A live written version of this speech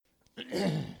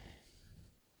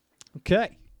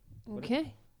Okay.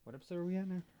 Okay. What episode are we at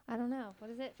now? I don't know. What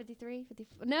is it? 53?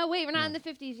 54? No, wait, we're not in the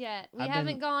 50s yet. We I've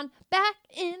haven't gone back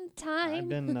in time. I've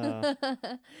been, hold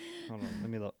on, let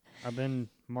me look. I've been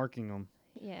marking them.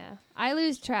 Yeah. I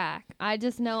lose track. I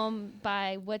just know them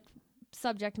by what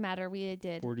subject matter we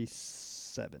did.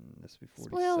 47. This will be 47.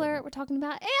 Spoiler, we're talking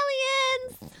about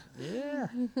aliens. Yeah.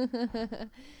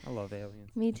 I love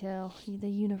aliens. Me too. The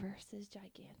universe is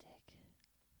gigantic.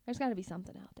 There's got to be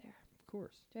something out there. Of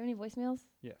course. Do you have any voicemails?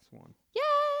 Yes, one. Yay!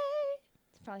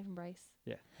 It's probably from Bryce.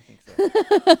 Yeah, I think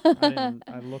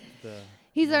so. I looked at the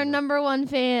He's our number. number one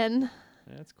fan.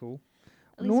 Yeah, that's cool.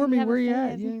 At least we Normie, have a where you fan.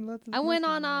 at? You ain't let this I went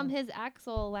message on know. his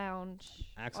Axel Lounge.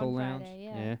 Axel on Lounge? Friday,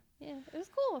 Yeah. Yeah, it was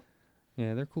cool.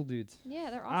 Yeah, they're cool dudes. Yeah,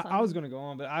 they're awesome. I was gonna go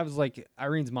on, but I was like,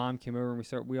 Irene's mom came over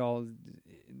and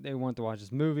they wanted to watch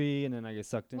this movie, and then I get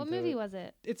sucked into What movie was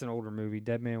it? It's an older movie,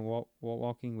 Dead Man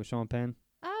Walking with Sean Penn.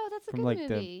 Oh, that's a From good like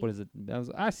movie. what is it?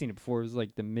 I've seen it before. It was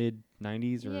like the mid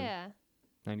 '90s or Yeah,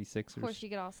 96 of or. course you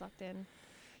get all sucked in.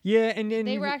 Yeah, and then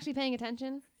They were actually paying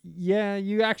attention. Yeah,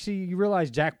 you realize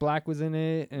Jack Black was in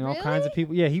it and all kinds of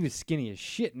people. Yeah, he was skinny as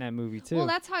shit in that movie too. Well,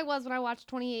 that's how I was when I watched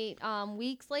 28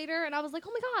 Weeks Later, and I was like,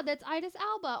 oh my god, that's Idris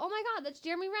Elba. Oh my god, that's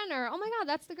Jeremy Renner. Oh my god,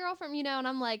 that's the girl from, and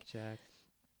I'm like, Jack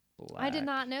Black. I did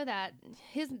not know that.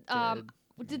 His Dead.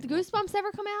 did the Goosebumps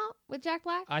ever come out with Jack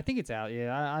Black? I think it's out.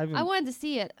 Yeah, I wanted to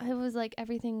see it. It was like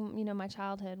everything, my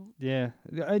childhood. Yeah,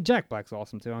 Jack Black's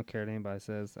awesome too. I don't care what anybody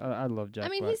says. I love Jack. I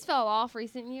mean, Black. he's fell off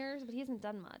recent years, but he hasn't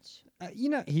done much.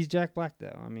 He's Jack Black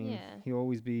though. I mean, Yeah. he'll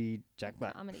always be Jack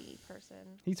Black. Comedy person.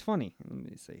 He's funny. Let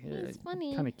me see here. He's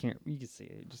funny. Kind of can't. You can see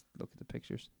it. Just look at the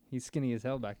pictures. He's skinny as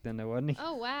hell back then, though, wasn't he?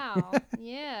 Oh wow,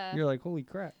 yeah. You're like, holy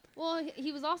crap. Well,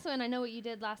 he was also in I Know What You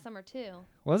Did Last Summer too.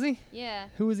 Was he? Yeah.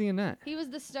 Who was he in that? He was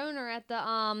the stoner at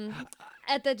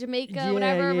the Jamaica,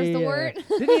 whatever resort.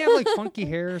 Didn't he have like funky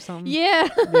hair or something? Yeah.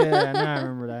 Yeah, now I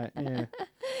remember that.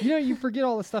 Yeah. You forget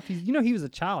all the stuff. He was a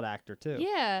child actor too.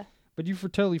 Yeah. But you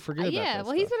totally forget about that Yeah.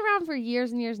 Well, he's been around for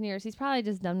years and years and years. He's probably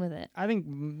just done with it. I think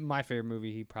my favorite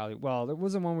movie there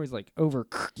wasn't one where he's like over.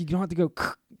 You don't have to go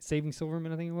Saving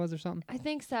Silverman. I think it was or something. I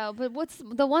think so. But what's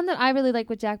the one that I really like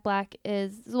with Jack Black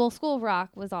is School of Rock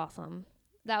was awesome.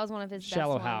 That was one of his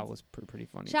Shallow best Hal ones. was pretty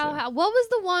funny. Shallow too. Hal. What was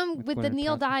the one with the Gwyneth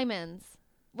Neil Paltrow. Diamonds?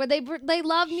 Where they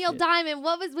love Neil Diamond.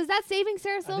 Was that Saving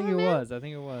Sarah Silverman? I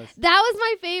think it was. That was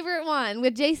my favorite one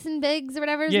with Jason Biggs or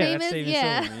whatever his name that's is. Saving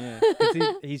Yeah. Silverman,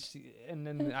 yeah. He's and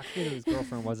then I forget who his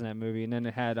girlfriend was in that movie, and then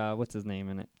it had what's his name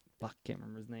in it? I can't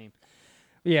remember his name.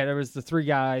 But yeah, there was the three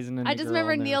guys, and then I the just girl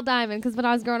remember in there. Neil Diamond because when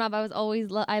I was growing up, I was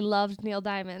always I loved Neil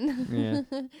Diamond. Yeah.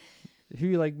 Who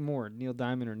you like more, Neil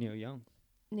Diamond or Neil Young?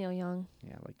 Neil Young.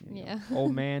 Yeah, I like Neil Yeah. Young.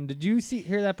 Old man, did you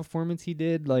hear that performance he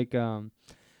did? Like,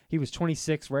 he was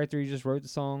 26 right after he just wrote the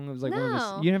song. It was like one of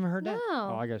No. his. You never heard that? No.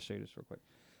 Oh, I gotta show you this real quick.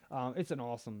 It's an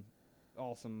awesome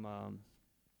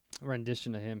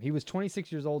rendition of him. He was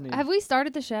 26 years old. And Have we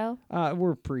started the show?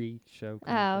 we're pre-show.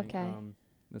 Oh, okay.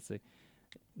 Let's see.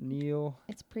 Neil.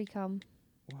 It's pre-cum.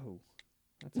 Whoa,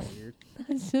 that's weird.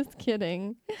 I was just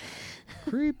kidding.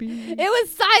 Creepy. It was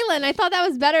silent. I thought that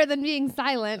was better than being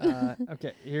silent.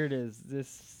 Okay, here it is.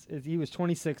 He was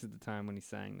 26 at the time when he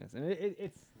sang this, and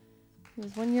it's. He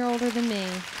was 1 year older than me.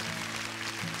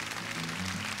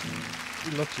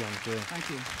 He looks young too. Thank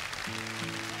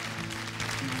you.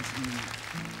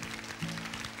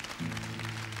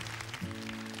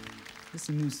 This is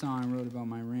a new song I wrote about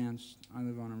my ranch. I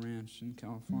live on a ranch in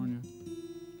California.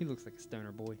 He looks like a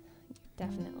stoner boy.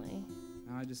 Definitely.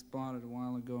 I just bought it a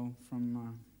while ago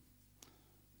from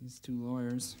these two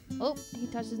lawyers. Oh, he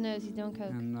touched his nose. He's doing coke.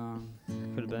 And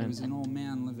Could have there been. was an old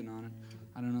man living on it.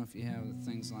 I don't know if you have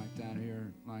things like that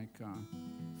here, like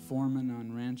foreman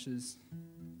on ranches.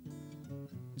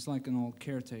 He's like an old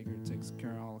caretaker, takes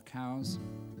care of all the cows,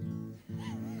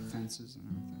 fences and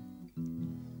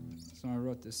everything. So I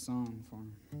wrote this song for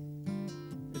him.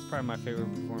 It's probably my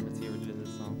favorite performance he ever did of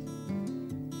this song.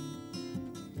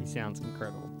 He sounds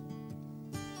incredible.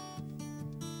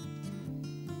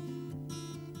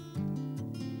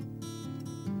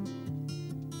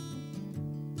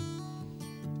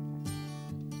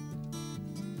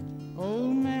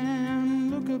 Old man,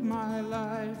 look at my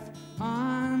life.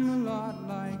 I'm a lot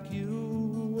like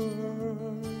you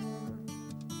were.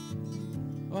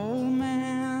 Old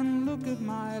man, look at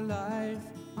my life.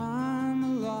 I'm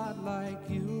a lot like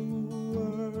you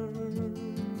were.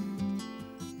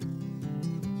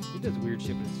 He does weird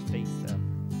shit with his face, though.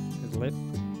 His lip.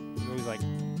 He's always like.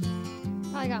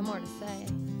 Probably got more to say.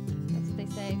 That's what they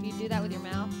say. If you do that with your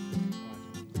mouth.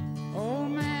 Old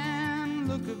man,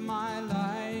 look at my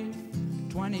life.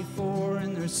 24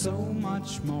 and there's so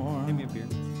much more. Give me a beer.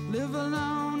 Live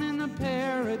alone in a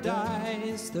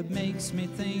paradise that makes me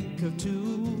think of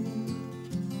two.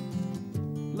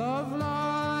 Love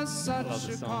lost love such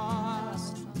this a song.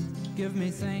 cost. Give me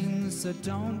things that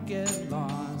don't get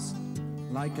lost,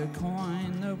 like a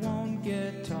coin that won't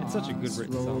get tossed. It's such a good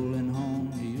written song. Rolling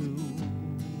home to you.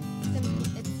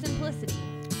 It's simplicity.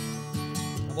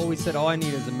 I've always said all I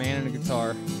need is a man and a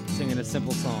guitar singing a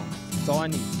simple song. That's all I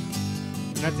need.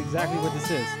 And that's exactly what this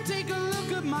is. Man, take a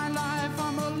look at my life.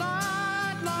 I'm a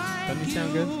lot like Doesn't it you.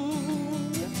 sound good?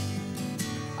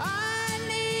 I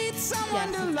need someone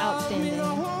Yes, to it's love me the outstanding.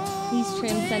 whole He's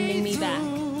transcending me day back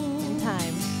through. in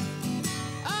time.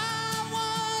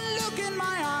 One look in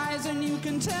my eyes and you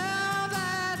can tell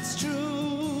that's true.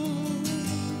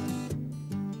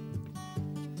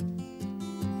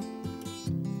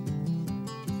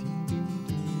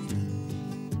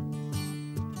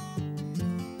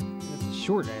 It's a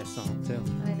short ass song too.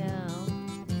 I know.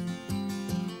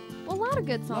 Well, a lot of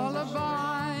good songs. are short.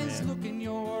 Lullabies, Yeah. look in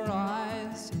your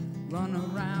eyes, run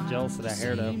around. Jealous of that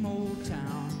hair, though. same old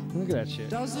town. Look at that shit.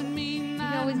 Doesn't mean can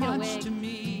that always get a much wig. to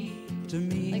me. To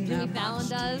me, Like Jimmy that Fallon much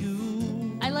to does.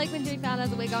 you. I like when Jimmy Fallon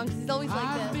has a wig on because he's always like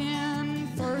I've this. been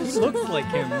first. He looks like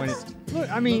him when it's. Look,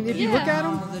 I mean, if you Yeah. look at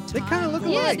him, they kind of look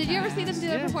Yeah, alike. did you ever see them do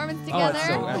their Yeah. performance Oh, together? it's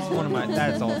so, that's one of my.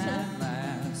 That's awesome.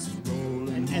 Last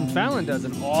rolling And Fallon does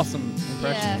an awesome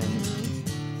impression. Yeah. of him.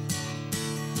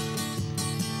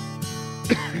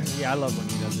 Yeah, I love when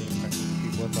he does the impressions of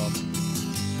people. It's awesome.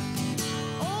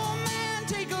 Oh man,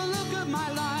 take a look at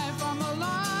my life. I'm a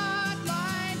lot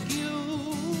like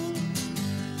you.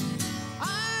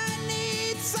 I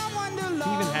need someone to love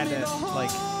He even had me that the whole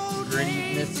like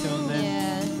grittiness to him then.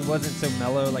 Yeah. It wasn't so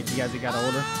mellow like you guys that got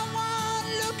older. One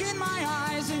look in my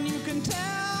eyes and you can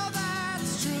tell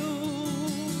that's true.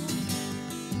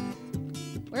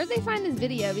 Where'd they find this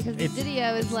video? Because this It's-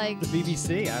 video is like, The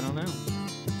BBC, I don't know.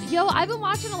 yo, I've been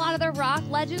watching a lot of their rock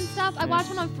legend stuff. I Yeah. watched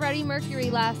one on Freddie Mercury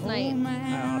last night.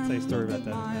 I'll tell you a story about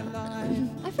that in a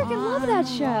minute. I freaking love that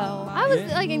show. I was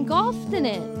Yeah. like engulfed in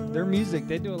it. Their music,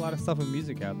 they do a lot of stuff with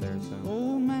music out there, so.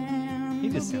 Oh man, He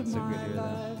just look sounds so at good my here, though.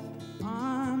 life.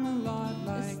 I'm a lot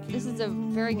This, like this you. is a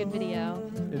very good video.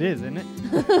 It is, isn't it?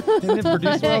 Isn't it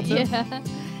produced well, too? Yeah.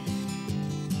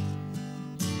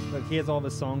 Look, he has all the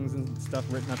songs and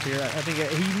stuff written up here. I think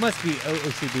he must be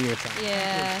OCD or something.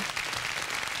 Yeah.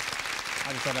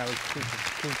 I just thought that was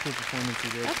cool performance he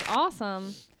did. That's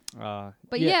awesome.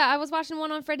 But yeah. yeah, I was watching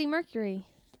one on Freddie Mercury.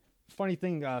 Funny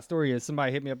thing, story is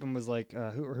somebody hit me up and was like,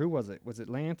 who was it? Was it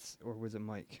Lance or was it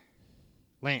Mike?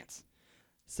 Lance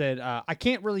said, I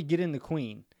can't really get into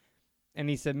Queen. And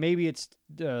he said, maybe it's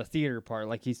the theater part,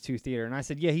 like he's too theater. And I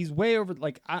said, yeah, he's way over,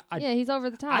 like, Yeah, he's over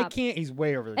the top. I can't, he's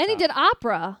way over the And top. he did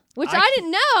opera, which I I can't-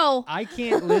 didn't know.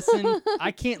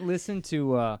 I can't listen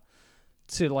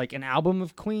to like an album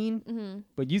of Queen, Mm-hmm.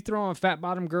 but you throw on Fat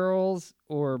Bottom Girls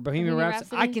or Bohemian Bohemian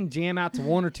Rhapsody, I Rhapsody? can jam out to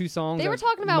one or two songs. They were at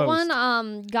talking about most.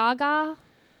 one Gaga.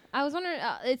 I was wondering,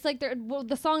 it's like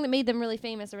the song that made them really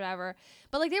famous or whatever.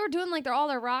 But like they were doing like all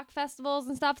their rock festivals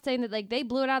and stuff, saying that like they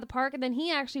blew it out of the park. And then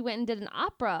he actually went and did an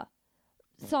opera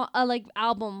song, like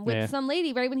album with Yeah. some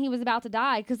lady right when he was about to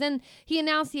die. Because then he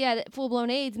announced he had full blown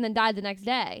AIDS and then died the next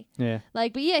day. Yeah.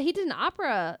 Like, but yeah, he did an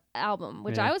opera album,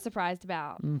 which Yeah. I was surprised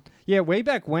about. Yeah, way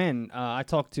back when, I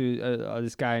talked to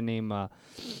this guy named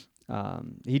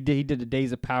he did the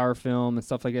Days of Power film and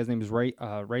stuff like that. His name was Ray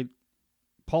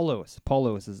Paul Lewis. Paul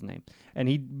Lewis is his name, and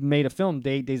he made a film,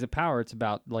 Days of Power. It's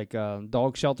about like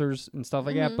dog shelters and stuff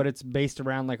like that, but it's based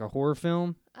around like a horror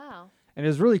film, Oh, and it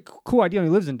was a really cool idea. And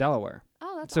he lives in Delaware,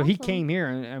 that's so he awesome. came here,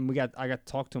 and I got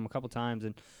to talk to him a couple times,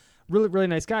 and really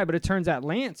nice guy. But it turns out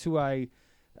Lance, who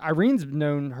Irene's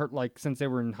known her like since they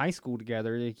were in high school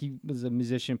together. Like, he was a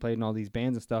musician, played in all these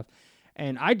bands and stuff.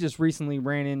 And I just recently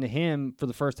ran into him for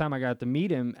the first time. I got to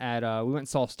meet him at we went and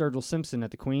saw Sturgill Simpson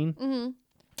at the Queen,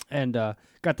 and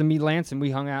got to meet Lance, and we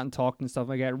hung out and talked and stuff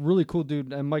like that. Really cool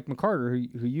dude. And Mike McCarter,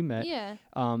 who you met, Yeah.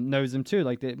 knows him too.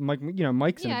 Like Mike,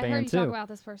 Mike's in Yeah, a I band heard you too. talk about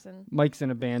this person. Mike's in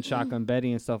a band, Shotgun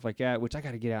Betty and stuff like that, which I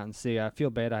got to get out and see. I feel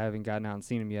bad I haven't gotten out and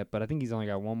seen him yet, but I think he's only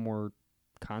got one more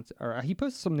concert. Or he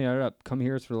posted something the other up. Come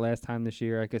Here for the last time this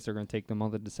year. I guess they're going to take the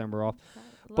month of December off.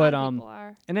 A lot But, of people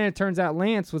are. And then it turns out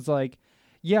Lance was like,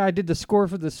 yeah, I did the score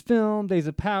for this film, Days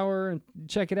of Power, and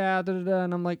check it out. Da, da, da.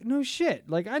 And I'm like, no shit.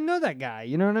 Like, I know that guy.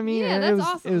 You know what I mean? Yeah, And that's it was,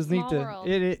 awesome. It was Small neat to.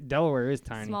 world. Delaware is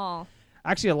tiny. Small.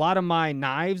 Actually, a lot of my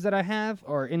knives that I have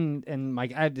are in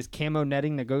like I have this camo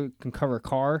netting that can cover a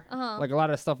car. Uh-huh. Like a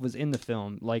lot of stuff was in the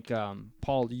film. Like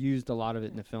Paul used a lot lot of it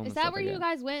in the film. Is and that stuff where like you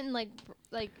guys went and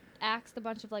like axed a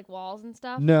bunch of like walls and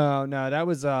stuff? No, that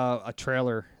was a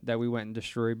trailer that we went and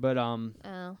destroyed. But Oh,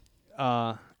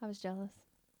 I was jealous.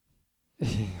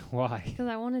 Why? Because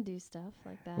I want to do stuff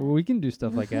like that. Well, we can do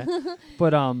stuff like that.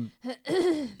 But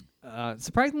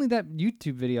surprisingly, that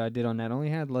YouTube video I did on that only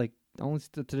had like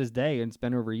to this day, and it's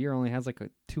been over a year, only has like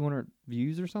 200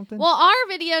 views or something. Well, our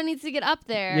video needs to get up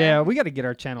there. Yeah, we got to get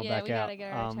our channel Yeah, back we out. gotta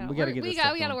get our channel. We got to get we this stuff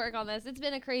got to going. work on this. It's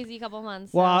been a crazy couple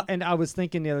months. Well, so. and I was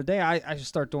thinking the other day, I should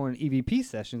start doing EVP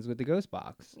sessions with the Ghost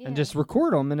Box Yeah. and just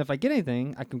record them. And if I get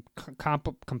anything, I can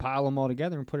compile them all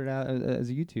together and put it out as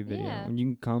a YouTube video. Yeah. And you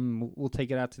can come, we'll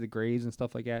take it out to the graves and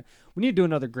stuff like that. We need to do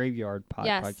another graveyard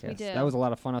Yes, podcast. we do. That was a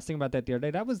lot of fun. I was thinking about that the other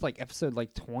day. That was like episode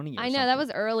like 20 or I know something. that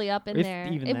was early up in If there.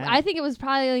 even that. I think it was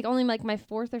probably like only like my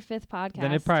 4th or 5th podcast.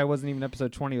 Then it probably wasn't even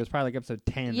episode 20. It was probably like episode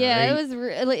 10 Yeah, or 8. it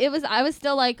was. It was. I was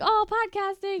still like, oh,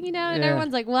 podcasting, you know, and Yeah.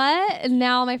 everyone's like, what? And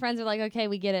now my friends are like, okay,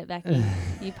 we get it, Becky.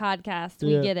 You podcast,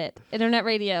 we Yeah. get it. Internet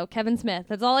radio, Kevin Smith.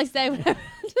 That's all I say. Whenever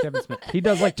Kevin Smith. He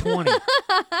does like 20.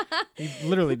 He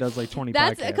literally does like 20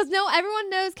 That's podcasts. because everyone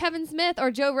knows Kevin Smith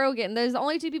or Joe Rogan. There's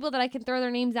only 2 people that I can throw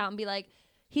their names out and be like,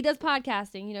 he does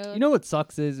podcasting. You know what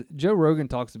sucks is Joe Rogan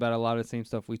talks about a lot of the same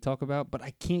stuff we talk about, but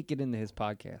I can't get into his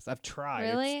podcast. I've tried.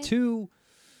 Really? It's too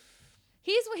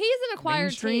He's an acquired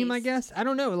mainstream, taste. I guess. I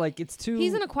don't know. Like it's too.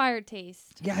 He's an acquired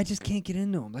taste. Yeah, I just can't get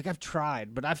into him. Like I've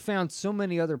tried, but I've found so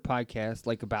many other podcasts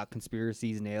like about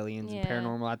conspiracies and aliens and Yeah.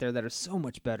 paranormal out there that are so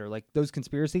much better. Like those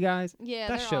conspiracy guys. Yeah,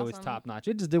 that they're show is awesome. top notch.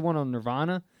 It just did one on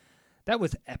Nirvana. That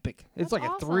was epic. It's That's like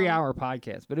awesome. a 3-hour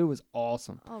podcast, but it was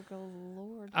awesome. Oh, good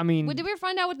Lord. I mean, Wait, did we ever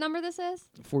find out what number this is?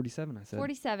 47. I said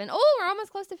 47. Oh, we're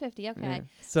almost close to 50. Okay. Yeah.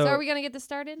 So are we going to get this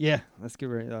started? Yeah, let's get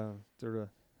ready. Throw the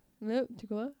No, to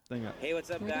go up. thing up. Hey,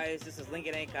 what's up, guys? This is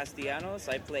Lincoln A. Castellanos.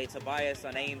 I play Tobias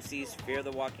on AMC's Fear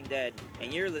the Walking Dead,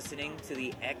 and you're listening to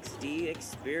the XD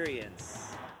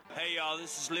Experience. Hey y'all,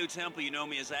 this is Lou Temple. You know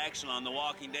me as Axel on The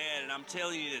Walking Dead, and I'm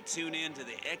telling you to tune in to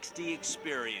the XD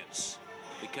Experience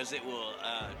because it will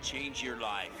change your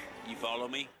life. You follow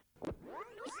me?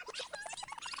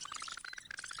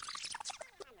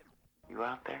 You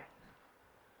out there?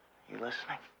 You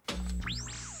listening?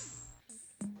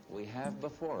 We have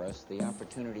before us the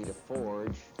opportunity to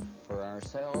forge for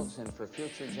ourselves and for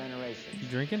future generations You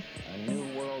drinking? a new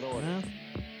world order.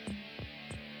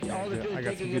 No. All Yeah, to do I is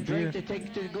got taking some a good drink beer. to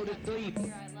take to go to sleep.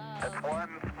 It's one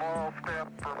small step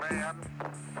for man,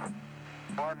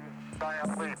 one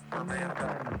giant leap for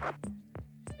mankind.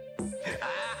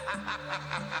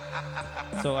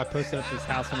 So I posted up this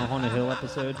House on a Haunted Hill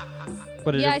episode,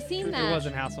 but Yeah, I seen it that.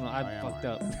 wasn't House on. I fucked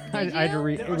up. I Did had to you?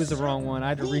 read. It was the wrong one. I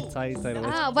had to retitle it.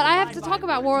 Oh, but I have to talk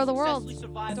about War of the Worlds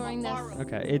during this.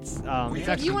 Okay, it's it's Do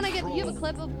actually. you want to you have a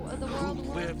clip of the War of the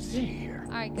Worlds?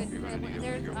 All right, good.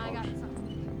 I got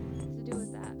something to do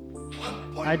with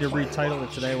that. I had to retitle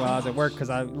it today while I was at work because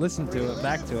I listened to it,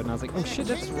 back to it, and I was like, oh shit,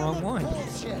 that's the wrong one.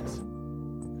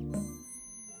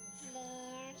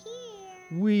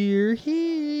 We're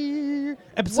here.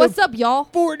 Episode What's up, y'all?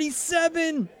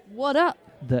 47. What up?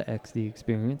 The XD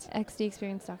Experience.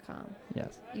 XDExperience.com.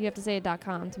 Yes. You have to say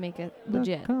 .com to make it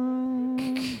legit.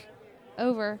 .com.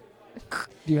 Over.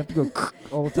 Do you have to go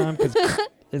all the time? Because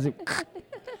is it?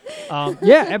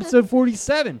 Yeah, episode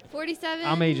 47. 47.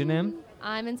 I'm Agent M.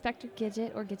 I'm Inspector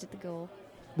Gidget or Gidget the Ghoul.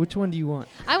 Which one do you want?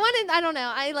 I don't know.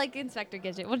 I like Inspector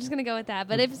Gidget. We're just going to go with that.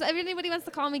 But if anybody wants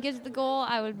to call me Gidget the Ghoul,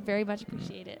 I would very much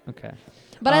appreciate it. Okay.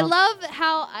 But I love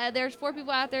how there's 4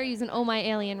 people out there using Oh My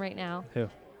Alien right now. Who?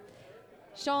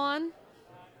 Sean,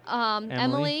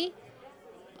 Emily,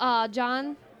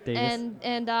 John, Davis.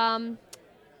 and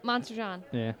Monster John.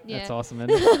 Yeah, Yeah. that's awesome,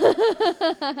 isn't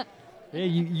it? Yeah,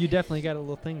 you definitely got a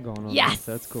little thing going on. Yes. There,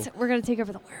 so that's cool. We're going to take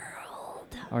over the world.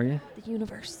 Are you? The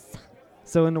universe.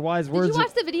 So in the wise Did words you of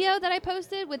watch the video that I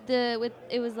posted with it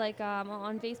was like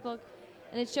on Facebook,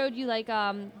 and it showed you like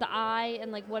the eye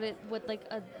and like what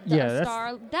Yeah, that's-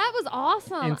 star. That was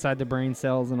awesome. inside the brain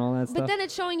cells and all that But stuff. then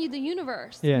it's showing you the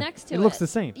universe Yeah, next to it. it looks the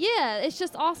same. Yeah, it's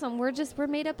just awesome. We're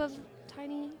made up of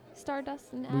tiny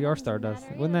stardust and We are atoms and stardust.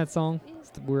 matter, Wasn't yeah. that song? Yeah.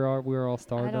 We're all I don't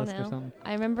stardust or know. something.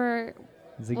 I remember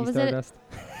Ziggy was it? Stardust.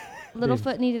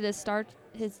 Littlefoot needed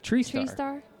his Tree Tree star.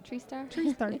 star. Tree star.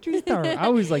 Tree Star. I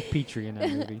always like Petrie in that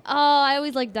movie. Oh, I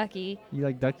always like Ducky. You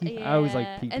like Ducky? Yeah. I always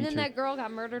like Pete. And then Petrie. that girl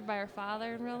got murdered by her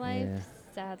father in real life. Yeah.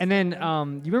 Sad. And then,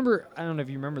 story. you remember? I don't know if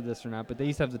you remember this or not, but they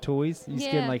used to have the toys. You used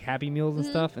to get Yeah. like Happy Meals and Mhm.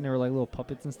 stuff, and they were like little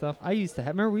puppets and stuff. I used to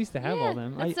have. Remember, we used to have Yeah, all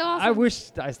them. that's so I awesome.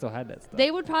 wish I still had that stuff.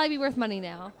 They would probably be worth money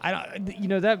now. I don't. You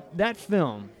know that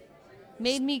film.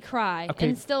 Made me cry, Okay,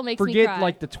 and still makes me forget cry.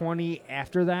 like the 20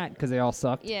 after that because they all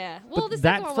sucked. Yeah. But Well, the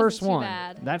that second first one one,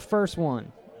 wasn't too bad. that first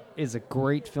one, is a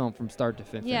great film from start to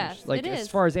finish. Yes, like it as is.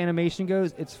 far as animation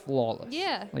goes, it's flawless.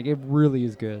 Yeah. Like it really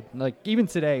is good. Like even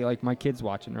today, like my kids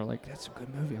watching, they're like, "That's a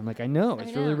good movie." I'm like, "I know, I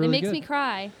it's know. really, really it makes good." me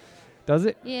cry. Does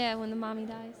it? Yeah, when the mommy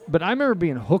dies. But I remember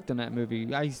being hooked on that movie.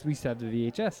 We used to have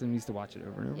the VHS and we used to watch it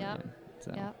over and over Yep. again.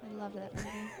 So. Yep, I love that movie.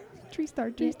 Tree star.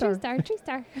 Tree star.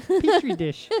 Petri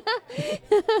dish.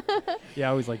 Yeah,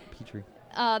 I always like Petri.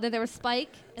 Then there was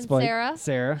Spike and Spike, Sarah.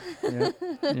 Sarah. Yeah.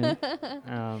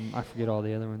 Yeah. I forget all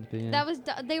the other ones, but yeah. That was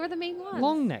they were the main ones.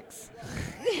 Long necks.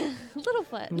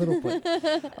 Littlefoot.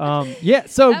 Littlefoot. Yeah,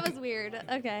 so that was weird.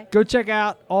 Okay. go check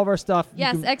out all of our stuff.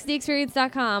 Yes,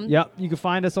 xdexperience.com. Yep, you can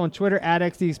find us on Twitter at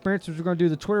XDExperience, which we're going to do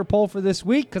the Twitter poll for this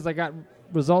week because I got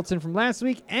results in from last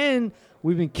week, and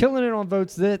we've been killing it on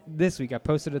votes this week. I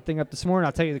posted a thing up this morning.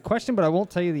 I'll tell you the question, but I won't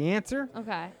tell you the answer.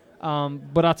 Okay.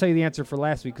 But I'll tell you the answer for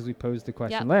last week because we posed the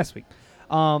question Yep. last week.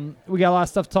 We got a lot of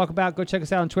stuff to talk about. Go check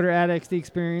us out on Twitter at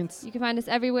XDExperience. You can find us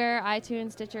everywhere: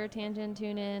 iTunes, Stitcher, Tangent,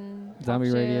 TuneIn, Zombie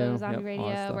Talk Radio. Show, Zombie Yep, all that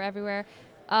Radio. stuff. We're everywhere.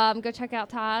 Go check out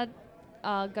Todd,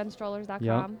 gunstrollers.com.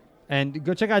 Yep. And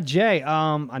go check out Jay.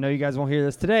 I know you guys won't hear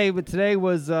this today, but today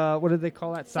was, what did they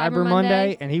call that? Cyber Monday.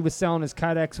 Monday. And he was selling his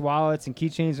Kydex wallets and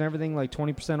keychains and everything like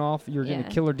 20% off. You're getting a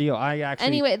killer deal.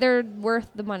 Anyway, they're worth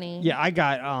the money. Yeah, I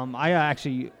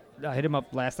hit him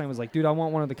up last night. Was like, dude, I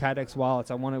want one of the Kydex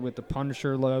wallets. I want it with the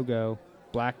Punisher logo,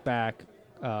 black back,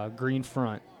 green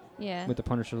front. Yeah. With the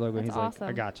Punisher logo. That's He's awesome. like,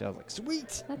 I got you. I was like,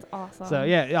 sweet. That's awesome. So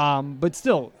yeah, but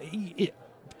still,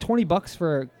 $20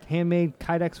 for a handmade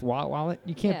Kydex wallet.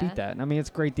 You can't beat that. I mean, it's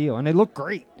a great deal, and they look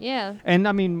great. Yeah. And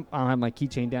I mean, I don't have my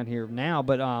keychain down here now,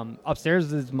 but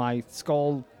upstairs is my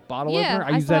skull bottle opener.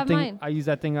 I use that thing. Mine. I use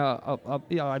that thing up.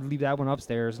 I leave that one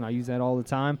upstairs, and I use that all the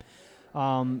time.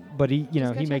 But he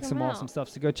makes some awesome stuff.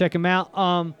 So go check him out.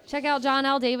 Check out John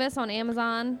L. Davis on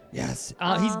Amazon. Yes.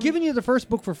 He's giving you the first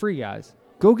book for free, guys.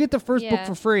 Go get the first book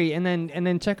for free, and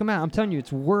then check him out. I'm telling you,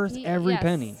 it's worth every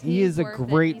penny. He is a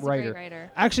great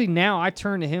writer. Actually, now I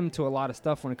turn to him to a lot of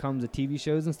stuff when it comes to TV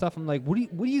shows and stuff. I'm like, what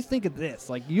do you think of this?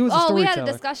 Like, you as a storyteller. We had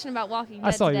a discussion about Walking Dead I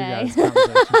saw today. you guys'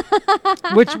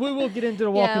 conversation, which we will get into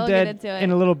the Walking Dead in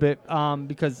a little bit,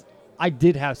 because I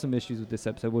did have some issues with this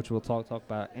episode, which we'll talk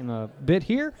about in a bit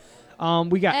here.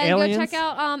 We got Aliens. Go check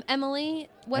out Emily.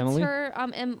 What's her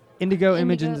Indigo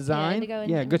Image and Design.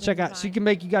 Yeah, Go check out. She can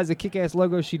make you guys a kick-ass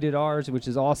logo. She did ours, which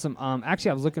is awesome.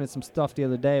 Actually, I was looking at some stuff the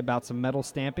other day about some metal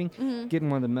stamping. Mm-hmm. Getting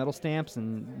one of the metal stamps,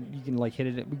 and you can like hit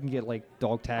it. We can get like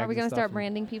dog tags. Are we gonna start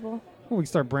branding people? Well, we can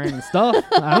start branding stuff.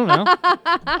 I don't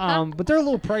know. But they're a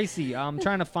little pricey. I'm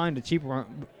trying to find a cheaper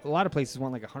one. A lot of places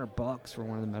want like $100 for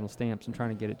one of the metal stamps. I'm trying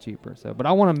to get it cheaper. But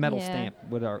I want a metal stamp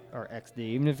with our XD.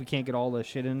 Even if we can't get all the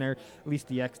shit in there, at least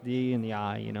the XD and the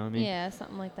I, you know what I mean? Yeah,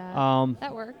 something like that.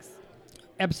 That works.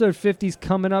 Episode 50's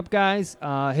coming up, guys.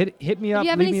 Hit me up. Do you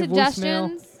have leave any me a voicemail.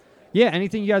 suggestions? Yeah,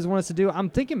 anything you guys want us to do. I'm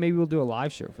thinking maybe we'll do a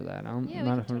live show for that. I'm Yeah,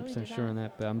 not we 100% could totally do sure on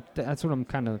that, but that's what I'm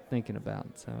kind of thinking about.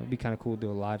 So it'd be kind of cool to do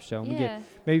a live show. Yeah.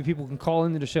 Maybe people can call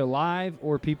into the show live,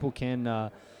 or people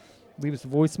can leave us a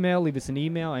voicemail, leave us an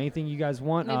email, anything you guys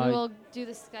want. Maybe we'll do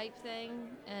the Skype thing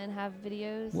and have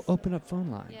videos. We'll open up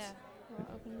phone lines. Yeah, we'll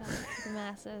open it up to the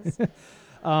masses.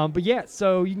 But yeah,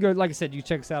 so you can go, like I said, you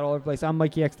check us out all over the place. I'm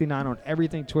Mikey XD9 on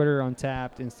everything, Twitter,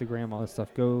 Untapped, Instagram, all that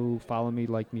stuff. Go follow me,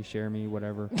 like me, share me,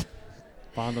 whatever.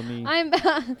 Fondle me.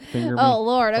 Finger me. Oh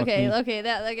Lord. Fuck Okay. me, Okay.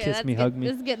 kiss me, hug me.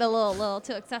 This is getting a little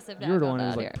too excessive now. You're the one who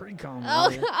was like, pretty calm. Oh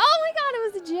my God!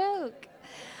 It was a joke.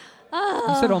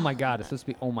 You said, "Oh my God!" It's supposed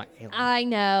to be, "Oh my alien." I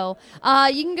know.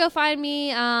 You can go find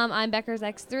me. I'm Becker's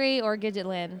X3 or Gidget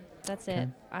Lynn. That's it.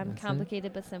 I'm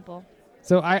complicated but simple.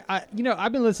 So I've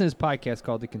been listening to this podcast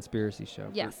called The Conspiracy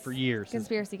Show for years.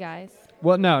 Conspiracy guys.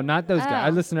 Well, no, not those guys. I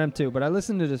Oh. listen to them too, but I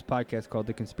listened to this podcast called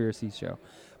The Conspiracy Show.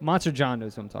 Monster John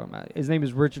knows what I'm talking about. His name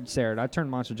is Richard Serrett. I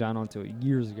turned Monster John onto it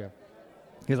years ago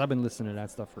because I've been listening to that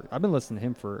stuff I've been listening to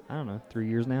him for, I don't know, 3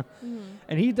 years now.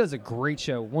 And he does a great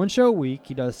show. One show a week.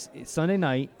 He does Sunday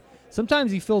night.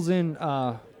 Sometimes he fills in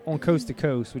on Coast to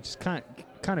Coast, which is kind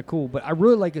of cool. But I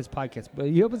really like his podcast. But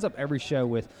he opens up every show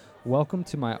with, "Welcome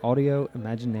to my audio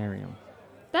imaginarium."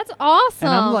 That's awesome.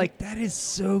 And I'm like, that is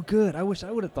so good. I wish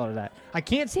I would have thought of that. I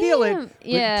can't steal it. But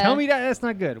tell me that's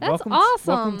not good. That's welcome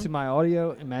awesome. Welcome to my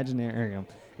audio imaginarium.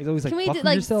 He's always like,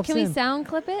 can we sound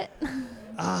clip it?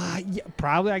 Yeah,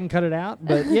 probably I can cut it out.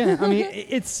 But yeah, I mean,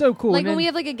 it's so cool. Like when we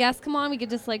have like a guest come on, we could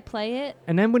just like play it.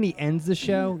 And then when he ends the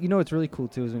show, you know what's really cool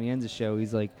too is when he ends the show,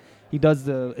 he's like, he does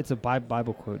it's a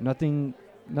Bible quote. Nothing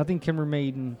can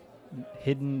remain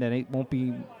hidden that won't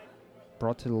be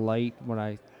brought to the light when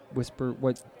I whisper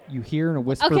what you hear in a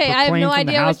whisper Okay, I have proclaimed no from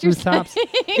the idea house what you're rooftops. saying.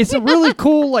 It's a really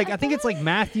cool, like, I think it's like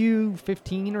Matthew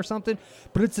 15 or something,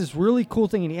 but it's this really cool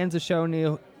thing, and he ends the show and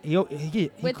he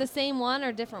With the same one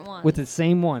or different one? with the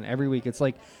same one every week. It's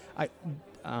like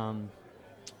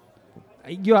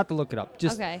You have to look it up.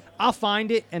 Just Okay. I'll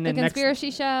find it, and The then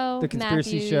Conspiracy Show. the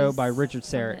Conspiracy Matthews, Show by Richard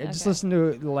Serra. something. And just Okay. listen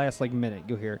to the last minute.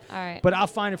 You'll hear it. All right. But I'll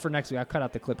find it for next week. I cut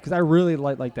out the clip because I really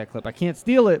like that clip. I can't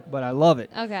steal it, but I love it.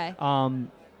 Okay.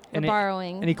 We're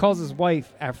borrowing. And he calls his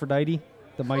wife Aphrodite,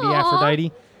 the mighty Aw.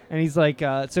 Aphrodite, and he's like,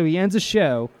 so he ends the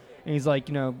show. And he's like,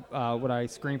 would I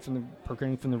scream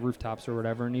proclaim from the rooftops or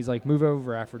whatever? And he's like, move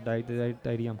over,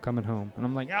 Aphrodite, I'm coming home. And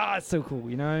I'm like, it's so cool.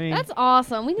 You know what I mean? That's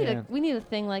awesome. We need Yeah. we need a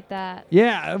thing like that.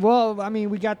 Yeah. Well, I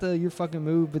mean, we got the your fucking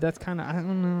move, but that's kind of I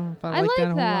don't know if I like that a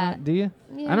whole lot. Do you?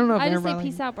 Yeah. I don't know if I just say everybody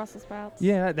peace out, Brussels sprouts.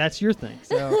 Yeah, that's your thing.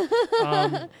 So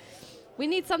We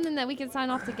need something that we can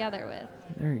sign off together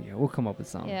with. there you go. We'll come up with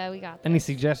something. Yeah, we got Any this.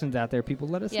 suggestions out there? People,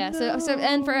 let us Yeah. know. So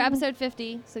and for episode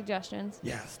 50, suggestions.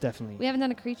 Yes, definitely. We haven't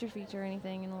done a creature feature or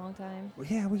anything in a long time. Well,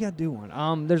 yeah, we got to do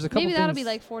one. There's a couple. Maybe that'll things-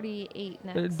 be like 48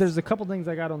 next. There's a couple things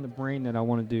I got on the brain that I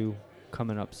want to do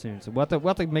coming up soon. So we'll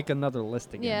have to make another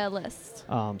list again. Yeah, list.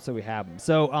 So we have them.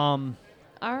 So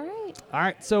All right. all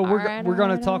right. So All right, we're all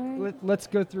gonna right, talk. all right. Let's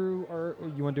go through our.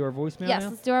 You want to do our voicemail? Yes, now?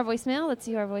 let's do our voicemail. Let's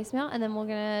do our voicemail, and then we're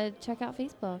gonna check out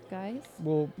Facebook, guys.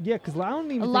 Well, yeah, because I don't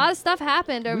even. A think lot of stuff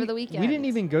happened over we- the weekend. We didn't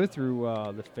even go through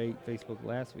the Facebook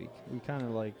last week. We kind of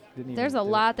didn't even. There's a do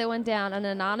it. lot that went down. An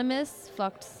anonymous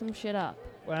fucked some shit up.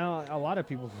 Well, a lot of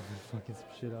people fucking some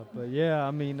shit up, but yeah,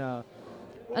 I mean.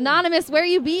 Anonymous, where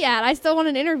you be at? I still want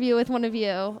an interview with one of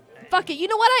you. Fuck it. You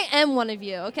know what? I am one of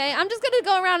you, okay? I'm just going to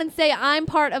go around and say I'm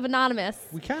part of Anonymous.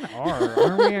 We kind of are,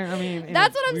 aren't we? I mean, in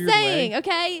That's a what I'm weird saying, way.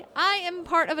 okay? I am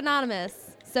part of Anonymous.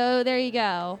 So there you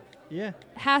go. Yeah.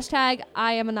 Hashtag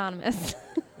I am Anonymous.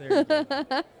 There you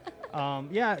go.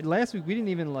 Yeah, last week we didn't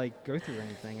even go through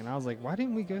anything, and I was like, why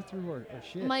didn't we go through our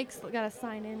shit? Mike's got to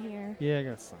sign in here. Yeah, I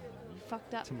got to sign in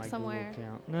Fucked up to my somewhere. Google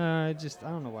account. No, I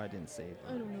don't know why I didn't save it.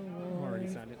 I don't know. I'm already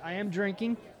signed in. I am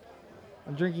drinking.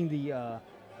 I'm drinking the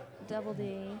Double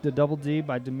D. Double D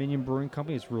by Dominion Brewing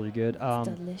Company. It's really good. It's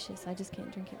delicious. I just can't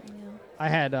drink it right now. I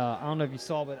had I don't know if you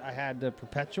saw, but I had the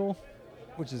Perpetual,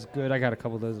 which is good. I got a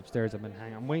couple of those upstairs. I've been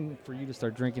hanging. I'm waiting for you to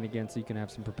start drinking again so you can have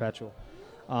some Perpetual,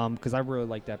 because I really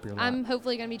like that beer a lot. I'm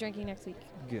hopefully going to be drinking next week.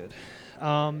 Good.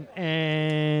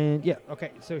 And yeah,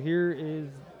 okay. So here is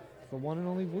the one and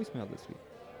only voicemail this week.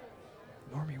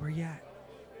 Normie, where you at?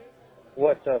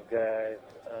 What's up, guys?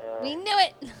 We knew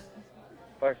it!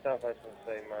 First off, I just want to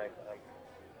say, Mike,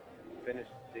 I'm finished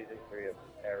season 3 of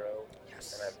Arrow,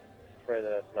 Yes. and I pray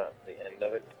that that's not the end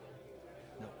of it.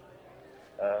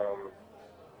 No.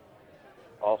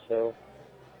 Also,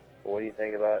 what do you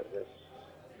think about this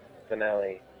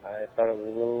finale? I thought it was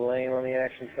a little lame on the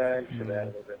action side. Should have had a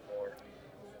little bit more.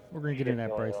 We're going to get in that,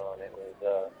 going Bryce. on. It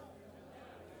was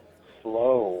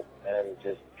slow and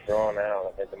just drawn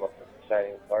out. I think the most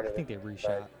exciting part I of think it, they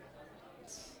reshot.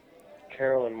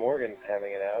 Carol and Morgan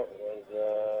having it out,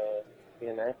 was the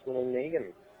announcement of Negan.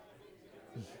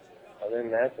 Other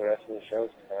than that, the rest of the show's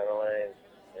kind of lame.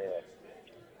 Anyway,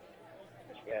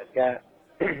 what you guys got?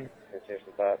 Here's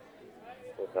some thoughts.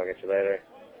 We'll talk at you later.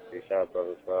 Peace out,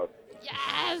 brothers.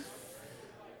 Yes!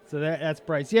 So that's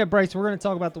Bryce. Yeah, Bryce, we're going to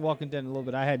talk about The Walking Dead in a little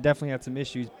bit. I definitely had some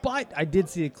issues, but I did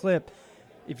see a clip.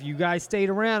 If you guys stayed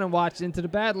around and watched Into the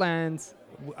Badlands,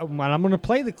 I'm going to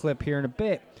play the clip here in a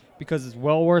bit because it's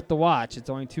well worth the watch. It's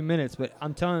only 2 minutes, but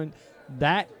I'm telling you,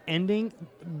 that ending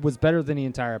was better than the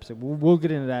entire episode. We'll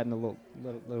get into that in a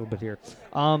little bit here.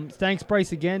 Thanks,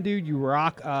 Bryce, again, dude. You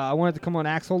rock. I wanted to come on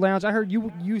Axel Lounge. I heard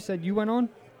you said you went on?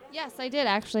 Yes, I did,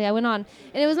 actually. I went on.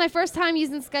 And it was my first time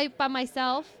using Skype by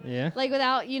myself. Yeah.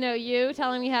 Without, you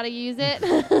telling me how to use it.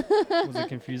 Was it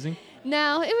confusing?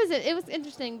 No, it was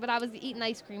interesting, but I was eating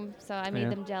ice cream, so I made Yeah.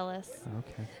 them jealous.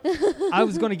 Okay. I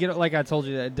was going to get it, like I told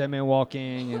you, that Dead Man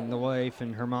Walking and the wife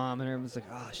and her mom, and everyone's like,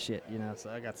 oh, shit, so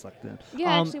I got sucked in.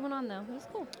 Yeah, I actually went on, though. It was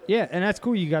cool. Yeah, and that's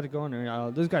cool. You got to go in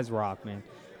there. Those guys rock, man.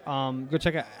 Go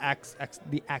check out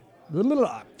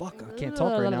fuck, I can't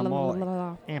talk right now. I'm all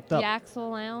amped up. The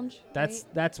Axel Lounge.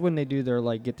 That's when they do their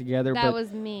get together. That but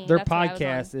was me. Their That's what I was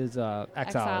podcast on. is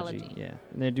Axology. Axology. Yeah,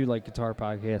 and they do guitar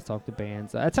podcasts, talk to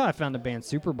bands. That's how I found the band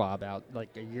Super Bob out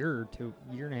a year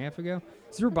and a half ago.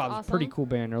 Super Bob's a pretty awesome. cool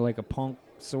band. They're like a punk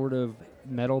sort of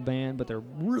metal band, but they're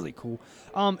really cool.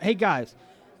 Hey guys,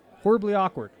 Horribly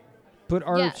Awkward. Put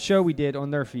our Yes. show we did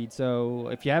on their feed. So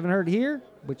if you haven't heard it here,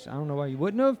 which I don't know why you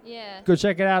wouldn't have, Yeah. go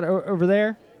check it out over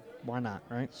there. Why not,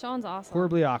 right? Sean's awesome.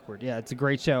 Horribly Awkward. Yeah, it's a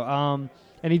great show.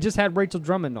 And he just had Rachel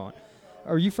Drummond on.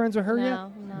 Are you friends with her No, yet?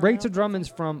 no, I Rachel don't Drummond's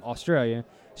from Australia.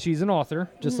 She's an author,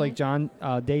 just like John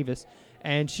Davis.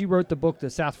 And she wrote the book The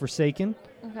South Forsaken.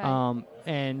 Okay.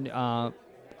 And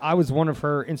I was one of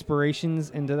her inspirations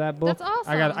into that book. That's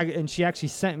awesome. And she actually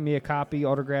sent me a copy,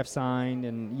 autographed, signed,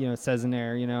 and it says in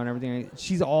there, and everything.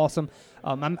 She's awesome.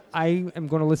 I am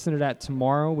going to listen to that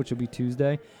tomorrow, which will be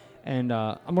Tuesday, and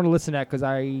I'm going to listen to that because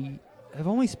I have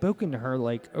only spoken to her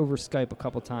like over Skype a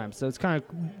couple times, so it's kind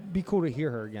of be cool to hear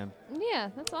her again. Yeah,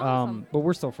 that's awesome. But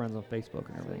we're still friends on Facebook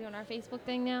and So everything. we doing our Facebook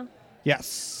thing now?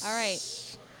 Yes. All right.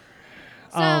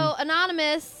 So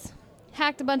Anonymous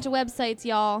hacked a bunch of websites,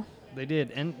 y'all. They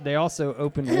did, and they also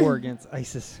opened war against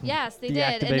ISIS. Yes, they did.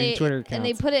 Deactivating Twitter accounts. And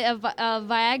they put it a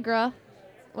Viagra.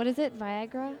 What is it?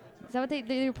 Viagra? Is that what they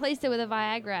replaced it with a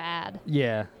Viagra ad?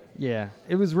 Yeah.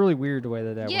 It was really weird the way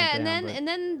that went Yeah, down. and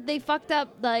then they fucked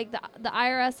up like the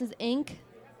IRS's ink.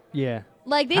 Yeah.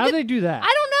 Like How do they do that?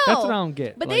 I don't know. That's what I don't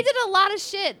get. But they did a lot of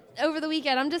shit over the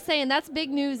weekend. I'm just saying that's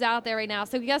big news out there right now.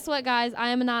 So guess what, guys? I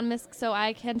am anonymous, so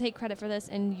I can take credit for this,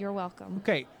 and you're welcome.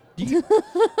 Okay. You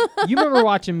remember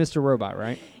watching Mr. Robot,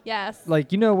 right? Yes.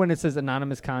 Like, when it says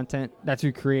anonymous content, that's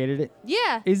who created it?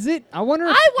 Yeah. Is it? I wonder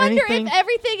if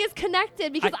everything is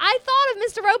connected because I thought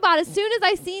of Mr. Robot as soon as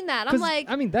I seen that. I'm like,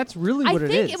 I mean, that's really what it is.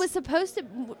 I think it was supposed to.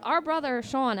 Our brother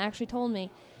Sean actually told me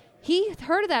he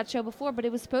heard of that show before, but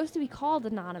it was supposed to be called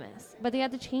Anonymous, but they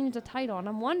had to change the title, and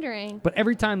I'm wondering. But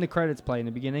every time the credits play in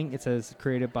the beginning, it says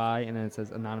created by, and then it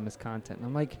says anonymous content. And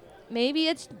I'm like, maybe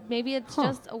it's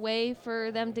just a way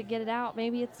for them to get it out.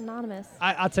 Maybe it's anonymous.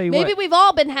 I'll tell you what. Maybe we've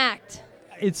all been hacked.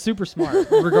 It's super smart.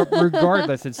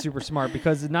 Regardless, it's super smart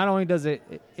because not only does it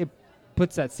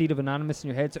puts that seed of anonymous in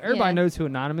your head, so everybody knows who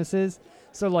anonymous is.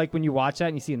 So like when you watch that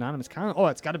and you see anonymous content,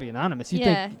 it's got to be anonymous. You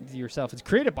think to yourself, it's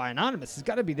created by anonymous. It's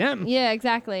got to be them. Yeah,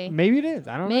 exactly. Maybe it is.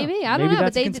 I don't know. Maybe I don't know.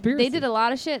 That's But they did a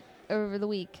lot of shit over the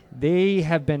week. They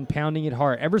have been pounding it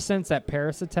hard ever since that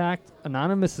Paris attack.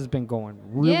 Anonymous has been going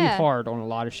really hard on a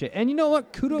lot of shit. And you know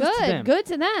what? Kudos to them. Good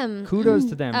to them. Kudos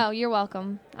to them. Oh, you're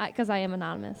welcome. Because I am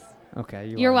anonymous. Okay,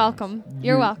 you're welcome.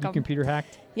 You're welcome. You computer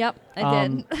hacked? Yep, I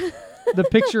did.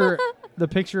 the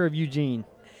picture of Eugene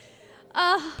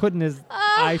putting his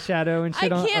eyeshadow and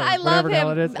shit on. I love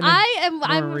him.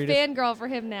 I'm a read fangirl for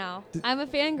him now. I'm a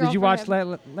fangirl. Did you watch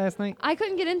last night? I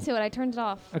couldn't get into it. I turned it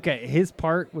off. Okay, his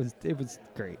part was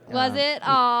great. Was it?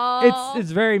 Oh,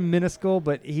 it's very minuscule,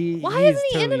 but Why isn't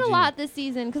he in it a lot this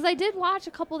season? Because I did watch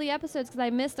a couple of the episodes because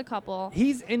I missed a couple.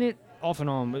 He's in it off and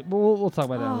on, but we'll talk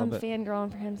about that in a little bit. I'm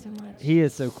fangirling for him so much. He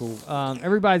is so cool.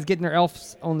 Everybody's getting their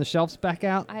elves on the shelves back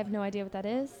out. I have no idea what that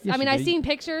is. Yes, I mean, I've seen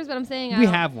pictures, but I'm saying we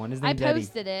have one. His name's Eddie. I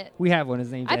posted it. We have one.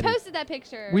 His name's Eddie. I posted that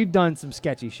picture. We've done some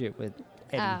sketchy shit with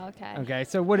Eddie. Oh, okay. Okay,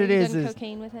 so what Have it you is done is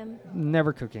cocaine with him.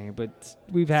 Never cocaine, but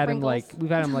we've had Sprinkles.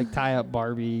 him like tie up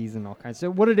Barbies and all kinds. So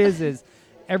what it is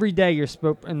every day you're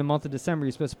supposed in the month of December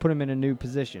you're supposed to put him in a new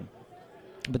position,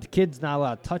 but the kid's not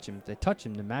allowed to touch him. If they touch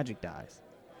him, the magic dies.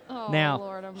 Oh, now,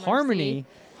 Lord of mercy.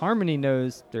 Harmony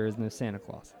knows there is no Santa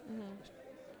Claus. Mm-hmm.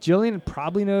 Jillian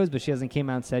probably knows, but she hasn't came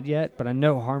out and said yet. But I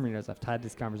know Harmony knows. I've had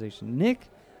this conversation. Nick,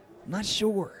 I'm not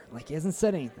sure. Like he hasn't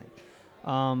said anything.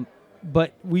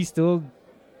 But we still,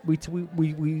 we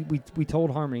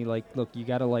told Harmony like, look, you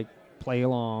got to like play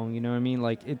along. You know what I mean?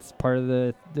 Like it's part of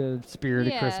the spirit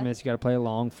of Christmas. You got to play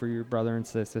along for your brother and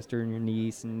sister and your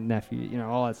niece and nephew. You know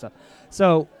all that stuff.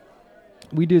 So.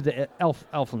 We do the elf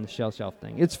on the shelf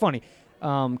thing. It's funny.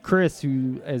 Chris,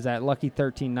 who is at Lucky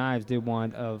 13 Knives, did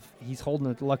one of he's holding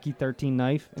a Lucky 13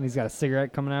 knife and he's got a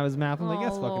cigarette coming out of his mouth. I'm like,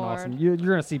 that's fucking awesome. You're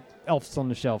gonna see elves on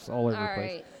the shelves all over the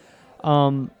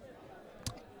place.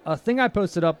 A thing I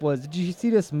posted up was, did you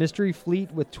see this mystery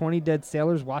fleet with 20 dead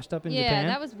sailors washed up in Japan?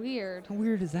 Yeah, that was weird. How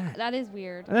weird is that? That is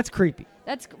weird. And that's creepy.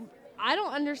 I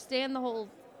don't understand the whole.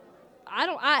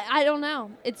 I don't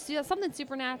know. It's something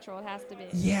supernatural. It has to be.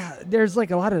 Yeah, there's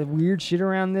like a lot of weird shit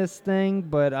around this thing,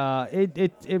 but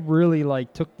it really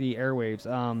like took the airwaves.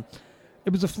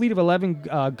 It was a fleet of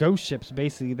 11 ghost ships,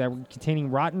 basically, that were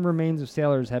containing rotten remains of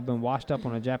sailors had been washed up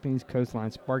on a Japanese coastline,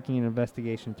 sparking an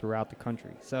investigation throughout the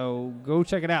country. So go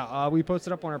check it out. We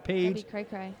posted up on our page. That'd be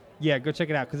cray-cray. Yeah, go check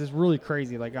it out because it's really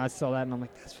crazy. Like I saw that and I'm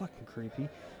like, that's fucking creepy.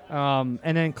 And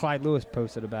then Clyde Lewis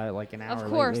posted about it like an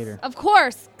hour later. Of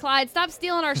course, Clyde. Stop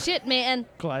stealing our shit, man.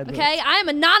 Clyde okay, Lewis. I am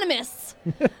anonymous.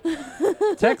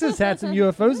 Texas had some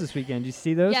UFOs this weekend. Did you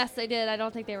see those? Yes, I did. I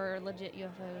don't think they were legit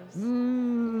UFOs.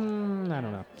 I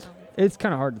don't know. It's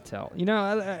kind of hard to tell. You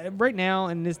know, right now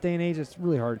in this day and age, it's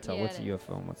really hard to tell what's a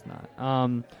UFO and what's not.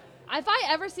 If I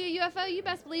ever see a UFO, you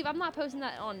best believe I'm not posting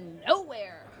that on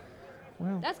nowhere.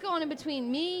 Well, that's going in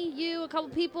between me, you, a couple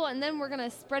people, and then we're going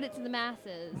to spread it to the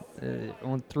masses.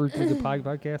 On through to the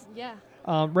podcast? Yeah.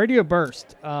 Radio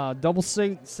burst. Double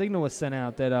signal was sent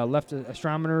out that left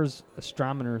astronomers, is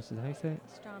that how you say it?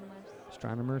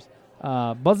 Astronomers.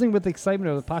 Buzzing with excitement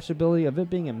over the possibility of it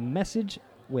being a message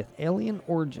with alien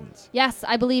origins. Yes,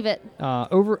 I believe it.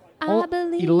 Over I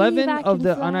believe 11 I of can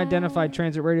the fly. unidentified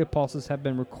transit radio pulses have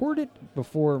been recorded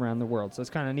before around the world. So it's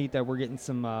kind of neat that we're getting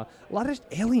some a lot of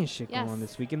alien shit going on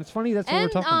this week. And it's funny that's what we're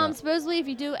And talking about. supposedly if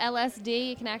you do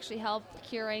LSD, it can actually help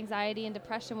cure anxiety and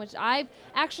depression, which I've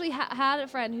actually had a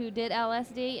friend who did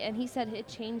LSD, and he said it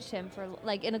changed him for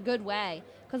like in a good way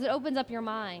because it opens up your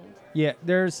mind. Yeah,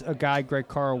 there's a guy, Greg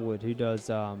Carlwood, who does... Is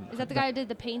that the guy who did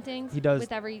the paintings he does,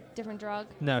 with every different drug?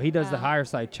 No, he does the Oh. Higher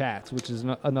Side Chats, which is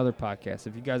another podcast.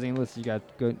 If you guys ain't listened, you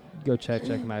got to go check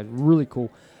him out. Really cool.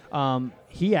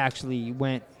 He actually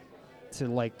went to,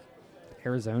 like,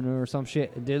 Arizona or some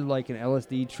shit and did, like, an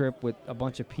LSD trip with a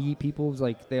bunch of people. It was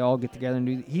like they all get together and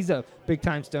do... He's a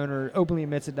big-time stoner, openly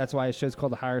admits it. That's why his show's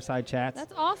called the Higher Side Chats.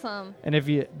 That's awesome. And if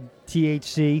you...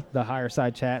 THC, the Higher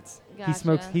Side Chats. He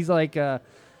smokes... He's like...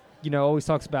 always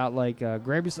talks about, like,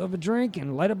 grab yourself a drink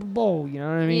and light up a bowl. You know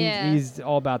what I mean? Yeah. He's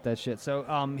all about that shit. So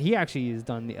he actually has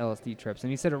done the LSD trips, and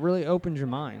he said it really opens your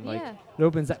mind. Like, Yeah. it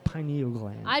opens that pineal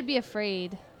gland. I'd be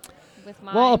afraid with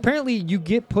mine. Well, apparently you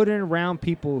get put in around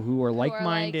people who are like-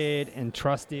 like-minded and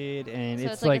trusted, and So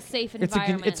it's it's like a safe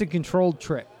environment. It's a controlled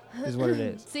trip, is what it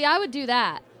is. See, I would do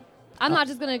that. I'm not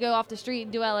just gonna go off the street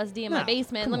and do LSD in my No,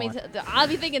 basement. come Let me. I'll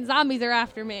be thinking zombies are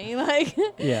after me. Like.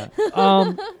 Yeah.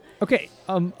 Okay.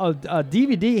 A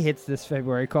DVD hits this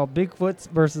February called Bigfoots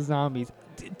versus Zombies.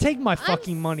 Take my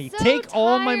fucking money. So Take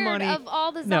all my tired money. of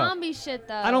all the No. zombie shit,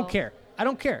 though. I don't care.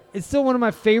 It's still one of my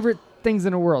favorite things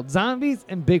in the world. Zombies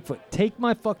and Bigfoot. Take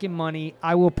my fucking money.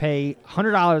 I will pay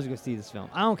 $100 to go see this film.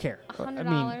 I don't care. $100.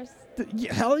 I mean,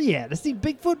 hell yeah. To see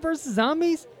Bigfoot versus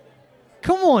zombies?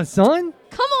 Come on, son.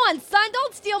 Come on, son.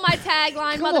 Don't steal my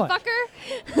tagline, Come on. motherfucker.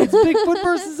 It's Bigfoot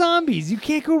versus zombies. You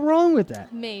can't go wrong with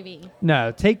that. Maybe.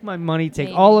 No, take my money. Take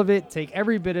Maybe. all of it. Take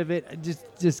every bit of it.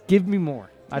 Just give me more.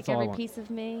 That's Take all I every want. piece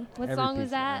of me. What Every song piece was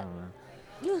of- that?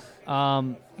 I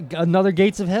don't know. Another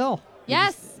Gates of Hell.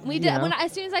 Yes, we you did. know.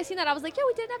 As soon as I seen that, I was like, "Yeah,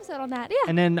 we did an episode on that." Yeah.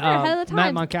 And then we're ahead of the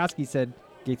Matt time. Monkowski said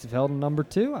Gates of Hell number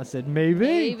 2. I said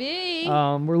maybe. Maybe.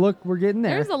 We're getting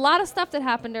there. There's a lot of stuff that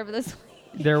happened over this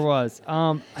week. There was.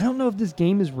 I don't know if this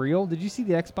game is real. Did you see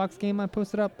the Xbox game I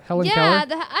posted up? Helen Keller.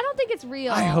 Yeah, I don't think it's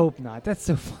real. I hope not. That's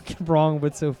so fucking wrong,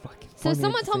 but so fucking So funny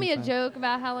someone at the told me same a time. joke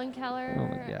about Helen Keller. Oh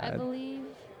my I God. believe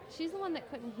she's the one that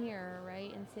couldn't hear,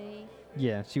 right, and see.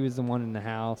 Yeah, she was the one in the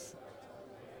house.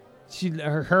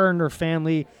 Her and her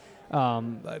family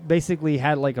basically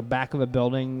had like a back of a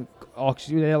building.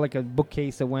 They had like a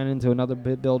bookcase that went into another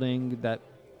building that,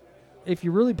 if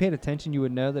you really paid attention, you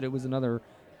would know that it was another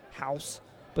house.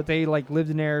 But they like lived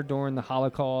in there during the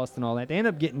Holocaust and all that. They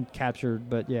ended up getting captured,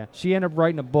 but yeah, she ended up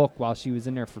writing a book while she was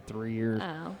in there for 3 years.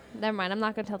 Oh, never mind. I'm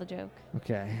not gonna tell the joke.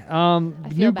 Okay. feel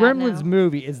New bad Gremlins now.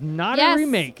 movie is not Yes, a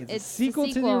remake. It's a it's a sequel to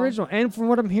the sequel. original. And from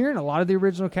what I'm hearing, a lot of the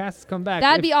original cast has come back.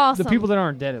 That'd If- be awesome. The people that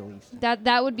aren't dead, at least.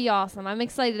 That would be awesome. I'm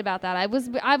excited about that. I was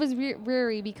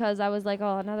weary because I was like,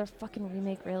 oh, another fucking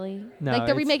remake, really? No, like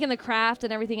they're it's- remaking The Craft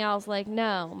and everything else. Like,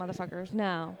 no, motherfuckers,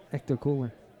 no. Ecto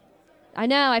Cooler. I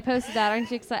know. I posted that.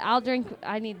 Aren't you excited? I'll drink.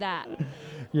 I need that.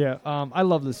 Yeah. I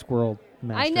love the squirrel. I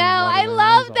mastering know. I water.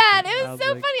 love was that. awesome. It I was so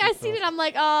like, funny. I that's seen it. awesome. I'm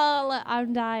like, oh,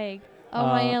 I'm dying. Oh,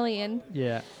 my alien.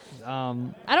 Yeah. I don't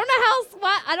know how.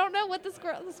 What? I don't know what the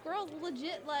squirrel. The squirrel's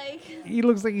legit like. He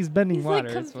looks like he's bending He's, like,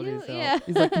 water. That's what confused, he's, yeah.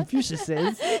 he's like Confucius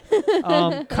says.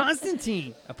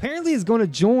 Constantine apparently is going to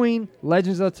join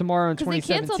Legends of Tomorrow in 'Cause they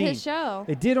 2017. canceled his show.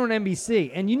 They did on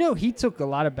NBC, and he took a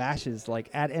lot of bashes like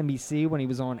at NBC when he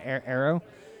was on Arrow.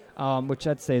 Which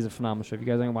I'd say is a phenomenal show. If you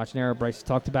guys aren't watching Arrow, Bryce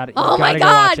talked about it. You Oh my gotta go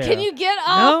God! watch Can Arrow. you get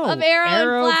off No, of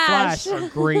Arrow and Flash? are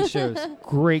great shows.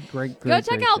 Great. Go check great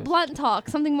out shows. Blunt Talk,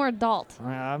 something more adult.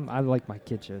 I like my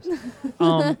kid shows.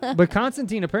 But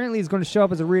Constantine apparently is going to show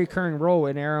up as a reoccurring role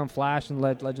in Arrow and Flash and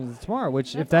Legends of Tomorrow,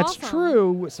 which, if that's awesome.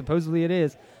 true, supposedly it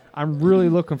is, I'm really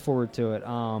looking forward to it.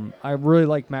 I really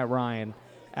like Matt Ryan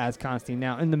as Constantine.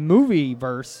 Now, in the movie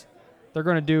verse, they're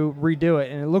going to redo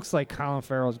it, and it looks like Colin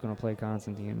Farrell is going to play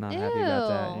Constantine. I'm not happy about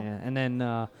that. Ew. Yeah. And then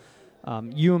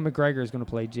Ewan McGregor is going to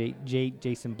play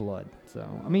Jason Blood. So,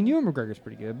 I mean, Ewan McGregor's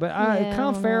pretty good, but Yeah, I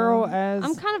Colin don't Farrell know. as...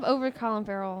 I'm kind of over Colin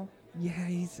Farrell. Yeah,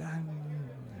 he's...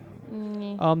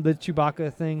 Mm. The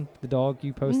Chewbacca thing, the dog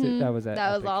you posted, Mhm. that was That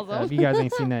was epic. awesome. If you guys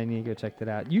ain't seen that, you need to go check that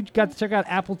out. You got to check out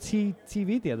Apple TV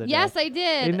the other day. Yes, I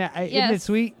did. Isn't it Yes.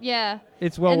 sweet? Yeah.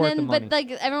 It's well and worth then, the money. But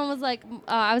like everyone was like,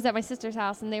 I was at my sister's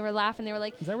house and they were laughing. They were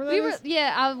like, Is that where that we were, is?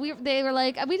 yeah. They were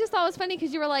like, we just thought it was funny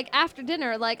because you were like after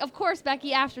dinner. Like, of course,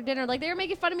 Becky, after dinner. Like they were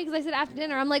making fun of me because I said after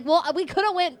dinner. I'm like, well, we could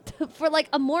have went for like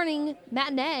a morning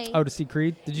matinee. Oh, to see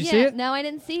Creed? Did you yeah, see it? No, I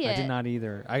didn't see it. I did not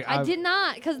either. I did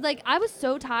not because like I was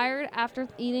so tired after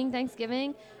eating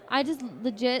Thanksgiving. I just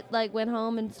legit like went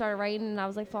home and started writing, and I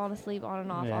was like falling asleep on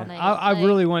and off all night. I Like,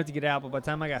 really wanted to get out, but by the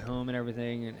time I got home and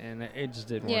everything, and it just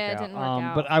didn't work out. Yeah, it didn't work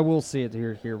out. But I will see it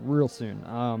here real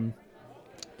soon.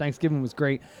 Thanksgiving was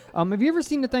great. Have you ever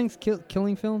seen the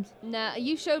Thanksgiving films? No,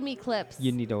 you showed me clips.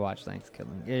 You need to watch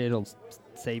Thanksgiving. It'll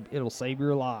save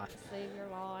your life. Save your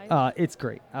life. It's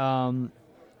great.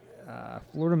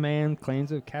 Florida man claims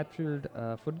to have captured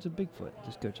footage of Bigfoot.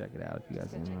 Just go check it out if you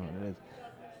guys don't know what it is.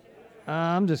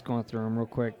 I'm just going through them real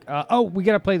quick. We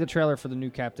got to play the trailer for the new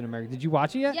Captain America. Did you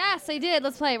watch it yet? Yes, I did.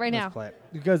 Let's play it right now. Let's play it.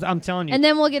 Because I'm telling you. And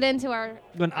then we'll get into our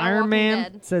when our Iron Walking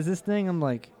Man Dead. says this thing, I'm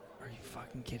like, are you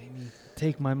fucking kidding me?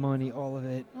 Take my money, all of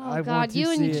it. Oh I God, want to you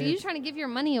see and it. you trying to give your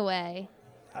money away?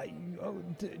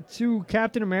 To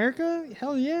Captain America?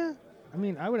 Hell yeah. I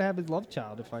mean, I would have his love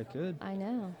child if I could. I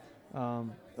know.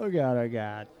 Oh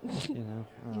God. You know.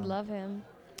 You love him.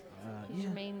 He's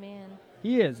your main man.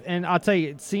 He is, and I'll tell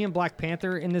you, seeing Black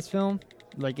Panther in this film,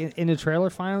 like in the trailer,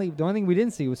 finally, the only thing we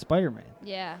didn't see was Spider-Man.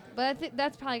 Yeah, but I think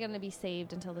that's probably going to be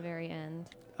saved until the very end.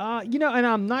 And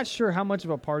I'm not sure how much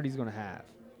of a part he's going to have.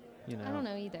 You know, I don't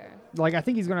know either. Like, I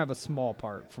think he's going to have a small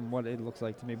part from what it looks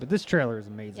like to me, but this trailer is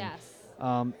amazing. Yes.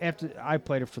 After I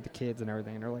played it for the kids and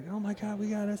everything, and they're like, "Oh my God, we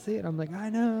gotta see it!" I'm like, "I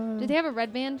know." Did they have a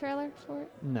Red Band trailer for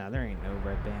it? No, there ain't no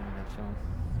red band in that film.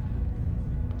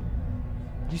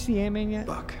 Did you see Ant-Man yet?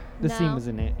 Buck. The scene No. was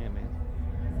in Ant-Man.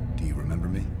 Do you remember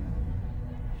me?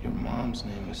 Your mom's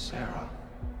name was Sarah.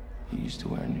 You used to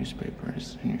wear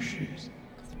newspapers in your shoes.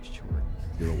 Sure.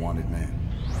 You're a wanted man.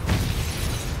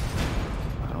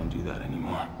 I don't do that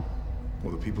anymore.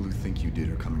 Well, the people who think you did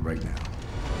are coming right now.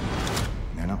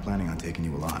 And they're not planning on taking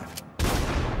you alive.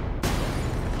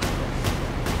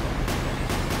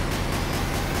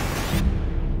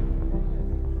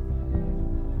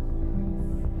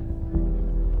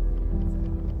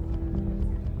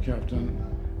 Captain,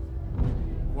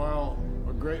 while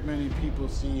a great many people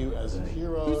see you as a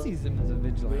hero, Who sees him as a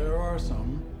vigilante? there are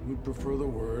some who prefer the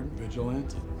word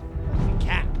vigilante.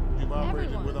 Cap. You've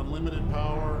operated Everyone. with unlimited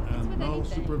power and with no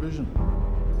anything. supervision.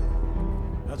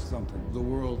 That's something the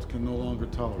world can no longer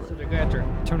So tolerate. they go after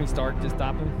Tony Stark to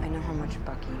stop him. I know how much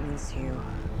Bucky means to you.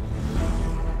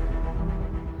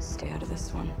 Stay out of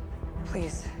this one.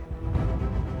 Please.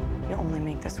 You'll only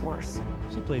make this worse.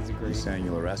 She plays a You great. saying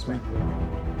you'll arrest me?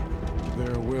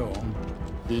 There will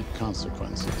be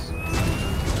consequences.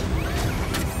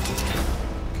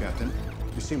 Captain,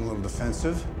 you seem a little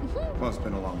defensive. Well, it's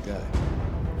been a long day.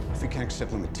 If we can't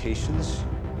accept limitations,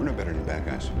 we're no better than bad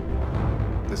guys.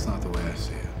 That's not the way I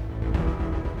see it.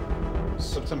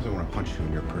 Sometimes I want to punch you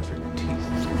in your perfect teeth.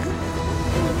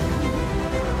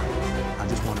 I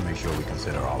just want to make sure we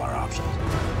consider all our options.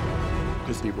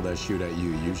 Because people that shoot at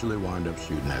you usually wind up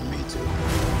shooting at me too.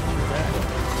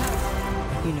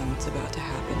 You know what's about to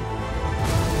happen.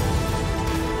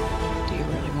 Do you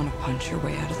really want to punch your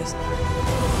way out of this?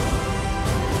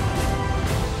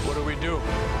 What do we do?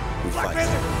 We fight. Black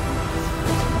Panther.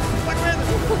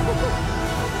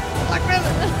 Black Panther.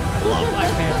 I love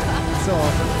Black Panther. It's so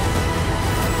awesome.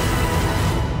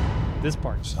 This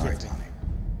part. Sorry, gets me. Tommy.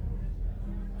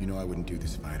 You know I wouldn't do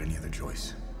this if I had any other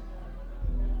choice.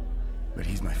 But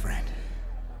he's my friend.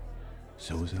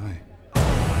 So was I.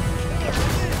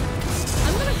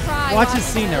 I'm gonna cry. Watch this watching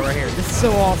scene though, right here. This is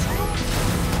so awesome.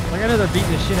 Like I know they're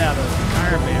beating the shit out of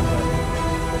Iron Man, but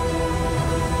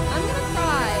I'm gonna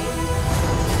cry.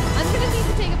 I'm gonna need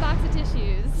to take a box of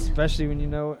tissues. especially when you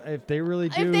know if they really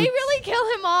do. If they really kill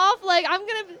him off, like I'm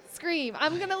gonna scream.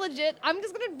 I'm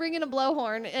just gonna bring in a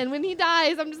blowhorn, and when he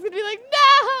dies, I'm just gonna be like,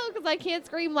 no, because I can't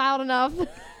scream loud enough.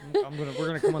 we're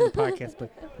gonna come on the podcast,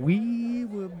 but we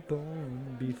were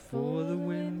born before the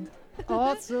wind,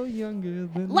 also younger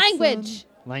than the Language. sun.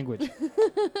 Language.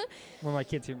 When my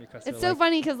kids hear me cuss, It's they're so like,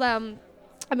 funny because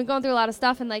I've been going through a lot of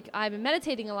stuff, and like I've been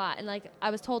meditating a lot, and like I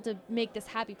was told to make this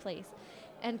happy place.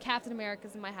 And Captain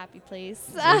America's in my happy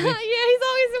place. Yeah, he's always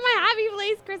in my happy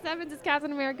place. Chris Evans is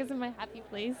Captain America's in my happy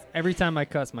place. Every time I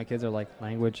cuss, my kids are like,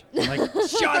 language. I'm like,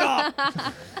 shut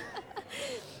up.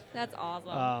 That's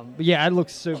awesome. But yeah, it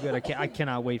looks so good. I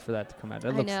cannot wait for that to come out.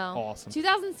 That I looks know. awesome.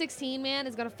 2016, man,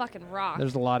 is gonna fucking rock.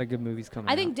 There's a lot of good movies coming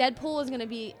out. I think Deadpool is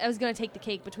gonna take the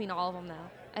cake between all of them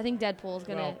now. I think Deadpool is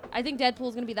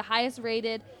gonna be the highest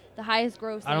rated, the highest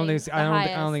grossing. I don't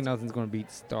highest. think nothing's going to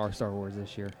beat Star Wars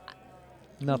this year.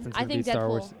 Nothing's I going to think beat Star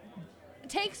Wars.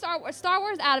 Take Star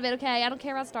Wars out of it, okay? I don't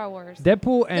care about Star Wars.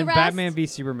 Deadpool and rest, Batman v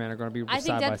Superman are going to be I think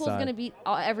side by Deadpool's side. gonna beat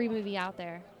every movie out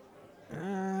there.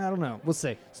 I don't know. We'll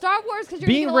see. Star Wars, because you're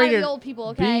getting a lot of the old people,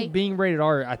 okay? Being rated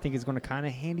R, I think is going to kind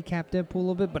of handicap Deadpool a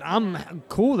little bit, but I'm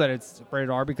cool that it's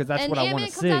rated R because that's and what I Ant-Man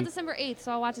want to comes out see. December 8th,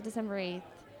 so I'll watch it December 8th.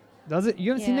 Does it?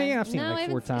 You haven't seen that yet? I've seen it like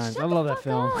 4 times. I love that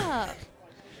film.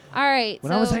 All right.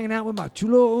 When I was hanging out with my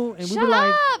chulo, and we were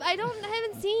like, up! I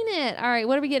haven't seen it. All right,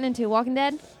 what are we getting into? Walking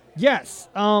Dead? yes.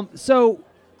 So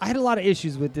I had a lot of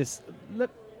issues with this.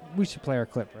 We should play our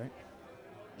clip, right?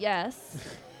 Yes.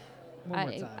 One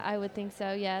more time. I would think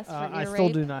so. Yes. For I ear still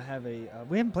rape. do not have a.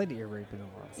 We haven't played the ear rape in a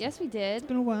while. Yes, we did. It's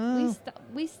been a while.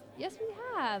 Yes, we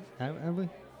have. Have we?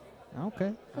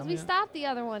 Okay. Because we stopped the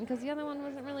other one. Because the other one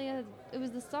wasn't really it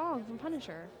was the song from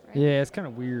Punisher. Right? Yeah, it's kind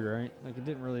of weird, right? Like it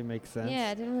didn't really make sense.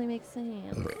 Yeah, it didn't really make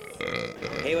sense.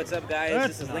 Hey, what's up, guys? That's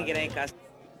This is not Lincoln it. A.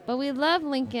 But we love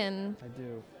Lincoln. I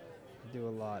do. I do a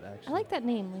lot, actually. I like that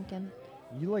name, Lincoln.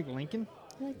 You like Lincoln?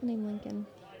 I like the name Lincoln.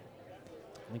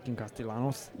 Lincoln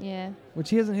Castellanos? Yeah. Which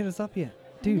he hasn't hit us up yet.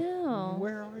 Dude, No.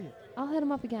 where are you? I'll hit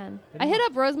him up again. Hit I him hit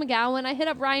up Rose McGowan. I hit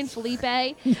up Ryan Felipe.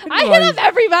 I know hit up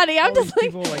everybody. I'm all just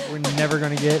these like, people like we're never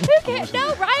gonna get. who cares?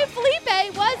 No, Ryan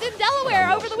Felipe was in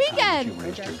Delaware over the weekend.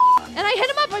 And I hit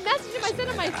him up. I messaged him. I sent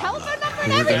him my telephone number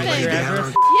and everything. Your address?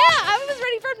 Yeah, I was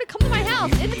ready for him to come to my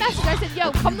house. In the message, I said,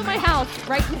 yo, come to my house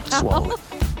right now.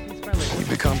 You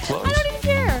become close. I don't even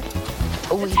care.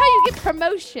 That's how you get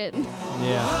promotion.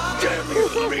 Yeah. Damn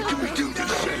you, making me do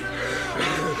this shit.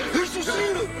 This was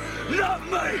you, not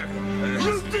me.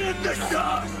 You did this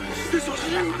stuff. This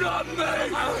was you, not me.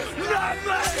 Not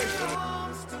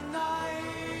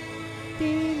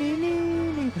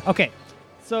me. Okay,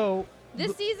 so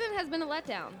This season has been a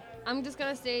letdown. I'm just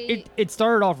going to say. it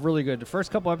started off really good. The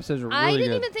first couple episodes were really I good.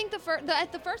 didn't even think the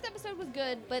first episode was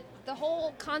good, but the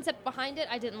whole concept behind it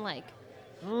I didn't like.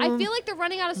 I feel like they're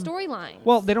running out of storyline.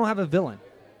 Well, they don't have a villain.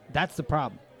 That's the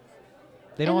problem.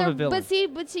 They don't have a villain.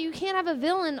 But see, you can't have a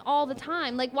villain all the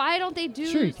time. Like, why don't they do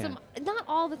Sure you some? Not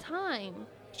all the time.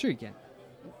 Sure you can.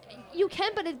 You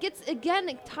can, but it gets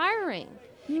again tiring.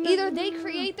 Either they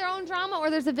create their own drama or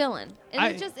there's a villain,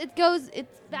 and it goes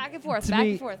back and forth, back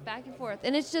and forth, back and forth,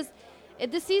 and it's just.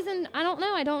 This season, I don't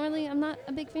know. I'm not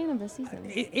a big fan of this season.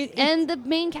 And the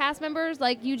main cast members,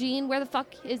 like Eugene, where the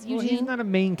fuck is Eugene? Well, he's not a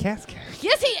main cast character.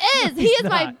 Yes, he is. He is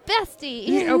my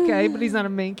bestie. Okay, but he's not a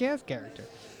main cast character.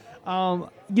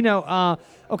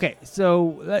 Okay,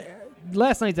 so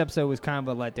last night's episode was kind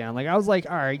of a letdown. Like, I was like,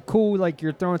 all right, cool. Like,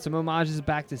 you're throwing some homages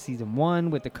back to season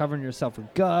 1 with the covering yourself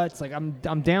with guts. Like,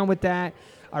 I'm down with that.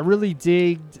 I really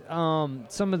digged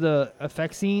some of the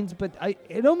effect scenes, but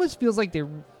it almost feels like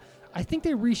I think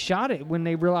they reshot it when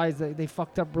they realized that they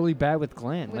fucked up really bad with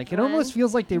Glenn. It almost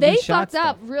feels like they fucked reshot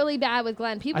stuff. up really bad with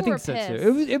Glenn. People I think were so pissed.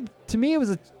 too. To me, it was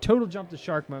a total jump the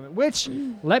shark moment. Which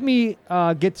let me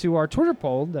get to our Twitter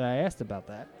poll that I asked about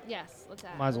that. Yes, let's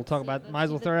ask. Might as well talk about. Might as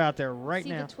well throw it out there right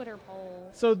now. The Twitter poll.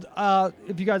 So,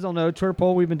 if you guys don't know, Twitter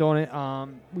poll, we've been doing it.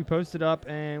 We post it up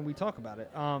and we talk about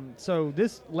it. So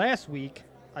this last week,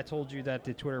 I told you that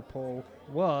the Twitter poll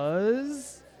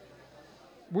was,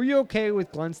 were you okay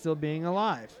with Glenn still being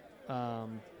alive?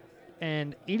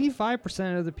 And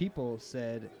 85% of the people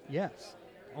said yes.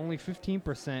 Only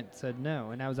 15% said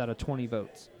no, and that was out of 20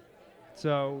 votes.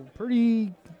 So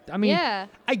pretty. I mean, yeah.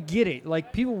 I get it.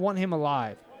 Like, people want him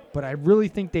alive, but I really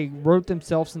think they wrote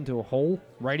themselves into a hole,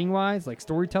 writing-wise, like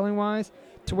storytelling-wise,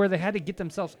 to where they had to get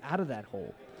themselves out of that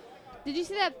hole. Did you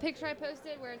see that picture I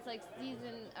posted where it's like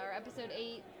season or episode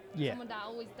 8? Yeah. Someone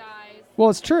always dies. Well,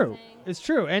 it's true. It's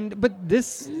true. But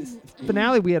this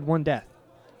finale, we had one death.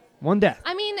 One death.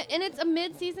 I mean, and it's a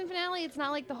mid-season finale. It's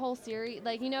not like the whole series.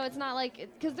 Like, it's not like,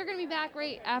 because they're going to be back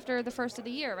right after the first of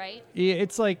the year, right? Yeah,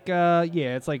 it's like,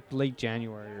 it's like late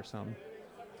January or something.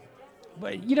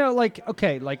 But, like,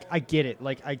 okay, like, I get it.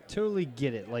 Like, I totally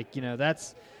get it. Like,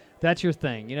 that's your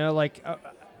thing. Like,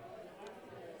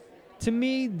 to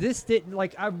me, this didn't,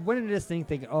 like, I went into this thing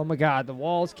thinking, oh my God, the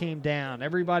walls came down.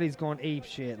 Everybody's going ape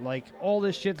shit. Like, all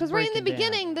this shit's Because right in the breaking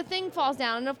down. beginning, the thing falls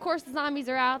down. And, of course, the zombies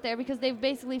are out there because they've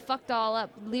basically fucked all up,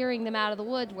 leering them out of the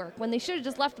woodwork when they should have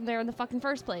just left them there in the fucking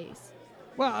first place.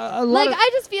 Well, a lot of, I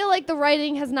just feel like the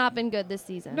writing has not been good this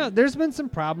season. No, there's been some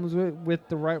problems with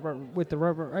the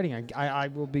writing. I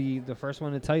will be the first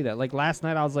one to tell you that. Like, last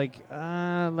night, I was like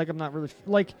I'm not really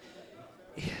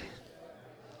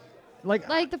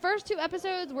like the first 2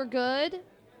 episodes were good,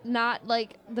 not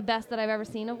like the best that I've ever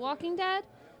seen of Walking Dead,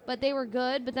 but they were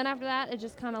good. But then after that, it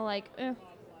just kind of like,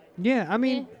 Yeah, I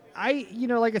mean,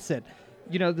 like I said,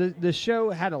 the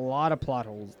show had a lot of plot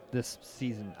holes this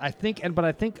season. I think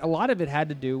a lot of it had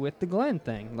to do with the Glenn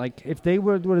thing. Like, if they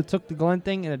would have took the Glenn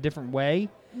thing in a different way.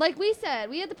 Like we said,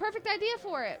 we had the perfect idea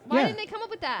for it. Why didn't they come up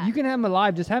with that? You can have him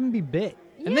alive, just have him be bit.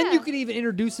 Yeah. And then you could even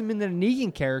introduce him into the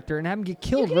Negan character and have him get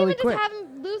killed really quick. Just have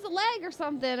him lose a leg or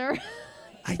something, or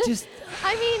I just.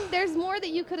 I mean, there's more that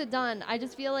you could have done. I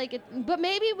just feel like it. But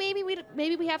maybe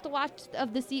we have to watch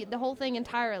the whole thing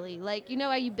entirely. Like, you know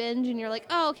how you binge and you're like,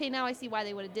 oh, okay, now I see why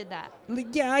they would have did that.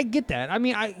 Yeah, I get that. I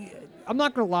mean, I'm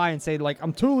not gonna lie and say like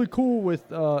I'm totally cool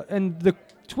with and the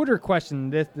Twitter question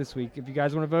this week. If you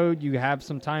guys want to vote, you have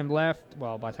some time left.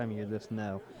 Well, by the time you hear this,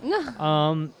 no.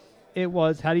 It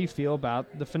was, how do you feel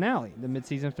about the finale, the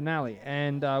mid-season finale?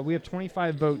 And we have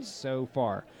 25 votes so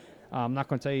far. I'm not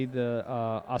going to tell you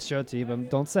I'll show it to you, but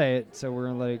don't say it. So we're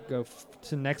going to let it go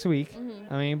to next week.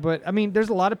 Mm-hmm. There's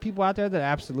a lot of people out there that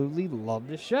absolutely love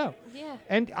this show. Yeah.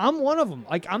 And I'm one of them.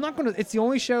 Like, I'm not going to, it's the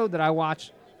only show that I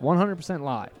watch 100%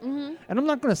 live. Mm-hmm. And I'm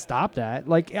not going to stop that.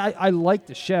 Like, I like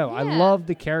the show. Yeah. I love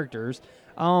the characters.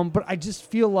 But I just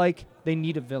feel like they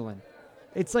need a villain.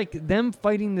 It's like them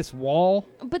fighting this wall.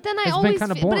 But then has been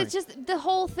kind of boring. but it's just the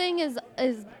whole thing is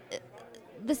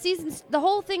the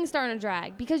whole thing's starting to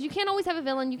drag because you can't always have a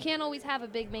villain. You can't always have a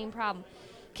big main problem.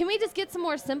 Can we just get some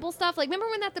more simple stuff? Like, remember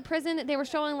when at the prison they were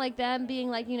showing like them being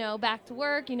like, you know, back to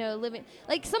work, you know, living,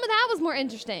 like some of that was more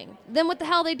interesting than what the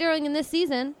hell they're doing in this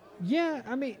season. Yeah,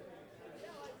 I mean,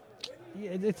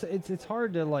 yeah, it's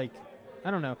hard to like, I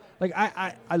don't know. Like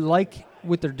I like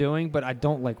what they're doing, but I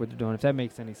don't like what they're doing. If that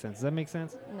makes any sense. Does that make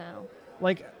sense? No.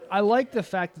 Like, I like the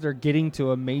fact that they're getting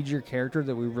to a major character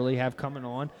that we really have coming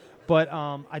on, but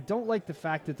I don't like the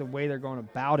fact that the way they're going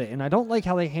about it, and I don't like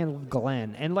how they handled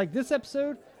Glenn. And like this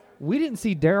episode, we didn't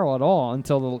see Daryl at all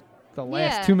until the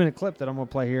last 2-minute clip that I'm gonna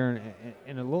play here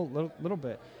in a little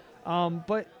bit.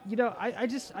 But you know,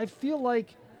 I feel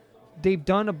like they've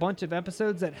done a bunch of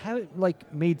episodes that haven't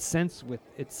like made sense with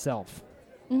itself.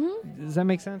 Mm-hmm. Does that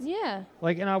make sense? Yeah.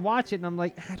 Like, and I watch it and I'm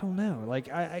like, I don't know. Like,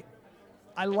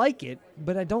 I like it,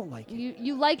 but I don't like it.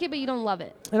 You like it, but you don't love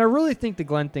it. And I really think the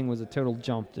Glenn thing was a total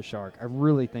jump to shark. I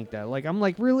really think that. Like, I'm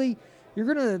like, really?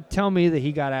 You're going to tell me that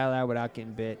he got out of that without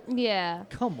getting bit? Yeah.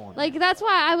 Come on. Like, that's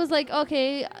why I was like,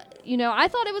 okay, you know, I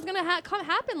thought it was going to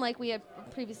happen like we had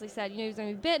previously said. You know, he was going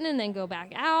to be bitten and then go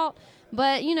back out.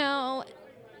 But, you know,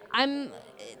 it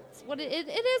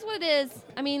is what it is.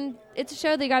 I mean, it's a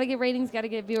show. They got to get ratings, got to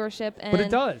get viewership, and but it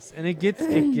does, and it gets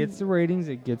the ratings,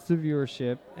 it gets the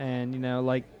viewership, and you know,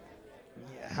 like,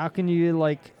 how can you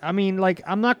like? I mean, like,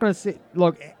 I'm not gonna say.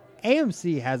 Look,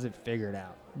 AMC has it figured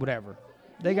out. Whatever,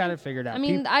 they got it figured out. I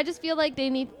mean, I just feel like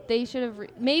they should have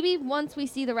maybe once we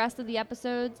see the rest of the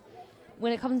episodes,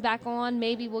 when it comes back on,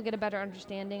 maybe we'll get a better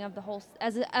understanding of the whole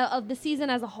of the season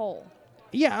as a whole.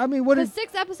 Yeah, I mean, because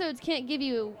 6 episodes can't give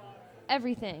you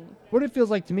everything. What it feels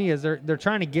like to me is they're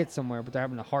trying to get somewhere, but they're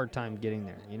having a hard time getting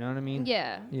there. You know what I mean?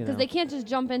 Yeah, because they can't just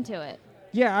jump into it.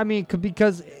 Yeah, I mean,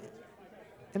 because,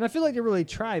 and I feel like they really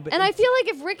tried. But and I feel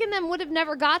like if Rick and them would have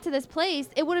never got to this place,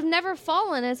 it would have never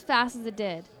fallen as fast as it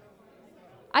did.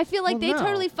 I feel like they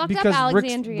totally fucked up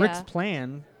Alexandria. Rick's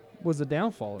plan was a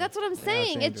downfall. That's what I'm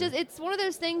saying. It's one of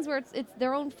those things where it's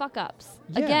their own fuck ups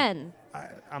again.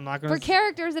 I'm not gonna for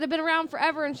characters that have been around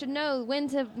forever and should know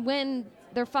when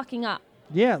they're fucking up.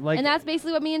 Yeah, like, and that's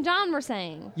basically what me and John were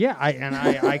saying. Yeah,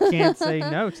 I can't say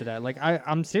no to that. Like,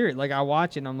 I'm serious. Like, I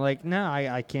watch it and I'm like, no,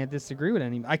 I can't disagree with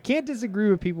any. I can't disagree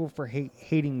with people for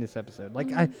hating this episode. Like,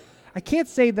 I can't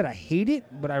say that I hate it,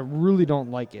 but I really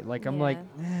don't like it. Like, I'm like,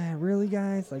 really,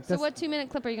 guys? Like, so what 2-minute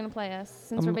clip are you gonna play us?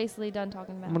 Since we're basically done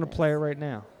talking about. I'm gonna play it right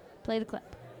now. Play the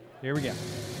clip. Here we go.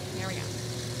 Here we go.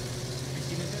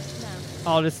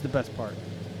 Oh, this is the best part.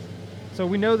 So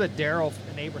we know that Daryl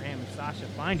and Abraham and Sasha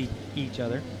find each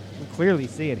other. We clearly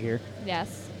see it here.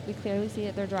 Yes, we clearly see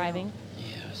it. They're driving.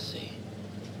 Yeah, I see.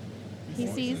 He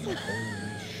sees. Why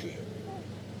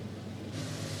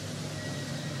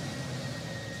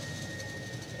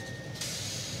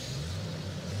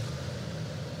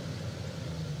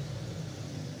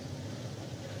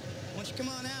don't you come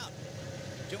on out?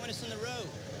 Join us on the road.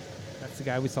 That's the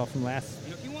guy we saw from last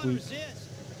If you want to week. resist,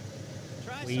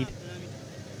 try Weed. something. I mean,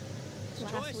 it's a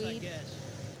choice, I guess.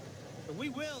 But we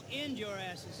will end your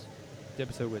asses. The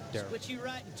episode with Daryl. Split you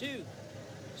right in two,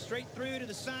 straight through to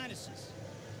the sinuses.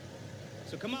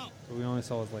 So come on. What we only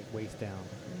saw was like waist down.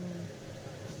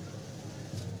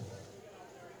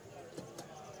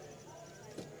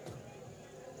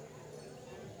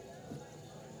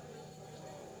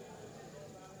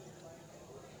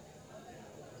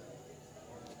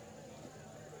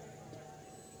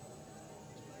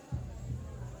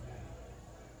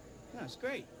 That's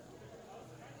great.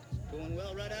 It's going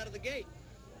well right out of the gate.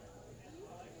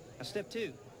 Now, step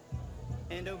 2.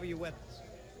 Hand over your weapons.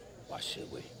 Why should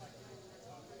we?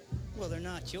 Well, they're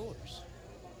not yours.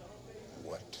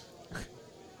 What?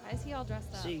 Why is he all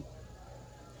dressed up? See,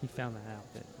 He found that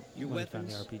outfit. your when he found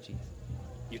weapons, the RPGs.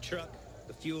 your truck,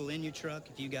 the fuel in your truck,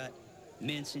 if you got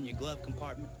mints in your glove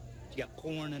compartment. You got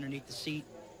porn underneath the seat.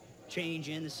 Change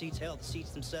in the seats. Hell, the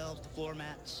seats themselves, the floor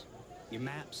mats, your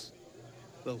maps.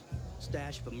 Little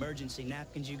stash of emergency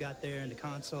napkins you got there in the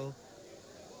console.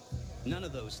 None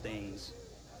of those things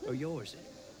are yours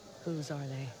anymore. Whose are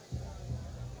they?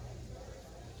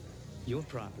 Your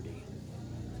property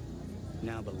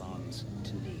now belongs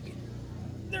to Negan.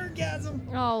 Orgasm.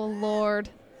 Oh, Lord.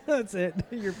 That's it.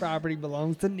 Your property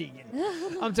belongs to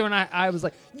Negan. I'm saying I was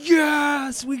like,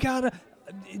 yes, we gotta.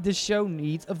 This show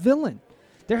needs a villain.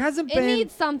 There hasn't It been.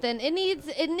 needs something. It needs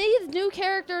new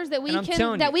characters that we And I'm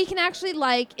telling you. can actually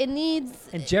like. It needs.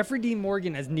 And Jeffrey Dean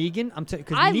Morgan as Negan,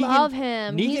 I love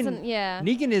him. Yeah.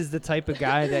 Negan is the type of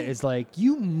guy that is like,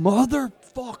 you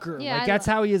motherfucker. Yeah, Like that's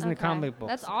how he is in the okay. comic books.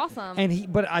 That's awesome.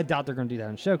 But I doubt they're gonna do that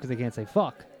on the show because they can't say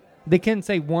fuck. They can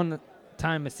say one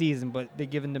time a season, but they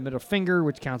give him the middle finger,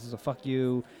 which counts as a fuck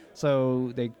you.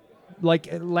 So they, like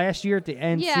last year at the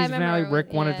end Yeah, I season finale, remember,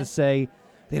 Rick wanted yeah. to say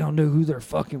they don't know who they're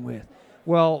fucking with.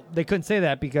 Well, they couldn't say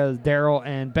that because Daryl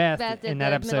and Beth Beth did in that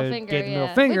the episode middle finger, gave the yeah.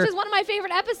 middle finger. Which is one of my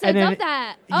favorite episodes And then of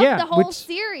that. yeah, Of the whole which-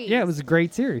 series. Yeah, it was a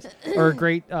great series. Or a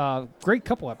great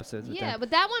couple episodes. with Yeah, them.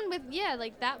 but that one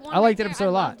like that one. I liked right that episode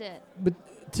a there, I lot. loved it.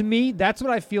 But to me, that's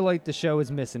what I feel like the show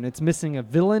is missing. It's missing a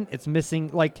villain. It's missing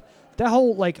like that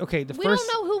whole like okay, the We first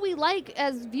don't know who we like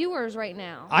as viewers right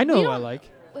now. I know We who I don't- like.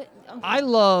 Wait, okay. I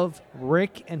love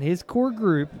Rick and his core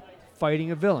group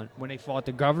fighting a villain. When they fought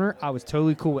the governor, I was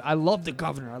totally cool with. I love the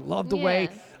governor. I love the way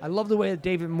that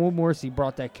David Morrissey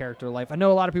brought that character to life. I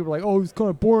know a lot of people are like, "Oh, he's kind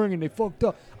of boring and they fucked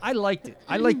up." I liked it.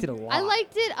 I liked it a lot. I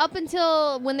liked it up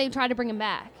until when they tried to bring him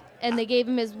back and they gave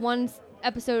him his one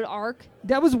episode arc.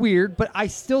 That was weird, but I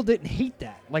still didn't hate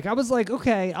that. Like I was like,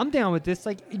 "Okay, I'm down with this."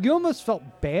 Like you almost felt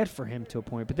bad for him to a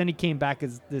point, but then he came back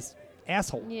as this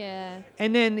asshole. Yeah.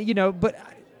 And then, but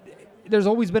there's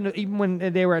always been, even when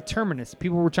they were at Terminus,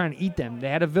 people were trying to eat them. They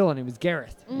had a villain. It was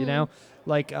Gareth, Mhm.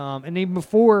 Like, and even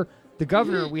before the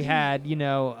governor, we had,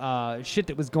 shit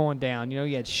that was going down.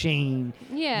 You had Shane.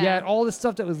 Yeah. You had all the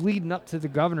stuff that was leading up to the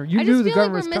governor. You I knew just the feel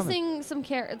governor like we're was coming. missing some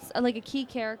characters, like a key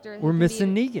character. who We're could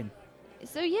missing be- Negan.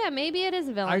 So yeah, maybe it is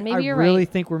a villain. I Maybe you're really right.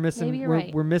 think we're missing. Maybe you're we're,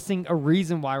 right. we're missing a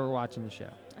reason why we're watching the show.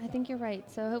 I think you're right.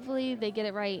 So hopefully they get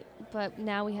it right. But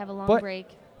now we have a long But- break.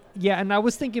 Yeah, and I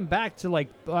was thinking back to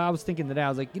I was thinking today. I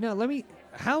was like,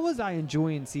 how was I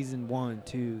enjoying season 1,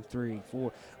 2, 3,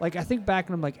 4? Like I think back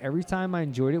and I'm like, every time I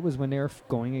enjoyed it was when they were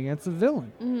going against the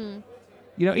villain.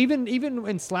 Mm-hmm. Even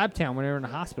in Slabtown when they were in the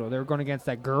hospital, they were going against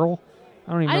that girl.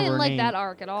 I don't even I remember didn't her like name. that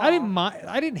arc at all. I didn't mind.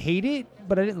 I didn't hate it,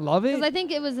 but I didn't love it. Because I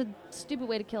think it was a stupid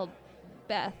way to kill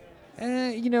Beth.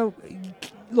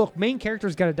 Look, main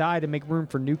characters got to die to make room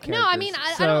for new characters. No, I mean,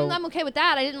 So- I'm okay with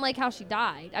that. I didn't like how she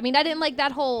died. I mean, I didn't like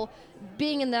that whole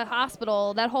being in the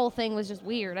hospital. That whole thing was just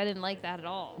weird. I didn't like that at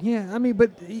all. Yeah, I mean,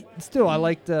 but still, I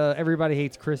liked Everybody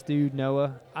Hates Chris dude,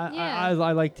 Noah. I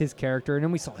liked his character, and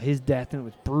then we saw his death, and it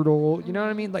was brutal. You know what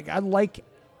I mean? Like,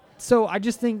 so I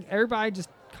just think everybody just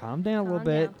calm down a little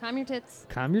bit. Calm your tits.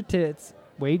 Calm your tits.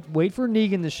 Wait for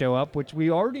Negan to show up, which we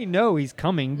already know he's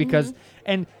coming because,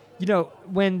 and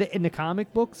when in the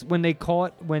comic books, when they call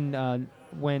it when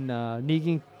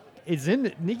Negan is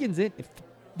Negan's in. If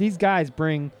these guys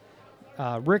bring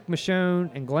Rick,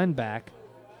 Michonne, and Glenn back,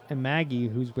 and Maggie,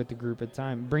 who's with the group at the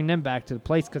time, bring them back to the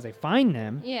place because they find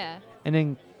them. Yeah. And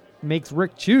then makes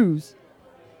Rick choose,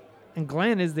 and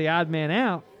Glenn is the odd man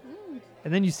out.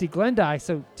 And then you see Glenn die.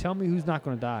 So tell me who's not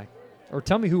going to die, or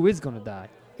tell me who is going to die.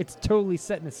 It's totally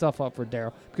setting itself up for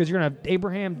Daryl because you're going to have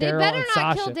Abraham, They Daryl, better and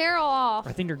not Sasha. kill Daryl off.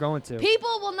 I think they're going to. People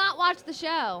will not watch the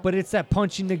show. But it's that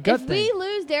punching the gut if thing. we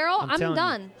lose Daryl, I'm telling you,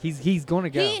 done. He's going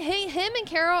to go. Him and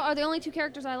Carol are the only two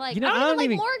characters I like. You know, I I don't don't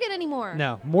even even- like Morgan anymore.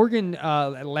 No, Morgan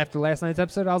after last night's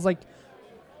episode, I was like,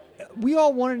 we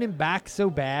all wanted him back so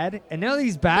bad, and now that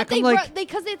he's back, But I'm like,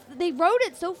 they wrote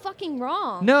it so fucking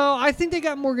wrong. no, I think they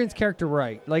got Morgan's character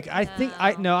right. Like, I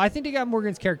think they got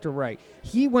Morgan's character right.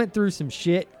 He went through some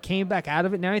shit, came back out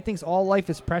of it. Now he thinks all life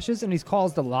is precious, and he's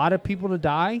caused a lot of people to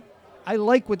die. I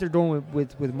like what they're doing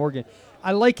with Morgan.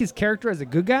 I like his character as a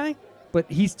good guy,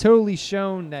 but he's totally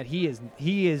shown that he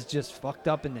is just fucked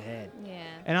up in the head. Yeah.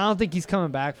 And I don't think he's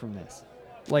coming back from this.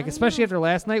 Like, especially after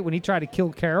last night when he tried to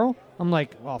kill Carol, I'm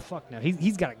like, oh, fuck no.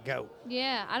 He's got to go.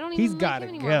 Yeah, I don't even He's like got to him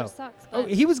anymore. go. Which sucks, Oh,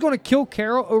 but- he was going to kill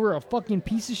Carol over a fucking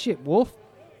piece of shit wolf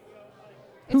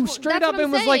who straight that's up what I'm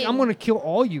and was like, saying. I'm going to kill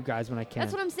all you guys when I can.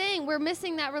 That's what I'm saying. We're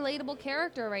missing that relatable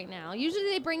character right now. Usually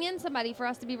they bring in somebody for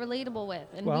us to be relatable with,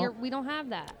 and Well- we don't have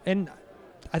that. And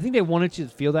I think they wanted you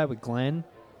to feel that with Glenn.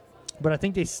 But I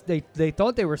think they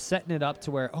thought they were setting it up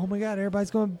to where, oh my God, everybody's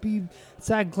going to be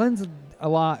sad Glenn's a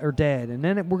lot or dead, and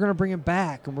then we're going to bring him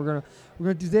back, and we're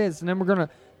gonna do this, and then we're gonna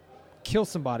kill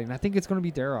somebody, and I think it's going to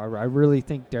be Daryl. I really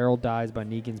think Daryl dies by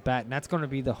Negan's bat, and that's going to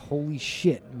be the holy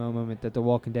shit moment that The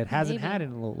Walking Dead hasn't had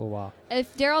in a little while.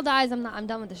 If Daryl dies, I'm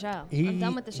done with the show. I'm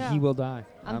done with the show. He will die.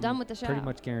 I'm done with the show. Pretty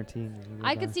much guaranteeing.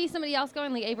 I could see somebody else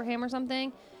going, like Abraham or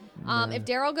something. If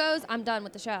Daryl goes, I'm done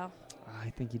with the show. I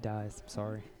think he dies. I'm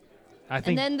sorry. I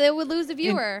think, and then they would lose a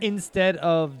viewer. Instead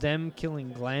of them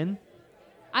killing Glenn.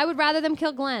 I would rather them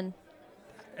kill Glenn.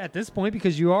 At this point,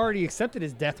 because you already accepted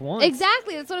his death once.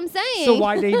 Exactly, that's what I'm saying. So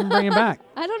why they even bring him back?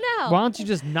 I don't know. Why don't you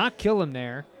just not kill him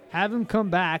there, have him come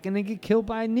back, and then get killed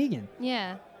by Negan?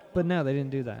 Yeah. But no, they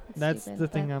didn't do that. That's stupid, the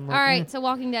thing I'm like. All right, so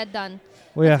Walking Dead done.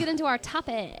 Well, Let's get into our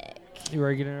topic. You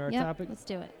ready to get into our topic? Let's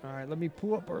do it. All right, let me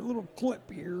pull up our little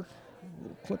clip here.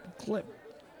 Little clip.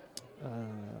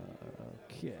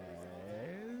 Okay.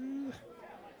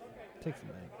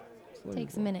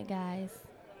 Takes a minute, guys.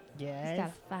 Yes. Just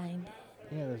gotta find it.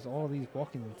 Yeah, there's all these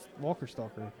Walker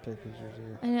Stalker pictures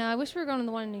here. I know. I wish we were going to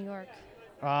the one in New York.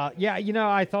 Yeah,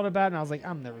 I thought about it, and I was like,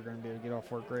 I'm never going to be able to get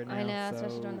off work right now. I know, so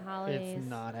especially during the holidays. It's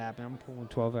not happening. I'm pulling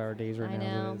 12-hour days right now.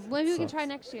 I know. It Maybe we can sucks. try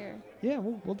next year. Yeah,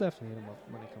 we'll definitely hit them up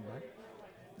when they come back.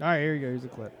 All right, here you go. Here's a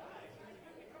clip.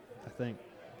 I think.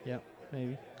 Yep,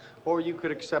 maybe. Or you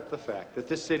could accept the fact that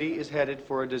this city is headed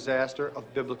for a disaster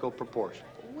of biblical proportion.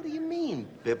 What do you mean,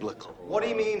 biblical? What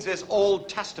he means is Old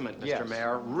Testament, Mr. Yes.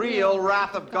 Mayor. Real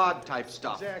wrath of God type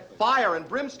stuff. Exactly. Fire and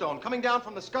brimstone coming down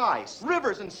from the skies.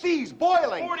 Rivers and seas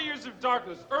boiling. 40 years of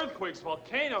darkness, earthquakes,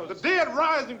 volcanoes. The dead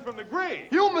rising from the grave.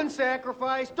 Human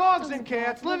sacrifice, dogs and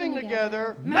cats living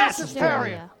together. Mass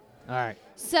hysteria. All right.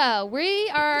 So we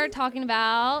are talking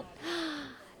about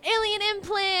alien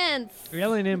implants.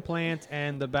 Alien implants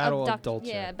and the Battle of Dulce.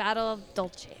 Yeah, Battle of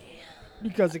Dulce.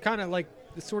 Because it kind of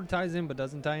it sort of ties in, but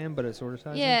doesn't tie in, but it sort of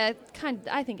ties in. Yeah,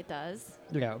 I think it does.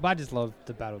 Yeah, but I just love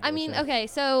the Battle of Dulce. I mean, okay,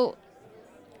 so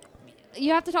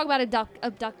you have to talk about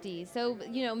abductees. So,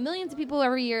 millions of people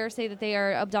every year say that they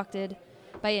are abducted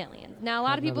by aliens. Now, a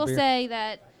lot of people say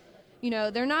that,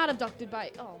 they're not abducted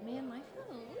by... Oh, man, my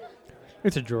phone.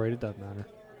 It's a droid. It doesn't matter.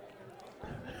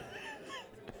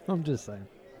 I'm just saying.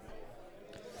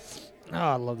 Oh,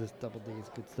 I love this Double D. It's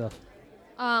good stuff.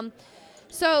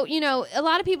 So, a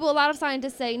lot of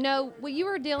scientists say, no, what you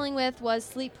were dealing with was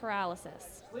sleep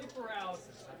paralysis. Sleep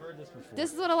paralysis. I've heard this before.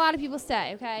 This is what a lot of people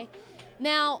say, okay?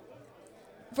 Now,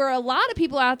 for a lot of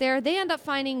people out there, they end up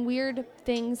finding weird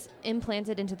things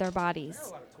implanted into their bodies. There are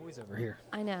a lot of toys over here.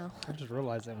 I know. I just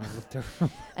realized that when I looked over.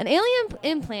 An alien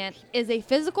implant is a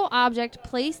physical object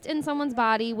placed in someone's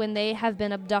body when they have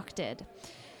been abducted.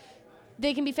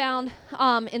 They can be found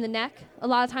in the neck. A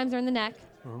lot of times they're in the neck.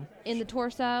 In the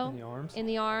torso, in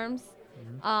the arms,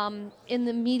 in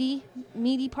the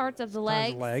meaty parts of the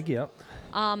legs, yep.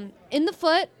 In the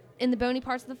foot, in the bony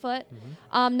parts of the foot.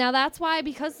 Now that's why,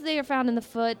 because they are found in the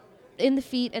foot, in the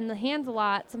feet, and the hands a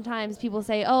lot, sometimes people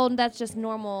say, oh, that's just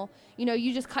normal.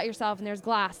 You just cut yourself and there's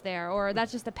glass there, or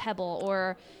that's just a pebble,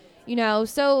 or,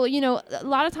 so, a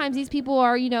lot of times these people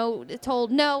are,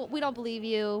 told, no, we don't believe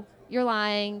you. You're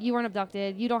lying. You weren't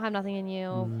abducted. You don't have nothing in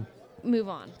you. Move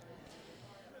on.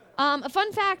 A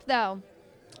fun fact, though.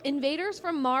 Invaders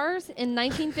from Mars in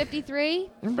 1953.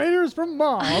 Invaders from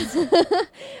Mars.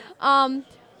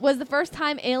 Was the first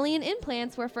time alien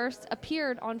implants were first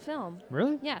appeared on film.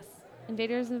 Really? Yes.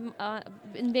 Invaders from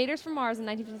Mars in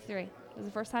 1953. It was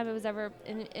the first time it was ever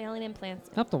in alien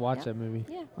implants. I have to watch that movie.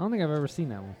 Yeah. I don't think I've ever seen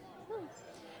that one.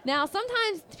 Now,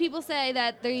 sometimes people say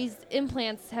that these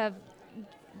implants now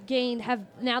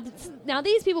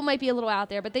these people might be a little out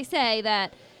there, but they say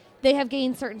that they have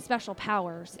gained certain special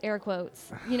powers, air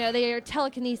quotes. They are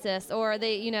telekinesis, or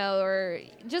or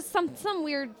just some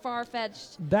weird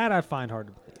far-fetched. That I find hard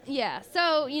to believe. Yeah,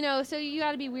 so you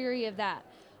got to be weary of that.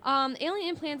 Alien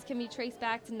implants can be traced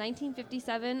back to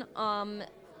 1957 on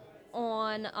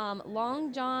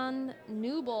Long John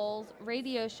Newbold's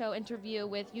radio show interview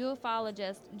with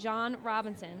ufologist John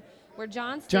Robinson, where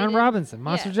John Robinson,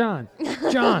 Monster John.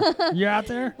 John, you out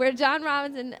there? Where John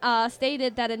Robinson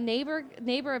stated that a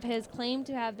neighbor of his claimed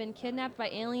to have been kidnapped by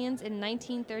aliens in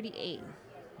 1938.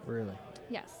 Really?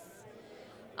 Yes.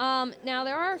 Now,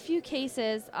 there are a few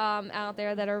cases out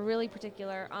there that are really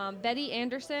particular. Betty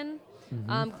Anderson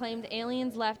claimed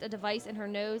aliens left a device in her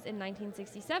nose in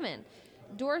 1967.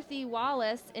 Dorothy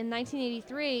Wallace in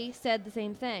 1983 said the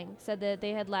same thing, said that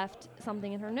they had left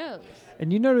something in her nose.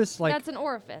 And you notice, that's an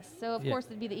orifice, so of course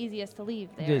it'd be the easiest to leave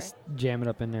there. Just jam it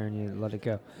up in there and you let it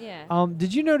go. Yeah.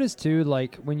 Did you notice too,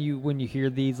 when you hear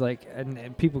these,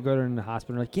 and people go to the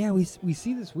hospital, like, yeah, we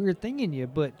see this weird thing in you,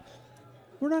 but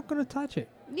we're not going to touch it.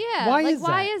 Yeah. Why like, is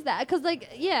why that? is that? Because, like,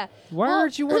 yeah. Why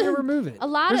aren't you wanting to remove it?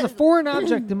 There's a of foreign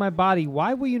object in my body.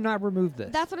 Why will you not remove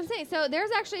this? That's what I'm saying. So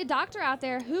there's actually a doctor out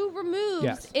there who removes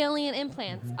Yes. alien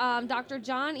implants. Dr.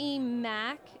 John E.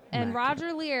 Mack and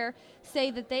Roger Lear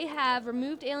say that they have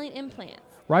removed alien implants.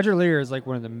 Roger Lear is like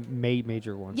one of the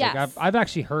major ones. Yes. Like I've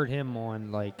actually heard him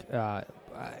on like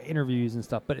interviews and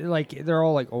stuff, but like they're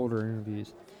all like older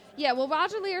interviews. Yeah, well,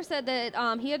 Roger Lear said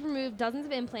that he had removed dozens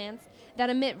of implants that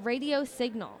emit radio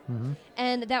signal,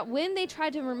 and that when they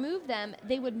tried to remove them,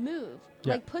 they would move,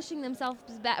 like pushing themselves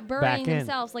back, burying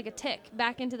themselves like a tick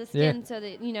back into the skin, so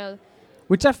that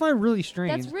Which I find really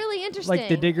strange. That's really interesting. Like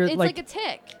the digger, it's like a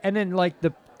tick. And then like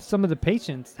some of the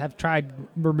patients have tried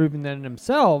removing them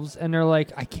themselves, and they're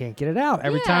like, I can't get it out.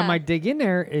 Every time I dig in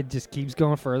there, it just keeps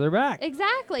going further back.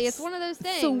 Exactly, it's one of those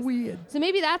things. So weird. So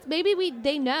maybe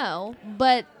they know,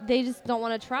 but they just don't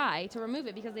want to try to remove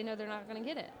it because they know they're not going to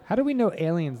get it. How do we know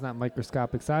alien's not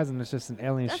microscopic size and it's just an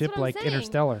alien That's ship what I'm like saying.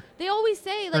 Interstellar? They always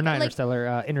say Or not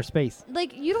Interstellar, Inner Space.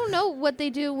 Like you don't know what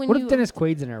they do when What you. if Dennis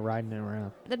Quaid's in there riding it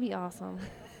around? That'd be awesome.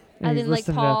 And And he's then like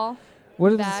listening to- Paul.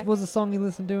 What back. was the song you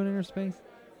listened to in Inner Space?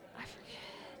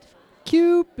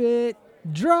 Cupid,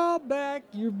 draw back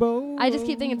your bow. I just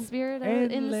keep thinking Spirit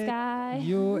and in the let Sky.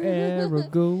 Your arrow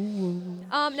go.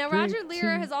 Now, Roger straight Lear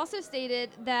to- has also stated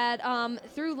that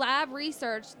through lab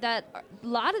research that a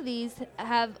lot of these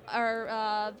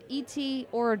are ET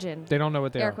origin. They don't know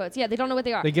what they Air are. quotes. Yeah, they don't know what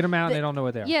they are. They get them out and they don't know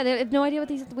what they are. Yeah, they have no idea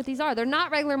what these are. They're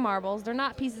not regular marbles. They're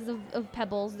not pieces of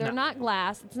pebbles. They're not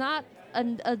glass. It's not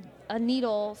a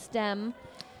needle stem.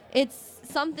 It's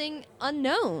something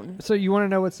unknown. So you want to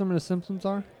know what some of the symptoms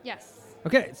are? Yes.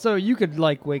 Okay, so you could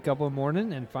like wake up one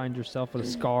morning and find yourself with a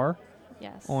scar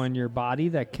Yes. on your body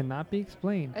that cannot be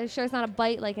explained. Are you sure it's not a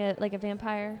bite like a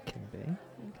vampire? Can be.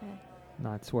 Okay.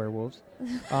 Not swearwolves.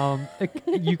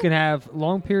 You can have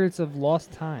long periods of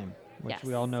lost time, which Yes.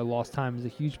 we all know lost time is a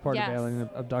huge part Yes. of alien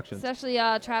abductions. Especially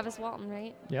Travis Walton,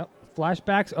 right? Yep.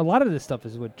 Flashbacks. A lot of this stuff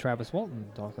is what Travis Walton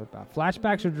talked about.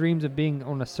 Flashbacks are dreams of being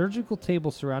on a surgical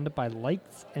table surrounded by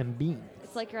lights and beams.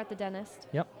 It's like you're at the dentist.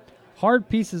 Yep. Hard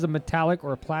pieces of metallic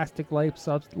or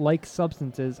plastic-like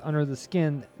substances under the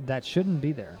skin that shouldn't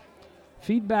be there.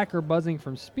 Feedback or buzzing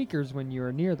from speakers when you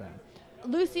are near them.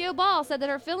 Lucille Ball said that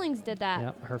her feelings did that.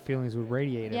 Yep. Her feelings would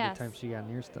radiate Yes. every time she got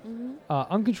near stuff. Mhm.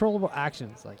 Uncontrollable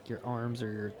actions like your arms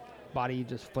or your body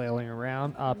just flailing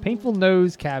around. Painful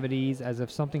nose cavities as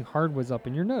if something hard was up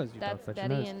in your nose. You That's talked about your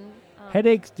Betty nose. and,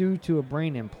 Headaches due to a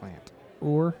brain implant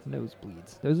or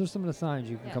nosebleeds. Those are some of the signs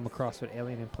you can come across with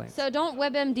alien implants. So don't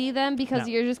WebMD them because No.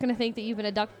 you're just going to think that you've been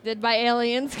abducted by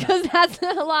aliens because that's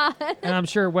a lot. And I'm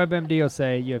sure WebMD will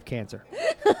say you have cancer.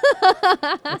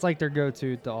 That's like their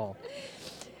go-to to all.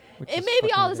 which It is may be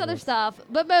fucking all this other ridiculous. stuff,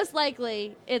 but most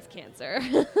likely it's cancer.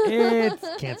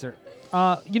 It's cancer.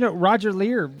 Roger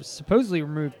Lear supposedly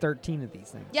removed 13 of these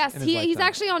things. Yes, in his he's lifetime.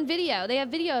 actually on video. They have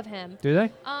video of him. Do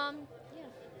they? Yeah.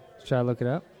 Should I look it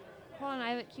up? Hold on, I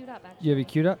have it queued up actually. You have it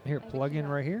queued up? Here, I have it plug in queued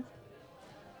up. right here.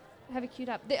 I have it queued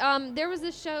up. There was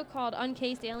this show called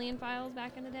Uncased Alien Files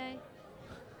back in the day.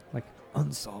 Like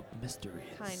Unsolved Mysteries.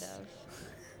 Kind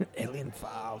of. Alien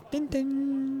File. Ding,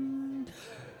 ding.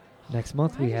 Next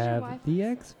month we does your have Wi-Fi The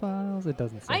X-Files. It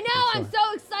doesn't say. I know. I'm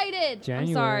so excited.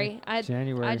 January. I'm sorry.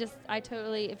 January. I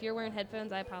totally. If you're wearing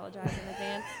headphones, I apologize in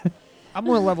advance. I'm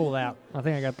going to level it out. I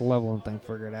think I got the leveling thing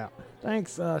figured out.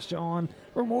 Thanks, Sean.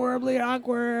 We're horribly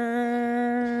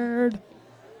awkward.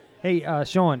 Hey,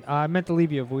 Sean, I meant to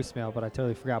leave you a voicemail, but I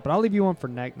totally forgot. But I'll leave you one for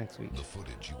next week. The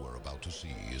footage you are about to see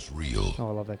is real. Oh,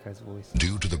 I love that guy's voice.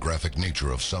 Due to the graphic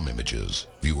nature of some images,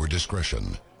 viewer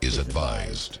discretion is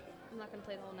advised. I'm not going to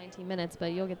play the whole 19 minutes,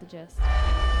 but you'll get the gist.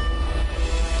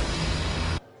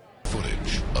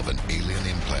 Footage of an alien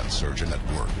implant surgeon at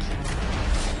work.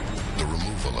 The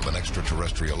removal of an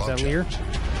extraterrestrial Is that Lear?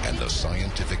 object. And a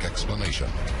scientific explanation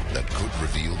that could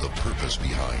reveal the purpose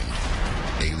behind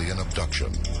alien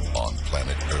abduction on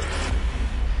planet Earth.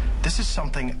 This is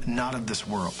something not of this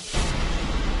world.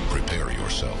 Prepare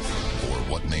yourself for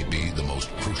what may be the most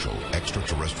crucial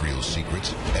extraterrestrial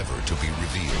secrets ever to be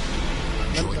revealed.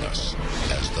 Join us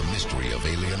as the mystery of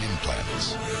alien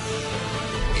implants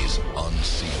is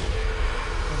unsealed.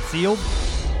 Unsealed?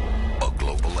 A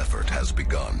global effort has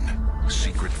begun.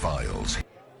 Secret Files.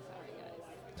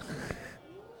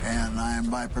 And I am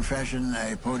by profession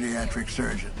a podiatric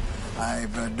surgeon.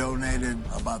 I've donated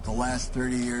about the last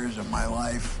 30 years of my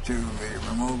life to the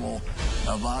removal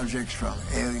of objects from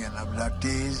alien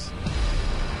abductees.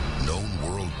 Known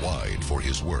worldwide for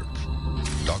his work,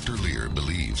 Dr. Lear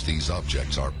believes these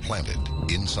objects are planted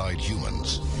inside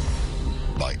humans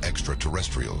by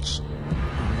extraterrestrials.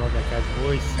 love that guy's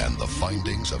voice. And the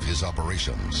findings of his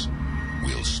operations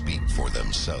will speak for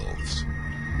themselves.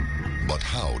 But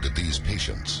how did these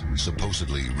patients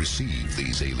supposedly receive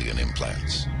these alien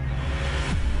implants?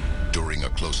 During a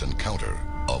close encounter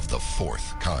of the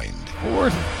fourth kind.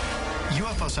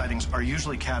 UFO sightings are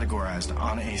usually categorized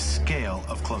on a scale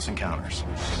of close encounters.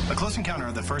 A close encounter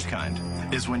of the first kind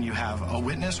is when you have a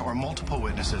witness or multiple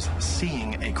witnesses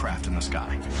seeing a craft in the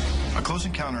sky. A close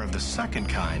encounter of the second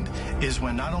kind is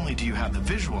when not only do you have the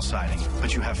visual sighting,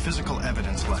 but you have physical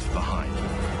evidence left behind.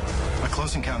 A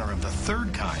close encounter of the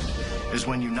third kind is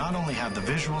when you not only have the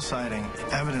visual sighting,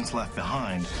 evidence left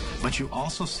behind, but you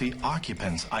also see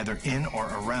occupants either in or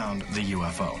around the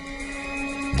UFO.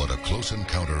 But a close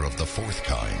encounter of the fourth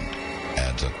kind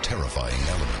adds a terrifying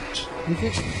element.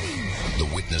 The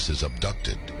witness is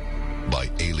abducted by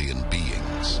alien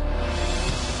beings.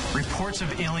 Reports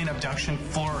of alien abduction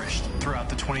flourished throughout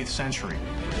the 20th century.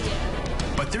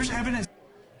 But there's evidence.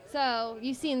 So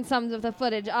you've seen some of the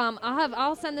footage.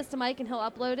 I'll send this to Mike and he'll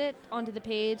upload it onto the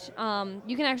page.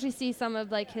 You can actually see some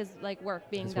of like his like work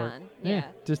being done. Yeah.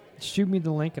 Just shoot me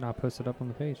the link and I'll post it up on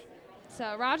the page.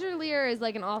 So Roger Lear is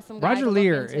like an awesome guy. Roger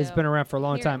Lear has been around for a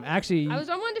long time. Actually, I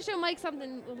wanted to show Mike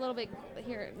something a little bit.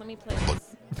 Here, let me play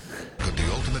this. Could the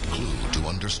ultimate clue to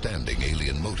understanding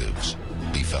alien motives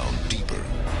be found deeper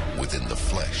within the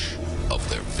flesh of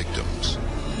their victims?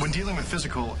 When dealing with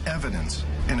physical evidence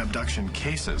in abduction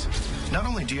cases, not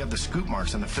only do you have the scoop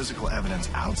marks and the physical evidence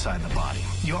outside the body,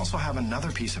 you also have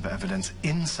another piece of evidence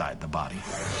inside the body.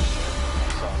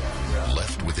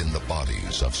 Left within the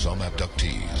bodies of some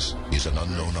abductees is an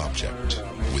unknown object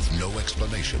with no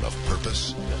explanation of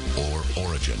purpose or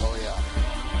origin.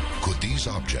 Could these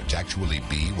objects actually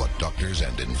be what doctors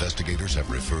and investigators have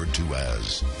referred to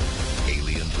as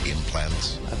alien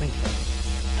implants? I think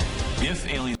so.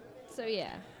 If alien... So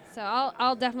yeah, so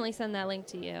I'll definitely send that link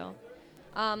to you.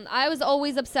 I was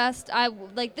always obsessed.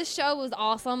 This show was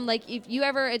awesome. Like if you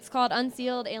ever, it's called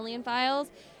Unsealed Alien Files.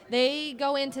 They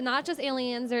go into not just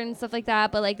aliens and stuff like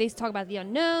that, but like they talk about the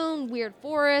unknown, weird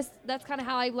forests. That's kind of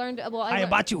how I learned. Well,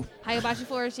 Hayabachu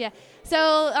Forest, yeah.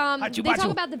 So they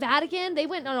talk about the Vatican. They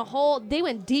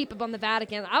went deep upon the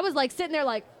Vatican. I was like sitting there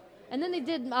like, and then they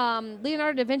did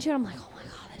Leonardo da Vinci, and I'm like, oh my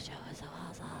god, this show is so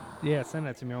awesome. Yeah, send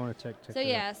that to me. I want to check. So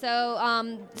yeah,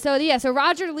 so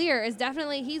Roger Lear is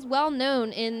definitely, he's well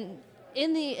known in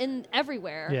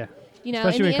everywhere. Yeah, you know,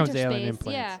 especially in when it comes the to alien interspace.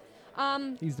 implants. Yeah.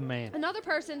 He's the man. Another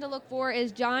person to look for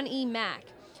is John E. Mack.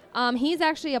 He's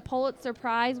actually a Pulitzer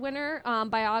Prize winner,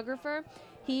 biographer.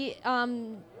 He's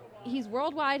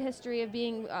worldwide history of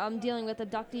being dealing with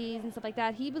abductees and stuff like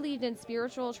that. He believed in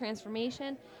spiritual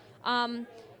transformation.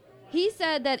 He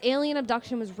said that alien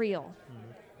abduction was real,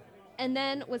 and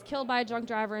then was killed by a drunk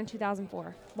driver in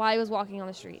 2004 while he was walking on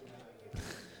the street.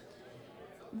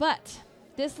 But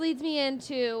this leads me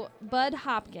into Bud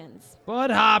Hopkins. I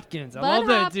love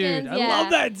that dude. I love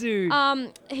that dude.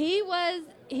 He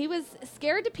was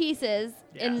scared to pieces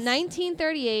in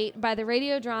 1938 by the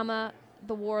radio drama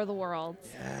The War of the Worlds.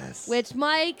 Yes. Which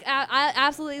Mike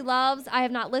absolutely loves. I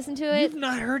have not listened to it. You've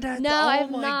not heard that? No, I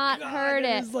have not heard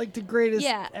it. It's like the greatest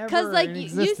ever because like in you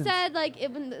existence. said, like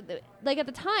at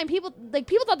the time, people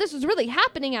thought this was really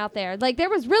happening out there. Like there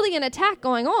was really an attack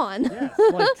going on. Yes,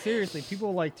 like seriously,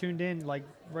 people like tuned in like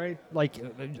right like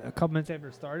a couple minutes after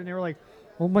it started, and they were like,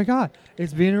 "Oh my god,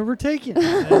 it's being overtaken." You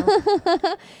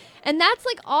know? And that's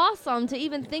like awesome to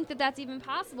even think that that's even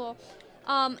possible.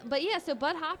 But yeah, so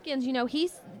Bud Hopkins, you know,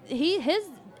 his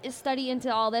study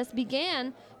into all this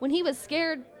began when he was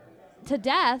scared to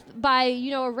death by,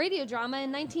 you know, a radio drama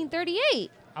in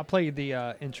 1938. I'll play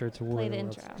the intro to War Play of the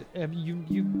Worlds. intro. You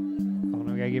I don't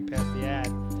know, I gotta get past the ad.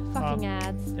 Fucking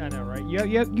ads. I know, right?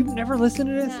 You've never listened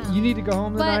to this? No. You need to go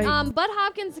home tonight. But Bud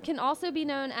Hopkins can also be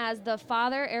known as the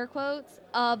father, air quotes,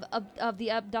 of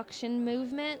the abduction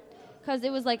movement. Because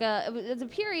it was like it was a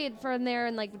period from there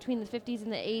and like between the 50s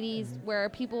and the 80s where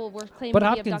people were claiming to be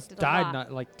Hopkins abducted died a lot.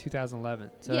 not like 2011,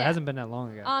 so it hasn't been that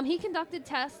long ago. He conducted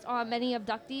tests on many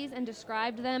abductees and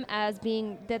described them as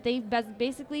being that they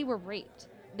basically were raped.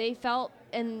 They felt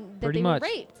and that Pretty they much. were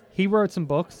raped. He wrote some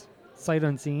books. Sight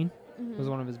Unseen was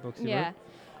one of his books he wrote.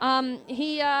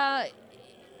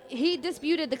 He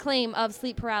disputed the claim of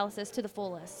sleep paralysis to the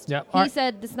fullest. Yep. He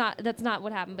said that's not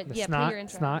what happened. But It's play not, your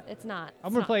intro. it's not. It's not.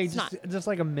 I'm gonna play It's not. just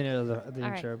like a minute of the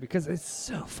All intro right. because it's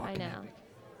so fucking I know. epic.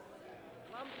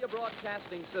 Columbia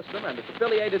Broadcasting System and its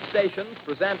affiliated stations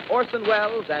present Orson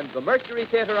Welles and the Mercury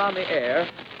Theater on the Air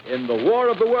in The War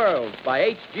of the Worlds by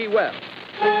H.G. Wells.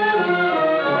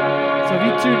 So if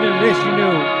you tuned into this, you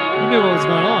knew what was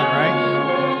going on,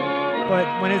 right?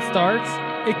 But when it starts,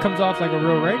 it comes off like a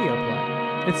real radio play.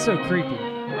 It's so creepy.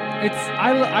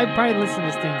 I probably listen to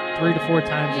this thing 3 to 4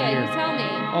 times a Yeah, year. you tell me.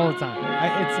 All the time.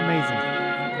 It's amazing.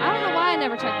 I don't know why I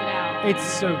never checked it out. It's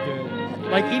so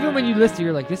good. Like, even when you listen,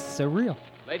 you're like, this is so real.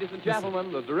 Ladies and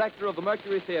gentlemen, the director of the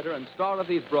Mercury Theater and star of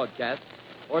these broadcasts,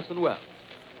 Orson Welles.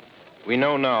 We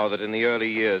know now that in the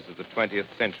early years of the 20th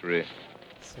century,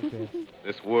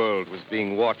 this world was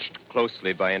being watched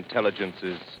closely by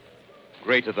intelligences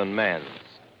greater than man's,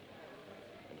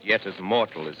 and yet as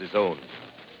mortal as his own.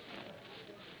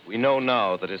 We know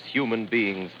now that as human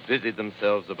beings busied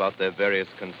themselves about their various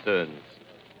concerns,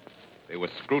 they were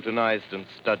scrutinized and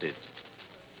studied,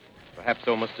 perhaps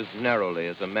almost as narrowly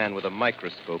as a man with a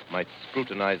microscope might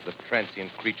scrutinize the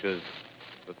transient creatures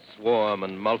that swarm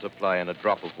and multiply in a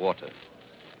drop of water.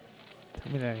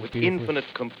 With infinite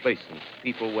complacence,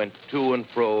 people went to and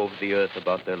fro over the earth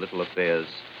about their little affairs,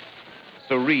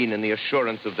 serene in the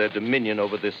assurance of their dominion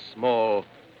over this small,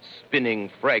 spinning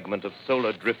fragment of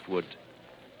solar driftwood,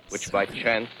 which by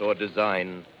chance or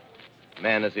design,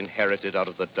 man has inherited out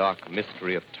of the dark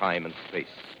mystery of time and space.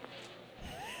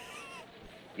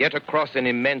 Yet across an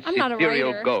immense I'm not a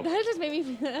ethereal writer. gulf, That just made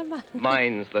me.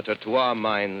 minds that are to our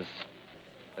minds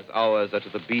as ours are to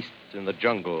the beasts in the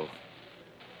jungle,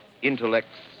 intellects,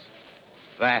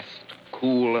 vast,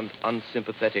 cool, and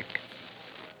unsympathetic,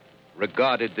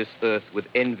 regarded this earth with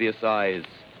envious eyes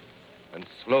and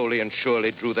slowly and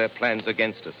surely drew their plans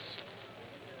against us.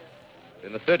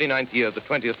 In the 39th year of the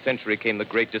 20th century came the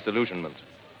Great Disillusionment.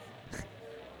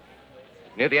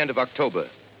 Near the end of October,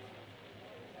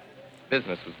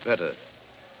 business was better.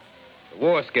 The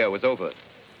war scare was over.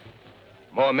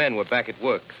 More men were back at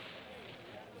work.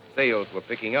 Sales were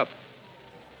picking up.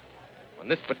 On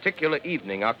this particular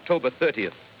evening, October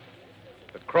 30th,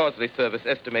 the Crosley service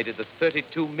estimated that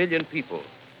 32 million people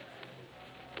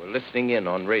were listening in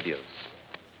on radios.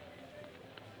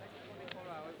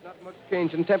 Not much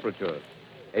change in temperature.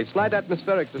 A slight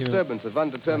atmospheric disturbance of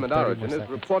undetermined origin is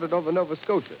reported over Nova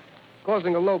Scotia,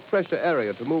 causing a low-pressure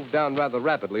area to move down rather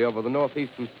rapidly over the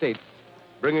northeastern states,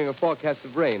 bringing a forecast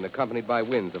of rain accompanied by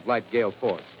winds of light gale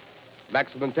force.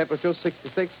 Maximum temperature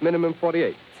 66, minimum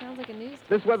 48. Sounds like a news.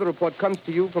 This weather report comes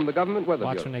to you from the Government Weather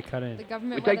Watch Bureau. when they cut in. The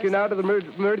government We take you now to the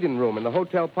Meridian Room in the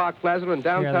Hotel Park Plaza in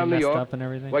downtown New messed York, up and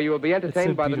everything? where you will be It's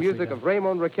entertained so by the beautifully music done. of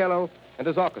Raymond Raquello and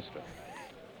his orchestra.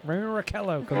 Raymond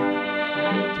Raquello.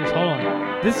 Just hold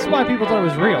on. This is why people thought it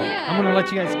was real. I'm going to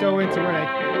let you guys go into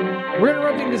we're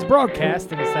interrupting this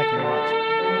broadcast in a second. Watch.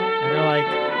 And they're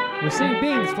like, we're seeing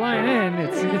beings flying in.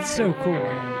 It's so cool,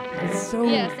 man. It's so...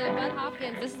 Yeah, so Bud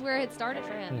Hopkins, this is where it started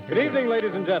for him. Good evening,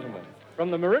 ladies and gentlemen. From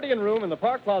the Meridian Room in the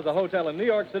Park Plaza Hotel in New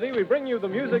York City, we bring you the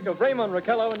music of Raymond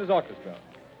Raquello and his orchestra.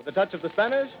 With a touch of the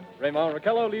Spanish, Raymond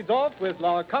Raquello leads off with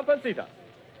La Comparsita.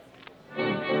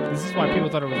 This is why people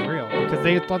thought it was real, because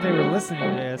they thought they were listening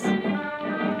to this,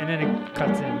 and then it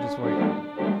cuts in. Just wait.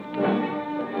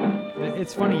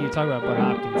 It's funny you talk about Bud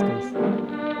Hopkins, because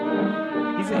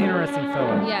he's an interesting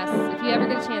fellow. Yes, if you ever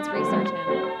get a chance, research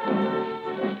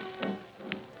him.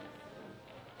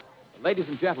 Ladies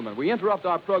and gentlemen, we interrupt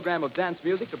our program of dance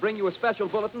music to bring you a special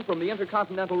bulletin from the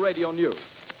Intercontinental Radio News.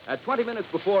 At 20 minutes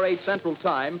before 8 Central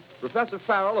Time, Professor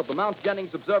Farrell of the Mount Jennings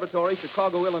Observatory,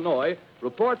 Chicago, Illinois,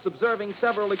 reports observing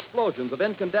several explosions of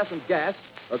incandescent gas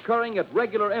occurring at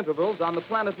regular intervals on the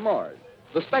planet Mars.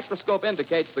 The spectroscope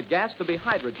indicates the gas to be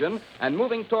hydrogen and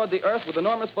moving toward the Earth with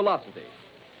enormous velocity.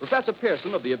 Professor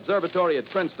Pearson of the observatory at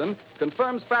Princeton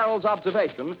confirms Farrell's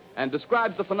observation and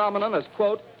describes the phenomenon as,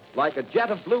 quote, like a jet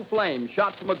of blue flame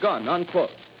shot from a gun, unquote.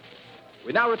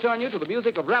 We now return you to the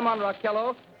music of Raymond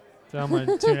Raquello. So I'm going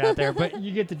to tune it out there, but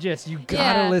you get the gist. You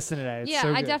got to listen to that. It's yeah,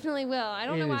 so I good. definitely will. I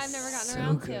don't know why I've never gotten so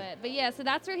around good. to it. But yeah, so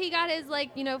that's where he got his,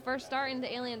 first start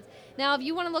into aliens. Now, if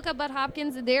you want to look up Bud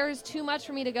Hopkins, there's too much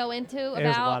for me to go into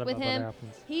There's a lot about with about him. Bud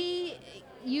Hopkins.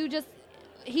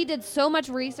 He did so much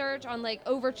research on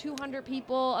over 200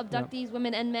 people, abductees,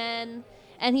 women and men,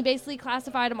 and he basically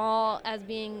classified them all as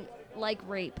being like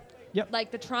rape. Yep.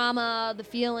 Like the trauma, the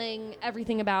feeling,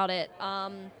 everything about it.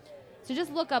 So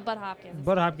just look up Bud Hopkins.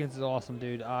 Bud Hopkins is awesome,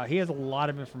 dude. He has a lot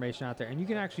of information out there, and you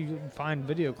can actually find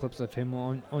video clips of him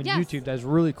on Yes. YouTube. That's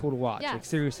really cool to watch. Yes. Like,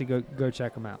 seriously, go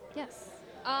check him out. Yes.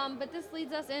 But this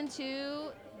leads us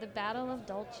into the Battle of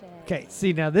Dulce. Okay,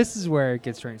 see, now this is where it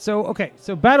gets strange. So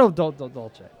Battle of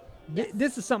Dulce.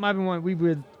 This is something I've been wanting.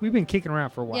 We've been kicking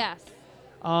around for a while.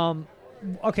 Yes.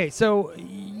 Okay, so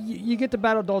you get the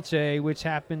Battle of Dulce, which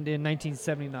happened in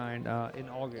 1979 in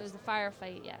August. It was a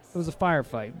firefight, yes. It was a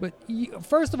firefight. But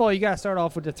first of all, you got to start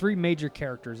off with the three major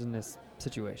characters in this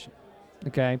situation.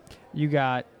 Okay? You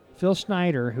got Phil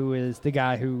Schneider, who is the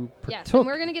guy who Yes, partook and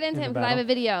we're going to get into in him the because I have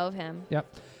battle. a video of him.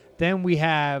 Yep. Then we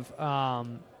have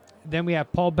then we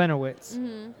have Paul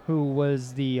Benowitz, who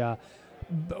was the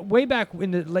way back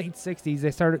in the late 60s.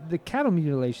 They started the cattle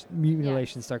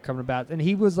mutilation started coming about, and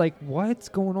he was like, "What's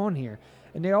going on here?"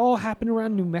 And they all happened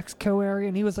around New Mexico area,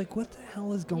 and he was like, "What the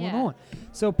hell is going on?"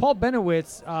 So Paul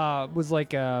Benowitz was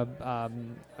like a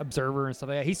observer and stuff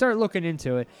like that. He started looking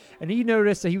into it, and he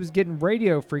noticed that he was getting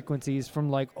radio frequencies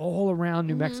from like all around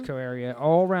New Mexico area,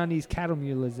 all around these cattle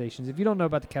mutilizations. If you don't know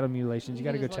about the cattle mutilations, you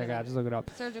got to go check it out. Just look it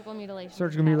up. Surgical mutilation.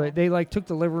 Surgical mutilation. They like took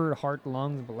the liver, the heart, the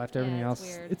lungs, but left everything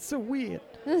else. Weird. It's so weird.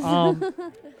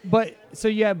 But so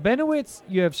you have Benowitz,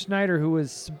 you have Schneider, who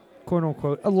was quote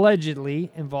unquote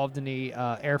allegedly involved in the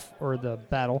the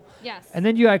battle. Yes. And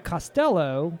then you had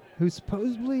Costello, who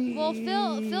supposedly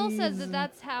Phil says that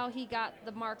that's how he got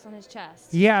the marks on his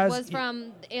chest. Yeah, was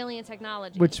from alien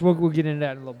technology. Which we'll get into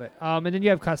that in a little bit. And then you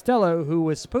have Costello, who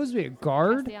was supposed to be a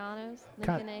guard.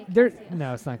 Castellanos.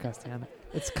 No, it's not Castellano.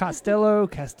 It's Costello.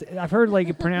 I've heard like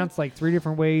it pronounced like 3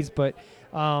 different ways, but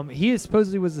he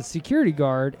supposedly was a security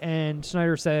guard, and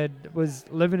Schneider said was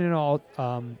living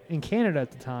in Canada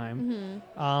at the time.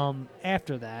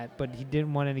 After that, but he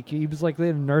didn't want any. He was like in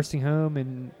a nursing home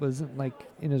and wasn't like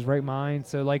in his right mind.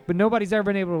 So like, but nobody's ever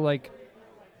been able to like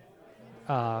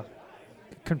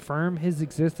confirm his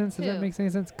existence. If that makes any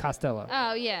sense. Costello.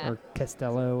 Oh yeah. Or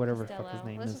Castello, whatever the fuck his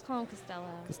name Let's is. just call him Costello.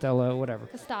 Costello, whatever.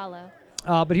 Costello.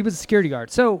 But he was a security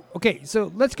guard. So, okay,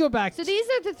 so let's go back. So these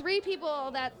are the 3 people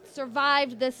that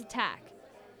survived this attack.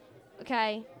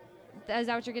 Okay? Is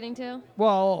that what you're getting to?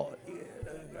 Well,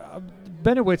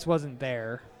 Benowitz wasn't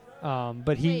there,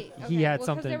 but he had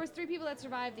something. Because there was 3 people that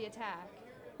survived the attack.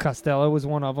 Costello was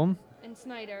one of them. And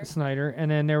Snyder.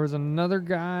 And then there was another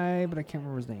guy, but I can't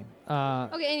remember his name.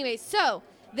 Okay, anyway, so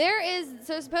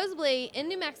supposedly in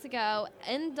New Mexico,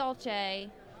 in Dulce,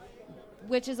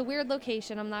 which is a weird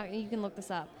location. You can look this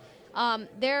up.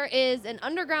 There is an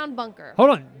underground bunker.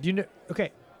 Hold on. Do you know?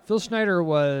 Okay, Phil Schneider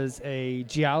was a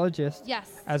geologist.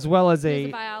 Yes. As well as He was a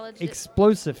a biologist.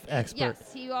 explosive expert.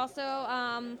 Yes. He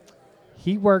also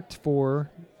He worked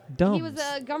for Dums. he was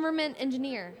a government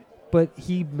engineer. But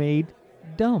he made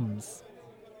Dums.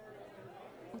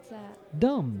 What's that?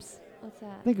 Dums. What's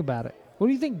that? Think about it. What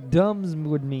do you think Dums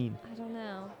would mean? I don't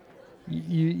know.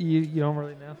 You don't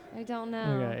really know? I don't know.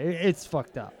 Okay, it's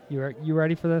fucked up. You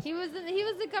ready for this? He was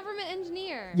a government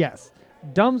engineer. Yes.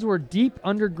 Dums were deep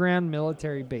underground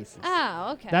military bases.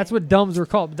 Oh, okay. That's what Dums were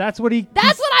called. That's what what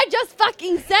I just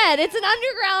fucking said. It's an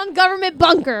underground government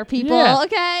bunker, people. Yeah,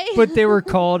 okay. But they were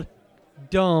called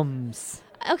Dums.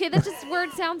 Okay, that just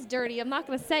word sounds dirty. I'm not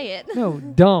gonna say it. No,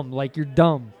 dumb, like you're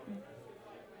dumb.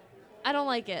 I don't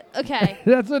like it. Okay.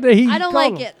 That's what he I don't called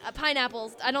like them. it.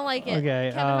 Pineapples. I don't like it.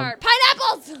 Okay, Kevin Hart.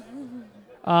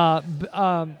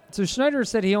 Pineapples. So Schneider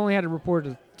said he only had to report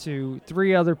to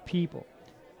 3 other people: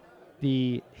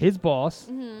 his boss,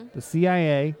 the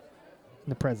CIA, and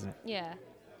the president. Yeah.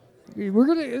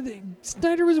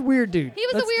 Schneider was a weird dude. He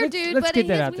was a weird dude, let's but get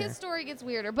that out there. his story gets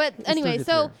weirder. But His anyway, story gets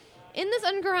so weirder. in this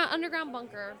underground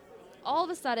bunker, all of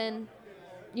a sudden,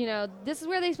 this is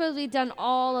where they supposedly done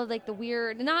all of like the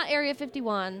weird, not Area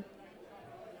 51.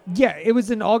 Yeah, it was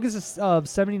in August of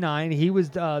 '79. He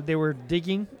was. They were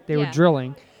digging. They were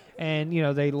drilling, and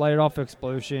they let off an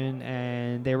explosion,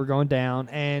 and they were going down,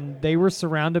 and they were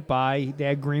surrounded by. They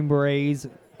had Green Berets,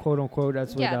 quote unquote.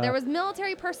 That's what. There was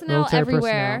military personnel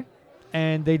everywhere.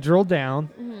 And they drilled down,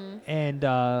 Mm-hmm. and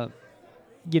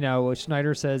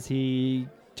Schneider says he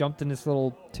jumped in this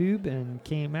little tube and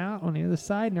came out on the other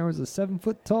side, and there was a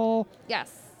 7-foot tall.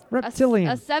 Yes. Reptilian.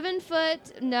 A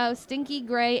 7-foot, stinky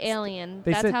gray alien.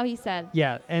 They That's said- how he said.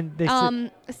 Yeah, and they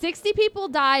said 60 people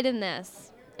died in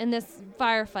this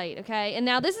firefight, okay? And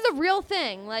now this is a real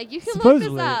thing. Like, you can look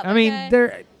supposedly. this up. I mean,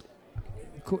 okay?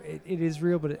 it is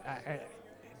real, but I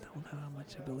don't know how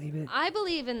much I believe it. I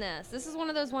believe in this. This is one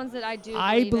of those ones that I do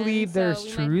I believe believe in, there's so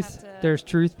we might truth. have to- There's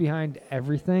truth behind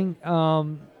everything.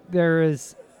 There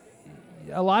is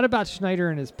a lot about Schneider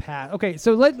and his past. Okay,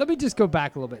 so let me just go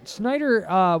back a little bit. Schneider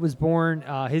was born.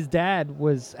 His dad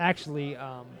was actually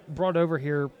brought over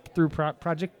here through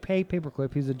Project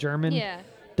Paperclip. He's a German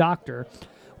doctor.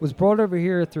 Was brought over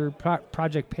here through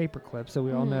Project Paperclip. So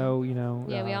we all know,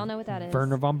 Yeah, we all know what that is.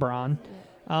 Werner von Braun.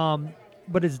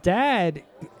 But his dad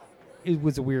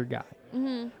was a weird guy.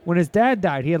 Mm-hmm. When his dad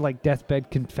died, he had like deathbed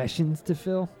confessions to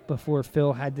Phil before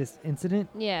Phil had this incident.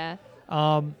 Yeah.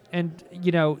 And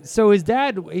so his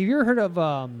dad. Have you ever heard of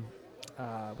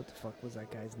what the fuck was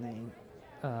that guy's name?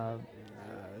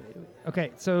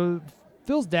 Okay, so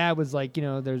Phil's dad was like,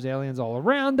 there's aliens all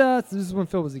around us. This is when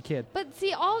Phil was a kid. But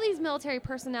see, all these military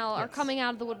personnel are coming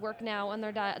out of the woodwork now on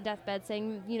their deathbed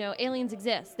saying, aliens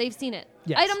exist. They've seen it.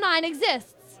 Yes. Item 9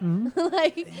 exists.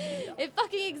 Like, it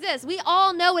fucking exists. We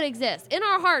all know it exists. In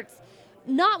our hearts,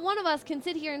 not one of us can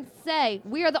sit here and say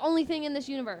we are the only thing in this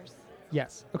universe.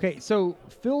 Yes. Okay, so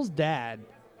Phil's dad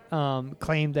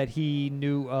claimed that he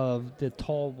knew of the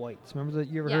tall whites. Remember that?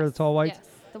 You ever heard of the tall whites? Yes,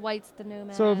 the whites, the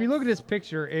nomads. So if you look at this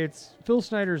picture, it's Phil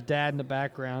Snyder's dad in the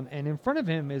background, and in front of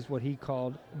him is what he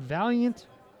called Valiant,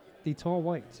 the tall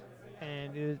white.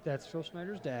 And that's Phil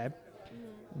Snyder's dad.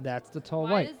 That's the tall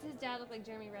Why white. does his dad look like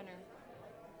Jeremy Renner?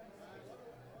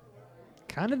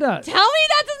 Kind of does. Tell me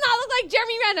that does not look like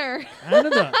Jeremy Renner. Kind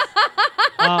of does.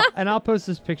 And I'll post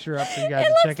this picture up for you guys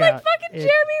to check like out. fucking It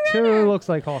Jeremy Renner. totally looks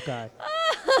like Hawkeye.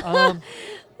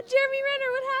 Jeremy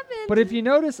Renner, what happened? But if you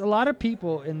notice, a lot of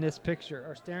people in this picture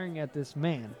are staring at this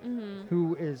man Mhm.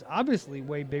 who is obviously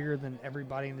way bigger than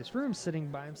everybody in this room sitting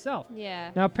by himself.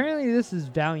 Yeah. Now, apparently, this is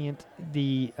Valiant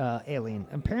the alien.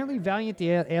 Apparently, Valiant the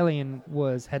alien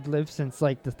had lived since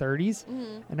like the 30s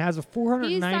Mhm. and has a He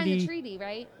 490. signed the treaty,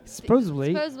 right?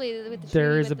 Supposedly, Supposedly with the there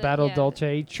treaty is a with the- Battle yeah.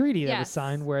 Dulce treaty that was Yes.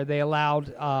 signed where they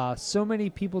allowed so many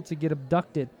people to get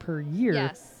abducted per year.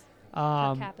 Yes.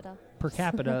 Per capita. Per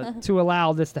capita to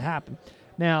allow this to happen.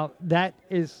 Now that's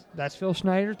Phil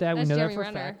Snyder's dad. That's We know Jeremy that for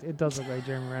Renner. a fact. It does look like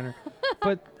Jeremy Renner.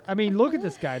 But I mean, look at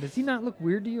this guy. Does he not look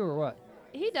weird to you or what?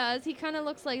 He does. He kind of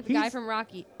looks like the guy He's- from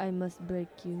Rocky. I must break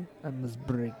you. I must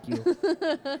break you.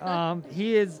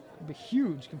 He is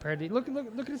huge compared to look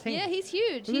at his hands. Yeah, he's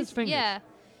huge. Look at his fingers. Yeah.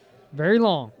 Very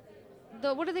long.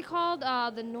 What are they called?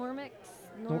 The Normics?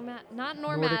 Not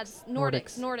Normads.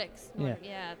 Nordics. Yeah.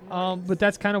 Yeah. But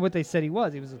that's kind of what they said he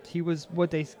was. He was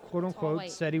what they quote unquote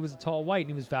white. said he was a tall white, and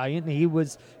he was valiant, and he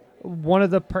was one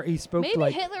of the he spoke Maybe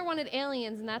like Hitler wanted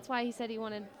aliens, and that's why he said he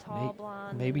wanted tall,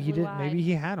 blonde. maybe and he did. blue-eyed. Maybe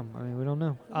he had them. I mean, we don't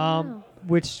know. know.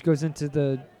 Which goes into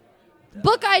the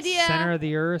Book idea. Center of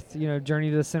the Earth. Journey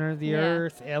to the Center of the Yeah.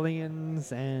 Earth,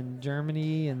 aliens, and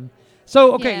Germany, and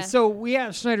so okay. Yeah. So we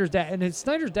have Snyder's dad, and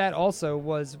Snyder's dad also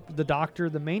was the doctor,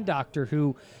 the main doctor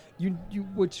who.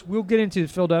 Which we'll get into the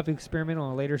Philadelphia experiment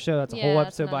on a later show. That's a whole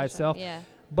that's episode by another show. itself. Yeah.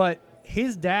 But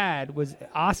his dad was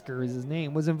Oscar, is his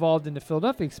name, was involved in the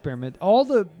Philadelphia experiment. All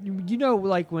the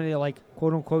like when they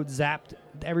quote unquote zapped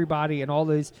everybody and all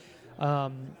these,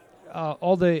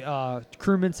 all the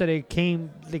crewmen said they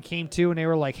came to and they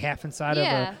were like half inside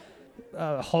of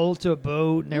a hull to a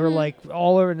boat and they were like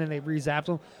all over and then they re-zapped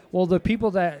them. Well, the people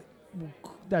that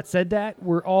said that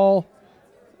were all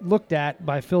looked at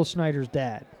by Phil Snyder's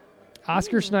dad.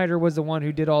 Oscar Snyder was the one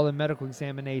who did all the medical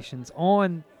examinations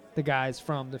on the guys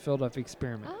from the Philadelphia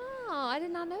experiment. Oh, I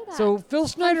did not know that. So Phil Fun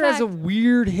Snyder has a fact.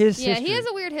 weird history. Yeah, he has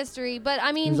a weird history, but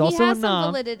I mean, He was he also has a some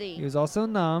nom. validity. He was also a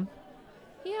nom.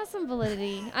 He has some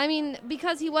validity. I mean,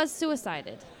 because he was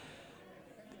suicided.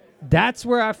 That's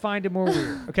where I find it more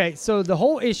weird. Okay, so the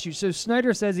whole issue. So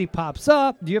Snyder says he pops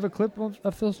up. Do you have a clip of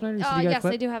Phil Snyder? You said you got a Yes,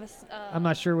 clip? I do have a. I'm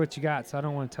not sure what you got, so I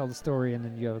don't want to tell the story and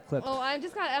then you have a clip. Oh, I'm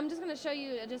just gonna show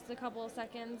you just a couple of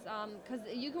seconds, because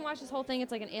you can watch this whole thing.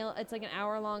 It's like an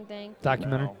hour-long thing.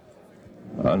 Documentary.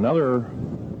 Another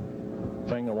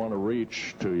thing I want to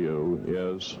reach to you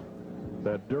is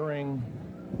that during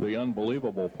the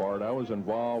unbelievable part, I was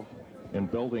involved in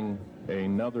building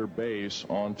another base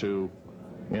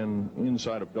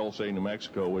inside of Dulce, New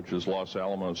Mexico, which is Los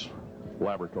Alamos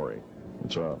Laboratory.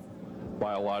 It's a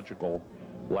biological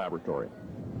laboratory.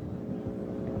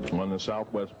 On the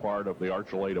southwest part of the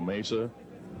Archuleta Mesa,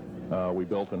 we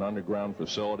built an underground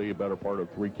facility, a better part of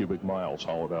 3 cubic miles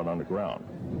hollowed out underground.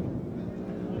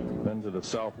 Then to the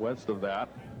southwest of that,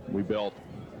 we were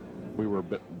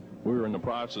in the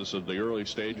process of the early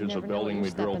stages of building. We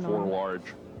drilled 4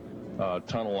 large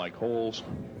tunnel-like holes.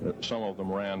 Some of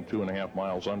them ran 2.5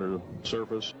 miles under the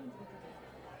surface.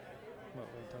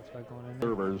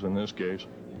 Servers, in this case,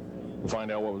 to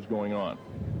find out what was going on.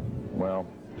 Well,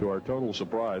 to our total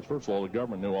surprise, first of all, the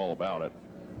government knew all about it.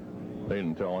 They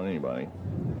didn't tell anybody.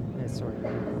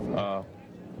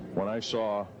 When I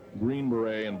saw Green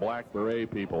Beret and Black Beret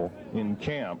people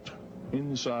encamped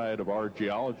inside of our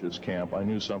geologist camp, I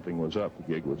knew something was up.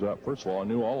 The gig was up. First of all, I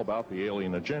knew all about the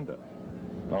alien agenda.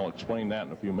 I'll explain that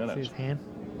in a few minutes. See his hand?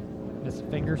 His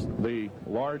fingers? The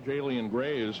large alien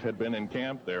grays had been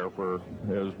encamped there for,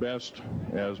 as best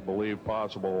as believed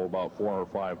possible, about 400 or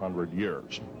 500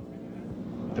 years.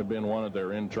 Had been one of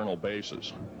their internal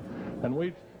bases. And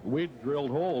we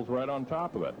drilled holes right on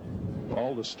top of it.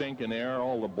 All the stinking air,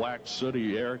 all the black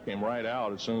sooty air came right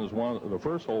out as soon as the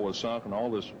first hole was sunk, and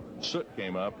all this soot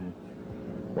came up. And,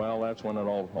 well, that's when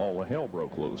all the hell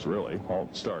broke loose, really. All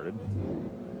started.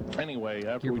 Anyway,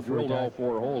 after we drilled all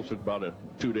 4 holes, it took about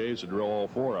 2 days to drill all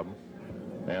 4 of them.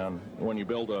 And when you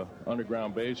build an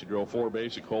underground base, you drill 4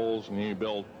 basic holes, and then you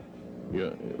build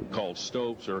called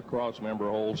stopes or cross-member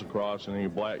holes across, and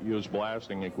you use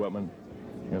blasting equipment,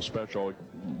 special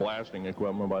blasting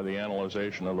equipment by the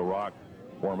analyzation of the rock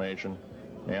formation,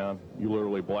 and you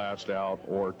literally blast out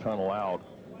or tunnel out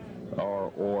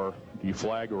or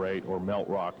deflagrate or melt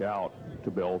rock out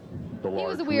to build the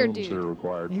large rooms that are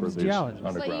required for these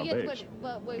underground bays.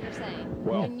 What you're saying.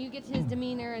 Well, and you get his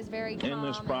demeanor is very calm. In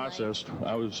this process,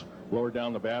 I was lowered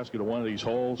down the basket of one of these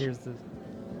holes,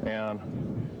 and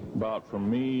about from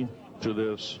me to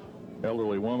this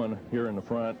elderly woman here in the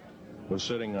front was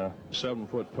sitting a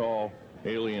 7-foot-tall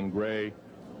alien gray.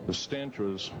 The stench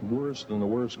was worse than the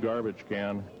worst garbage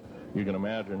can you can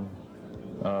imagine.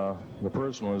 The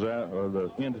person was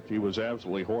the entity was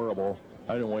absolutely horrible.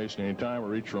 I didn't waste any time. I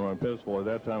reached for my pistol. At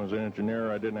that time, as an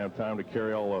engineer, I didn't have time to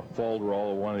carry all the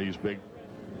folderol of one of these big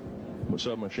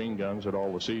submachine guns that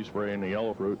all the sea spray and the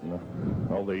yellow fruit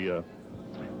and all the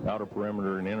outer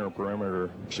perimeter and inner perimeter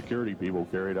security people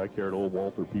carried. I carried a little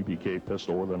Walther PPK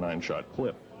pistol with a 9-shot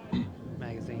clip.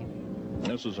 Magazine.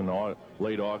 This was in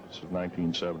late August of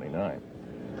 1979.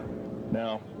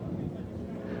 Now,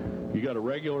 you got a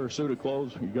regular suit of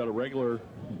clothes, you got a regular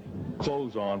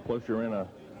clothes on, plus you're in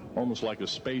almost like a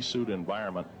spacesuit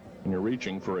environment, and you're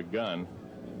reaching for a gun.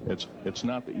 It's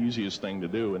not the easiest thing to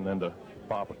do, and then to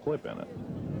pop a clip in it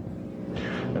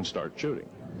and start shooting.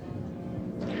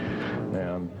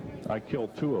 And I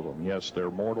killed 2 of them. Yes,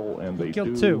 they're mortal, and they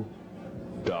do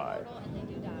die.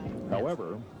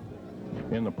 However,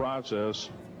 in the process,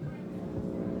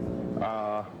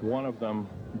 one of them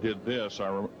did this.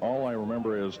 All I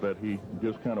remember is that he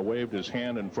just kind of waved his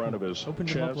hand in front of his Opened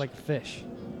chest. him up like fish.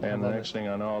 And the next thing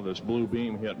I know, this blue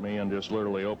beam hit me and just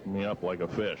literally opened me up like a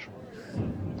fish.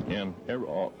 And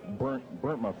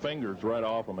burnt my fingers right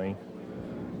off of me.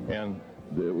 And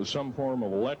it was some form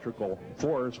of electrical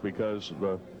force, because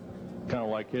the kind of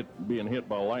like being hit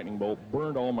by a lightning bolt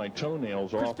burned all my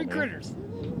toenails off of me. Critters.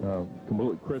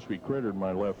 Completely crispy crittered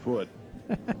my left foot.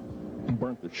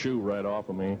 Burnt the shoe right off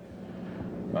of me.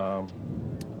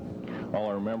 All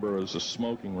I remember is the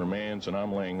smoking remains, and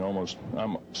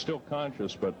I'm still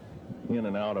conscious, but in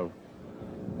and out of,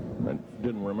 I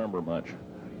didn't remember much.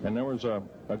 And there was a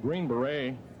Green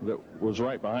Beret that was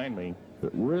right behind me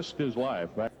that risked his life.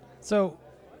 So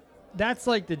that's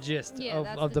like the gist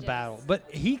Yeah, of the battle. But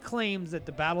he claims that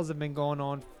the battles have been going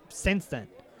on since then.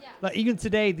 Yeah. Like even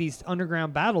today, these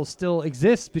underground battles still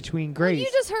exist between graves. You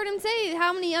just heard him say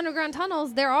how many underground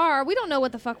tunnels there are. We don't know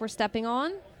what the fuck we're stepping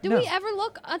on. Do we ever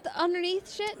look at the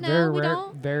underneath shit? No, we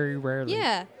don't. Very rarely.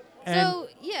 Yeah. And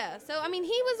So I mean,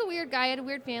 he was a weird guy, had a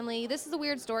weird family. This is a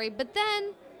weird story. But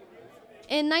then,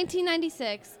 in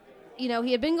 1996, he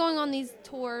had been going on these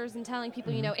tours and telling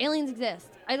people, aliens exist.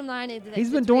 Item 9 exists. He's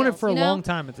been doing it for a long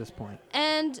time at this point.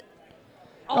 And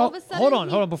all of a sudden, hold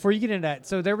on. Before you get into that,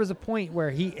 so there was a point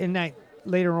where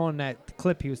later on in that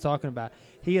clip he was talking about,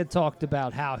 he had talked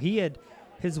about how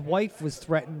his wife was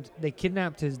threatened. They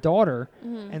kidnapped his daughter,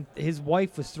 and his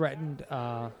wife was threatened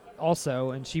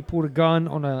also, and she pulled a gun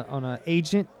on a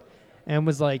agent and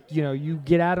was like, you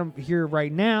get out of here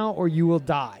right now or you will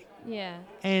die. Yeah.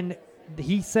 And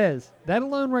he says that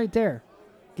alone right there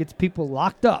gets people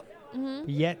locked up.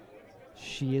 Yet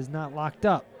she is not locked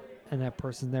up, and that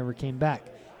person never came back.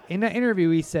 In that interview,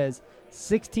 he says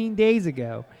 16 days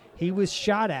ago he was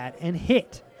shot at and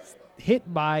hit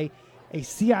by a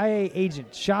CIA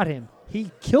agent. Shot him.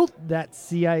 He killed that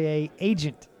CIA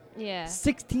agent. Yeah.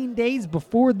 16 days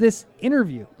before this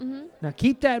interview. Now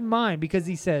keep that in mind, because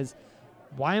he says,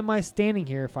 why am I standing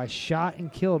here if I shot and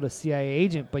killed a CIA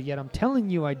agent, but yet I'm telling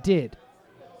you I did?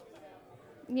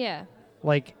 Yeah.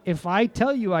 Like, if I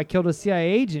tell you I killed a CIA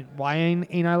agent, why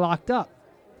ain't I locked up?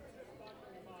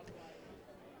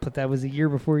 But that was a year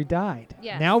before he died.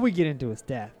 Yes. Now we get into his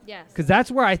death. Yes. Because that's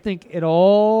where I think it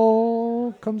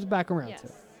all comes back around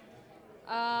to.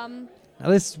 Now,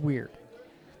 this is weird.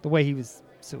 The way he was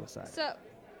suicided.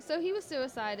 So he was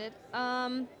suicided.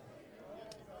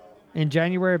 In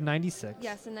January of 96.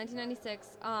 Yes, in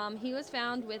 1996. He was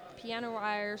found with piano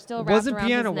wire still It wrapped wasn't around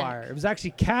piano his neck. wire. It was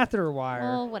actually catheter wire.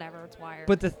 Well, whatever. It's wire.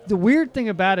 But the weird thing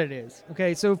about it is,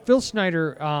 okay, so Phil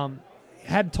Schneider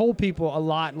had told people a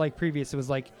lot like previous. It was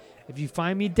like, if you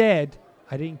find me dead,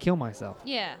 I didn't kill myself.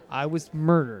 Yeah. I was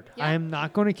murdered. Yeah. I am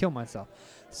not going to kill myself.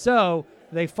 So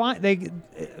he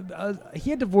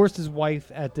had divorced his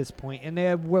wife at this point, and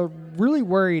they were really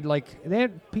worried. Like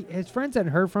his friends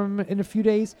hadn't heard from him in a few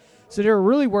days, so they were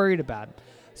really worried about him.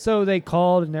 So they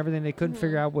called and everything. They couldn't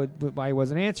figure out why he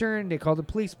wasn't answering. They called the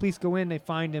police. Police go in. They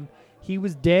find him. He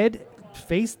was dead,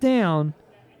 face down,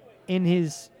 in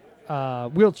his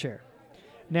wheelchair.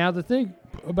 Now the thing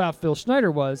about Phil Schneider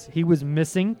was he was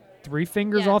missing 3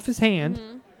 fingers Yes. off his hand.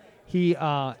 Mhm. He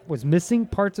was missing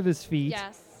parts of his feet.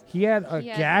 Yes. He had a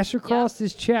gash across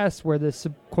his chest where the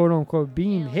quote unquote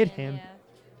beam hit him.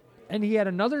 And he had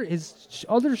his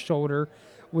other shoulder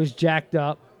was jacked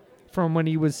up from when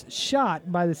he was shot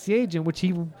by the sea agent, which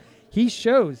he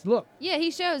shows. Look. Yeah,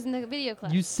 he shows in the video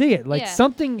clip. You see it. Like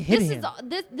something hit him.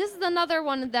 This is another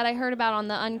one that I heard about on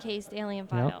the Uncased Alien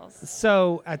Yep. Files.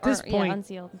 So at this point,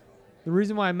 Unsealed. the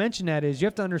reason why I mention that is you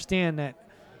have to understand that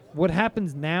what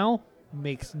happens now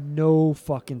makes no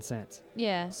fucking sense.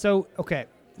 Yeah. So, okay.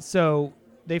 So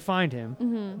they find him.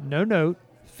 Mhm. No note.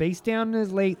 Face down in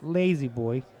his lazy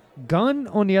boy. Gun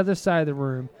on the other side of the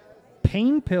room.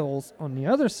 Pain pills on the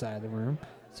other side of the room.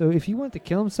 So if he wanted to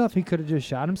kill himself, he could have just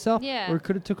shot himself. Yeah. Or he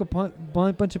could have took a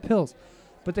bunch of pills.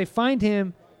 But they find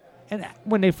him. And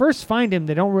when they first find him,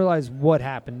 they don't realize what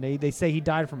happened. They say he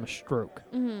died from a stroke.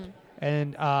 Mhm.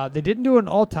 And they didn't do an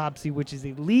autopsy, which is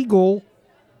illegal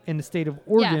in the state of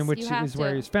Oregon, Yes, which you have is where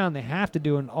to. he was found. They have to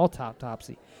do an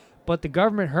autopsy. But the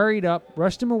government hurried up,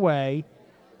 rushed him away,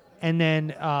 and then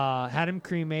had him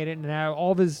cremated. And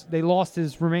now they lost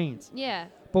his remains. Yeah.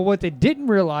 But what they didn't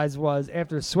realize was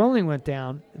after the swelling went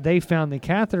down, they found the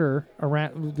catheter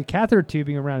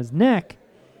tubing around his neck,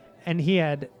 and he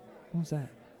had what was that?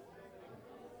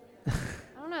 I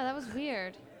don't know. That was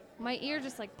weird. My ear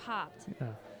just like popped. Yeah.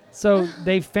 So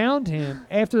they found him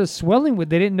after the swelling. They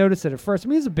didn't notice it at first. I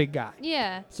mean, he's a big guy.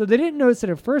 Yeah. So they didn't notice it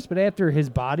at first, but after his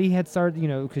body had started,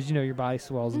 because your body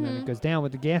swells and then it Mhm. goes down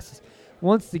with the gases.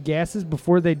 Once the gases,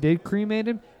 before they did cremate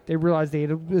him, they realized they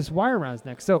had this wire around his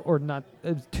neck. So, or not,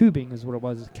 it was tubing is what it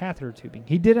was, catheter tubing.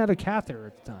 He did have a catheter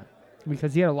at the time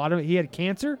because he had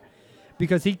cancer.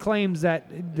 Because he claims that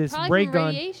this Probably ray from gun,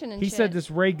 radiation and he said shit.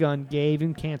 this ray gun gave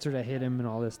him cancer that hit him and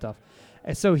all this stuff.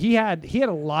 And so he had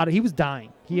a lot of, he was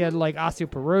dying. He had like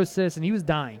osteoporosis and he was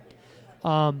dying.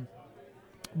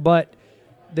 But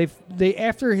they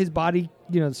after his body,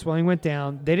 the swelling went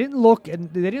down, they didn't look at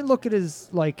his,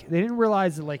 they didn't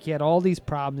realize that he had all these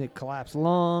problems, it collapsed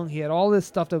lung, he had all this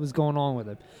stuff that was going on with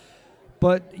him.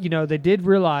 But, they did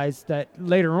realize that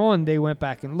later on they went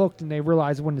back and looked and they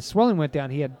realized when the swelling went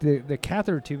down, he had the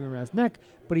catheter tube around his neck,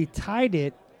 but he tied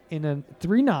it in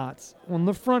 3 knots on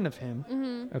the front of him.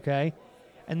 Mhm. Okay.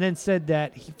 And then said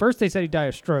that first they said he died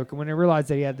of stroke. And when they realized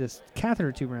that he had this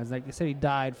catheter tube around his neck, they said he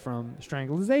died from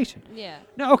strangulation. Yeah.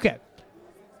 Now, okay.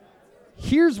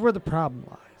 Here's where the problem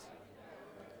lies.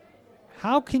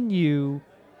 How can you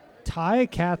tie a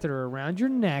catheter around your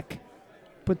neck,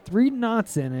 put 3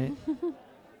 knots in it,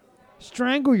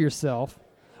 strangle yourself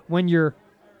when your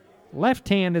left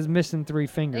hand is missing 3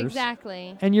 fingers?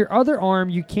 Exactly. And your other arm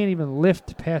you can't even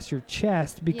lift past your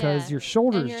chest because Yeah. your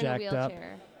shoulder's And you're in a jacked up.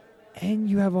 wheelchair. And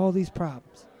you have all these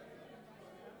problems.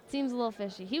 Seems a little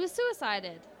fishy. He was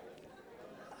suicided.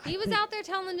 He was out there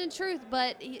telling the truth,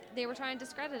 but they were trying to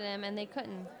discredit him, and they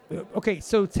couldn't. Okay,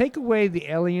 so take away the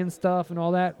alien stuff and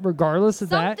all that. Regardless of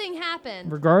Something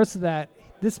happened. Regardless of that,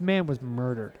 this man was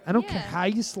murdered. I don't care how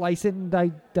you slice it and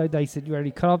dice it. You already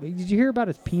cut off. Did you hear about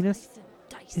his penis?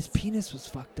 His penis was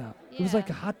fucked up. It was like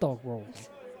a hot dog roll.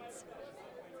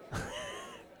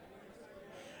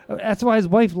 That's why his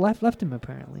wife left him,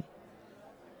 apparently.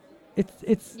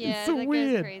 It's so that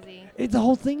weird. goes crazy. The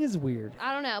whole thing is weird.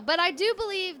 I don't know, but I do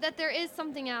believe that there is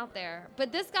something out there.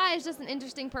 But this guy is just an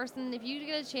interesting person. If you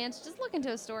get a chance, just look into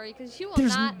his story because you will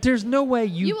There's no way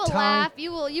you will tie. laugh.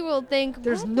 You will think.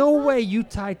 There's no way you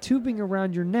tie tubing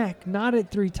around your neck, knot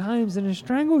it 3 times, and then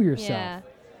strangle yourself. Yeah.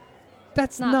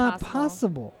 That's Not not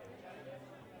possible.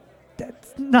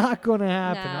 That's not going to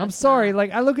happen. No, I'm it's sorry.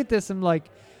 I look at this and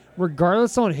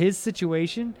regardless on his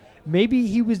situation, maybe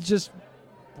he was just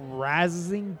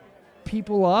razzing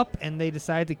people up and they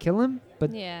decided to kill him,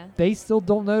 but they still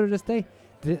don't know to this day.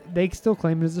 They still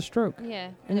claim it as a stroke. Yeah,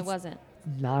 and it it's wasn't.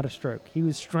 Not a stroke. He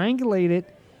was strangulated.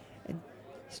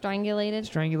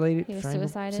 Strangulated? He was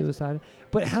suicided? Suicided.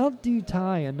 But how do you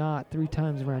tie a knot 3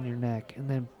 times around your neck and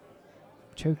then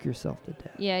choke yourself to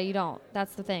death? Yeah, you don't.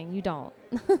 That's the thing. You don't.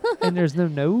 And there's no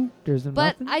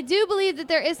But nothing? I do believe that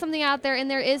there is something out there, and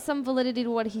there is some validity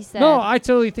to what he said. No, I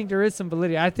totally think there is some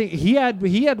validity. I think he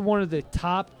had one of the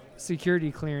top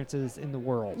security clearances in the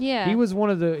world. Yeah. He was one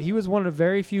of the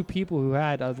very few people who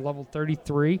had a level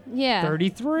 33. Yeah.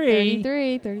 33.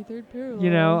 33rd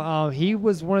parallel. He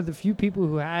was one of the few people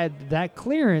who had that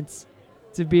clearance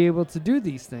to be able to do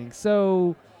these things.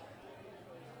 So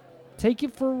take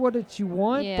it for what you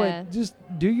want, Yeah. but just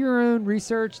do your own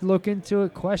research, look into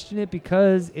it, question it,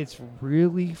 because it's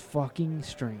really fucking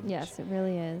strange. Yes, it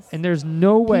really is. And there's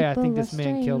no way I People think are this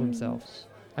man killed strange. himself.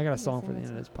 I got a song for the end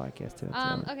of this podcast too.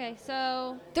 Okay,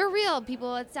 so they're real,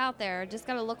 people. It's out there. Just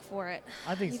gotta look for it.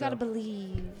 I think you so. gotta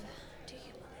believe.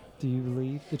 Do you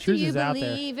believe? The truth is out there.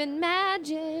 Do you believe in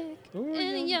magic in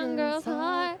a young girl's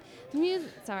heart? Music.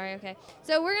 Sorry. Okay.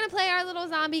 So we're gonna play our little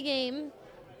zombie game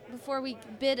before we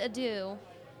bid adieu.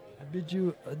 I bid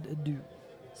you adieu.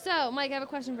 So, Mike, I have a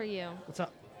question for you. What's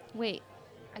up? Wait,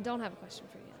 I don't have a question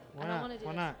for you. Why I don't not? want to do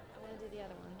Why this. not? I want to do the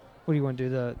other one. What do you want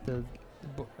to do?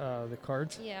 The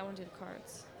cards? Yeah, I want to do the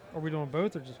cards. Are we doing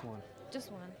both or just one?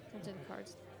 Just one. I'll do the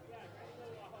cards.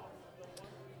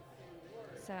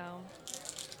 So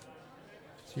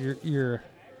you're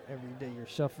every day you're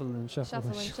shuffling.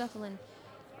 Shuffling.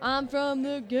 I'm from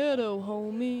the ghetto,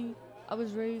 homie. I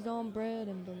was raised on bread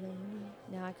and bologna.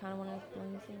 Now I kind of want a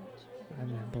bologna sandwich. I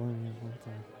mean, bologna one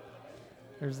time.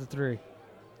 There's the 3.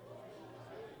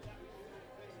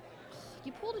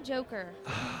 You pulled a joker.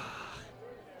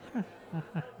 You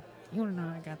don't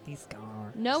know I got these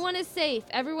cards. No one is safe.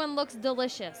 Everyone looks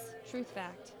delicious. Truth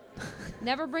fact.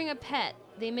 Never bring a pet.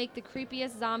 They make the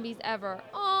creepiest zombies ever.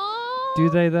 Aww. Do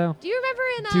they though? Do you remember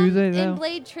in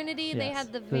Blade Trinity yes. they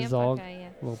had the vampire Zog, guy? Yeah.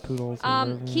 Little poodles.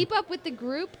 Keep up with the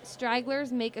group.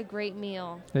 Stragglers make a great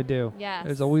meal. They do. Yes.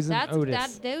 There's always an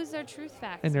Otis. Those are truth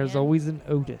facts. And there's man. always an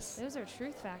Otis. Those are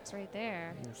truth facts right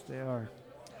there. Yes, they are.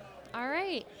 All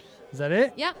right. Is that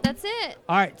it? Yep, that's it.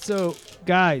 All right, so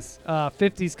guys,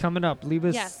 50's coming up. Leave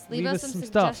us some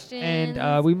stuff,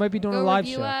 and we might be doing a live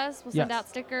show. Review us. We'll send out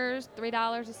stickers.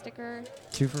 $3 a sticker.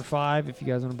 2 for $5 if you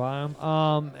guys want to buy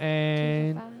them.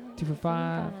 And 2 for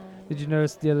 $5. Did you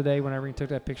notice the other day when Irene took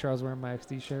that picture, I was wearing my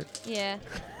XD shirt? Yeah,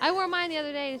 I wore mine the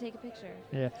other day to take a picture.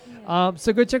 Yeah.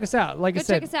 So go check us out. Like I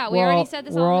said, check us out. We already said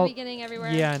this all in the beginning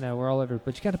everywhere. Yeah, I know. We're all over,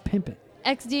 but you got to pimp it.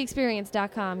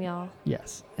 XDexperience.com, y'all.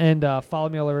 Yes. And follow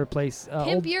me all over the place.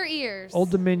 Pimp your ears.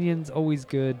 Old Dominion's always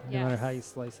good, no Yes. matter how you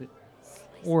slice it.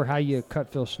 Or how you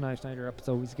cut Phil Schneider up. It's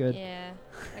always good. Yeah,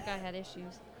 that guy had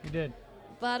issues. He did.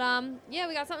 But, yeah,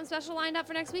 we got something special lined up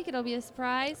for next week. It'll be a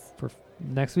surprise. For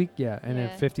next week? Yeah. And then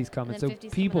 50's coming. So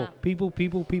 50's people,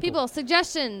 coming People,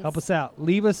 suggestions. help us out.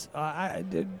 Leave us,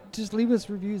 just leave us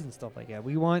reviews and stuff like that.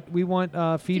 We want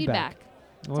feedback.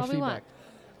 That's all we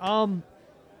want.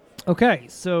 Okay,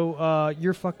 so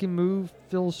your fucking move,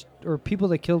 or people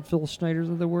that killed Phil Schneider's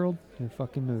of the world, your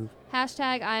fucking move.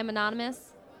 Hashtag I am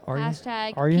anonymous. Are you?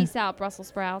 Hashtag Are you? peace out Brussels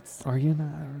sprouts. Are you not?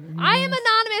 I am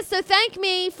anonymous, so thank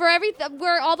me for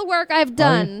all the work I've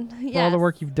done. Yes. For all the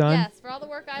work you've done? Yes, for all the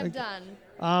work I've done.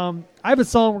 I have a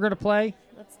song we're going to play.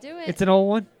 Let's do it. It's an old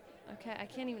one. Okay, I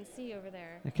can't even see over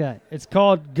there. Okay, it's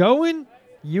called Going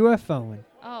UFOing.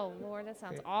 Oh, Lord, that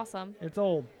sounds awesome. It's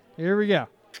old. Here we go.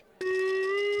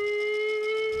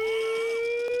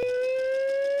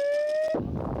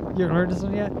 You haven't heard this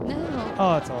one yet? No.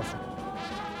 Oh, it's awesome.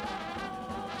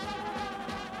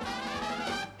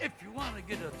 If you want to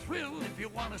get a thrill, if you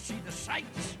want to see the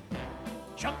sights,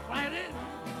 jump right in.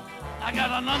 I got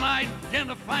an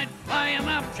unidentified flying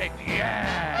object.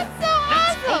 Yeah. That's so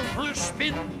awesome. Let's go for a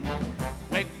spin.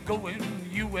 We're going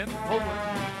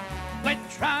UFOing. We're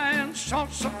trying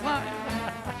saucer flying.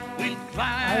 We'll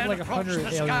glide like across 100 the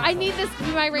aliens. sky. I need this to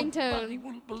be my ringtone. Nobody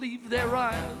will believe their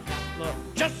eyes. Look.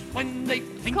 Just when they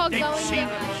think called they've Going seen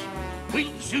UFOing. us,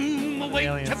 we zoom away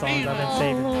Alien to songs Venus. I've been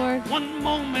saving. Lord. One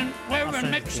moment we're I'll in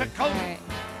send it to you. Mexico, Right.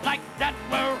 like that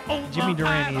we're over Jimmy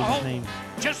Durante is his Idaho. name.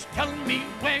 Just tell me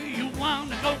where you want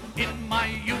to go in my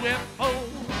UFO.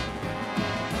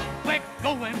 We're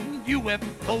going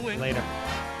UFOing. Later.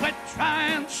 We're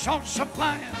trying saucer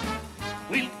flying.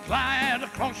 We'll glide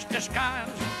across the skies.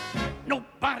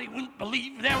 Nobody will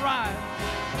believe their eyes.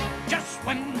 Just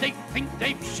when they think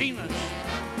they've seen us,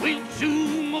 we'll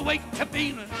zoom away to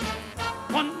Venus.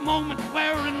 One moment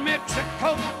we're in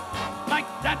Mexico, like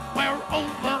that we're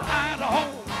over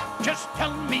Idaho. Just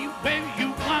tell me where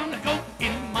you want to go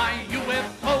in my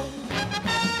UFO.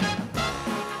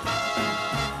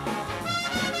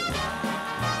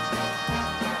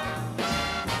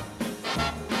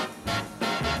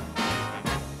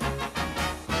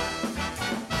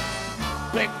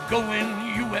 We're going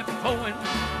UFOing.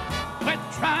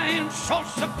 We're trying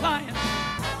saucer flying.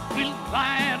 We'll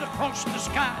glide across the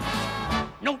skies.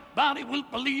 Nobody will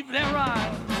believe their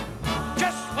eyes.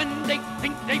 Just when they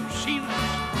think they've seen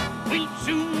us, we'll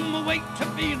zoom away to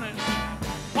Venus.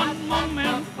 One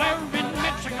moment we're in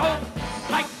Mexico,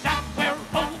 like that we're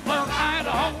over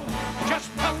Idaho.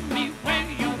 Just tell me where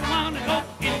you want to go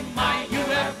in my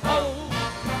UFO.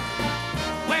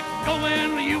 We're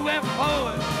going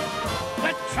UFOing.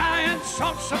 We're trying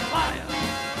saucer flying.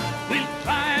 We'll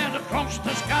glide across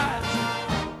the skies.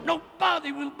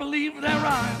 Nobody will believe their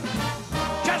eyes.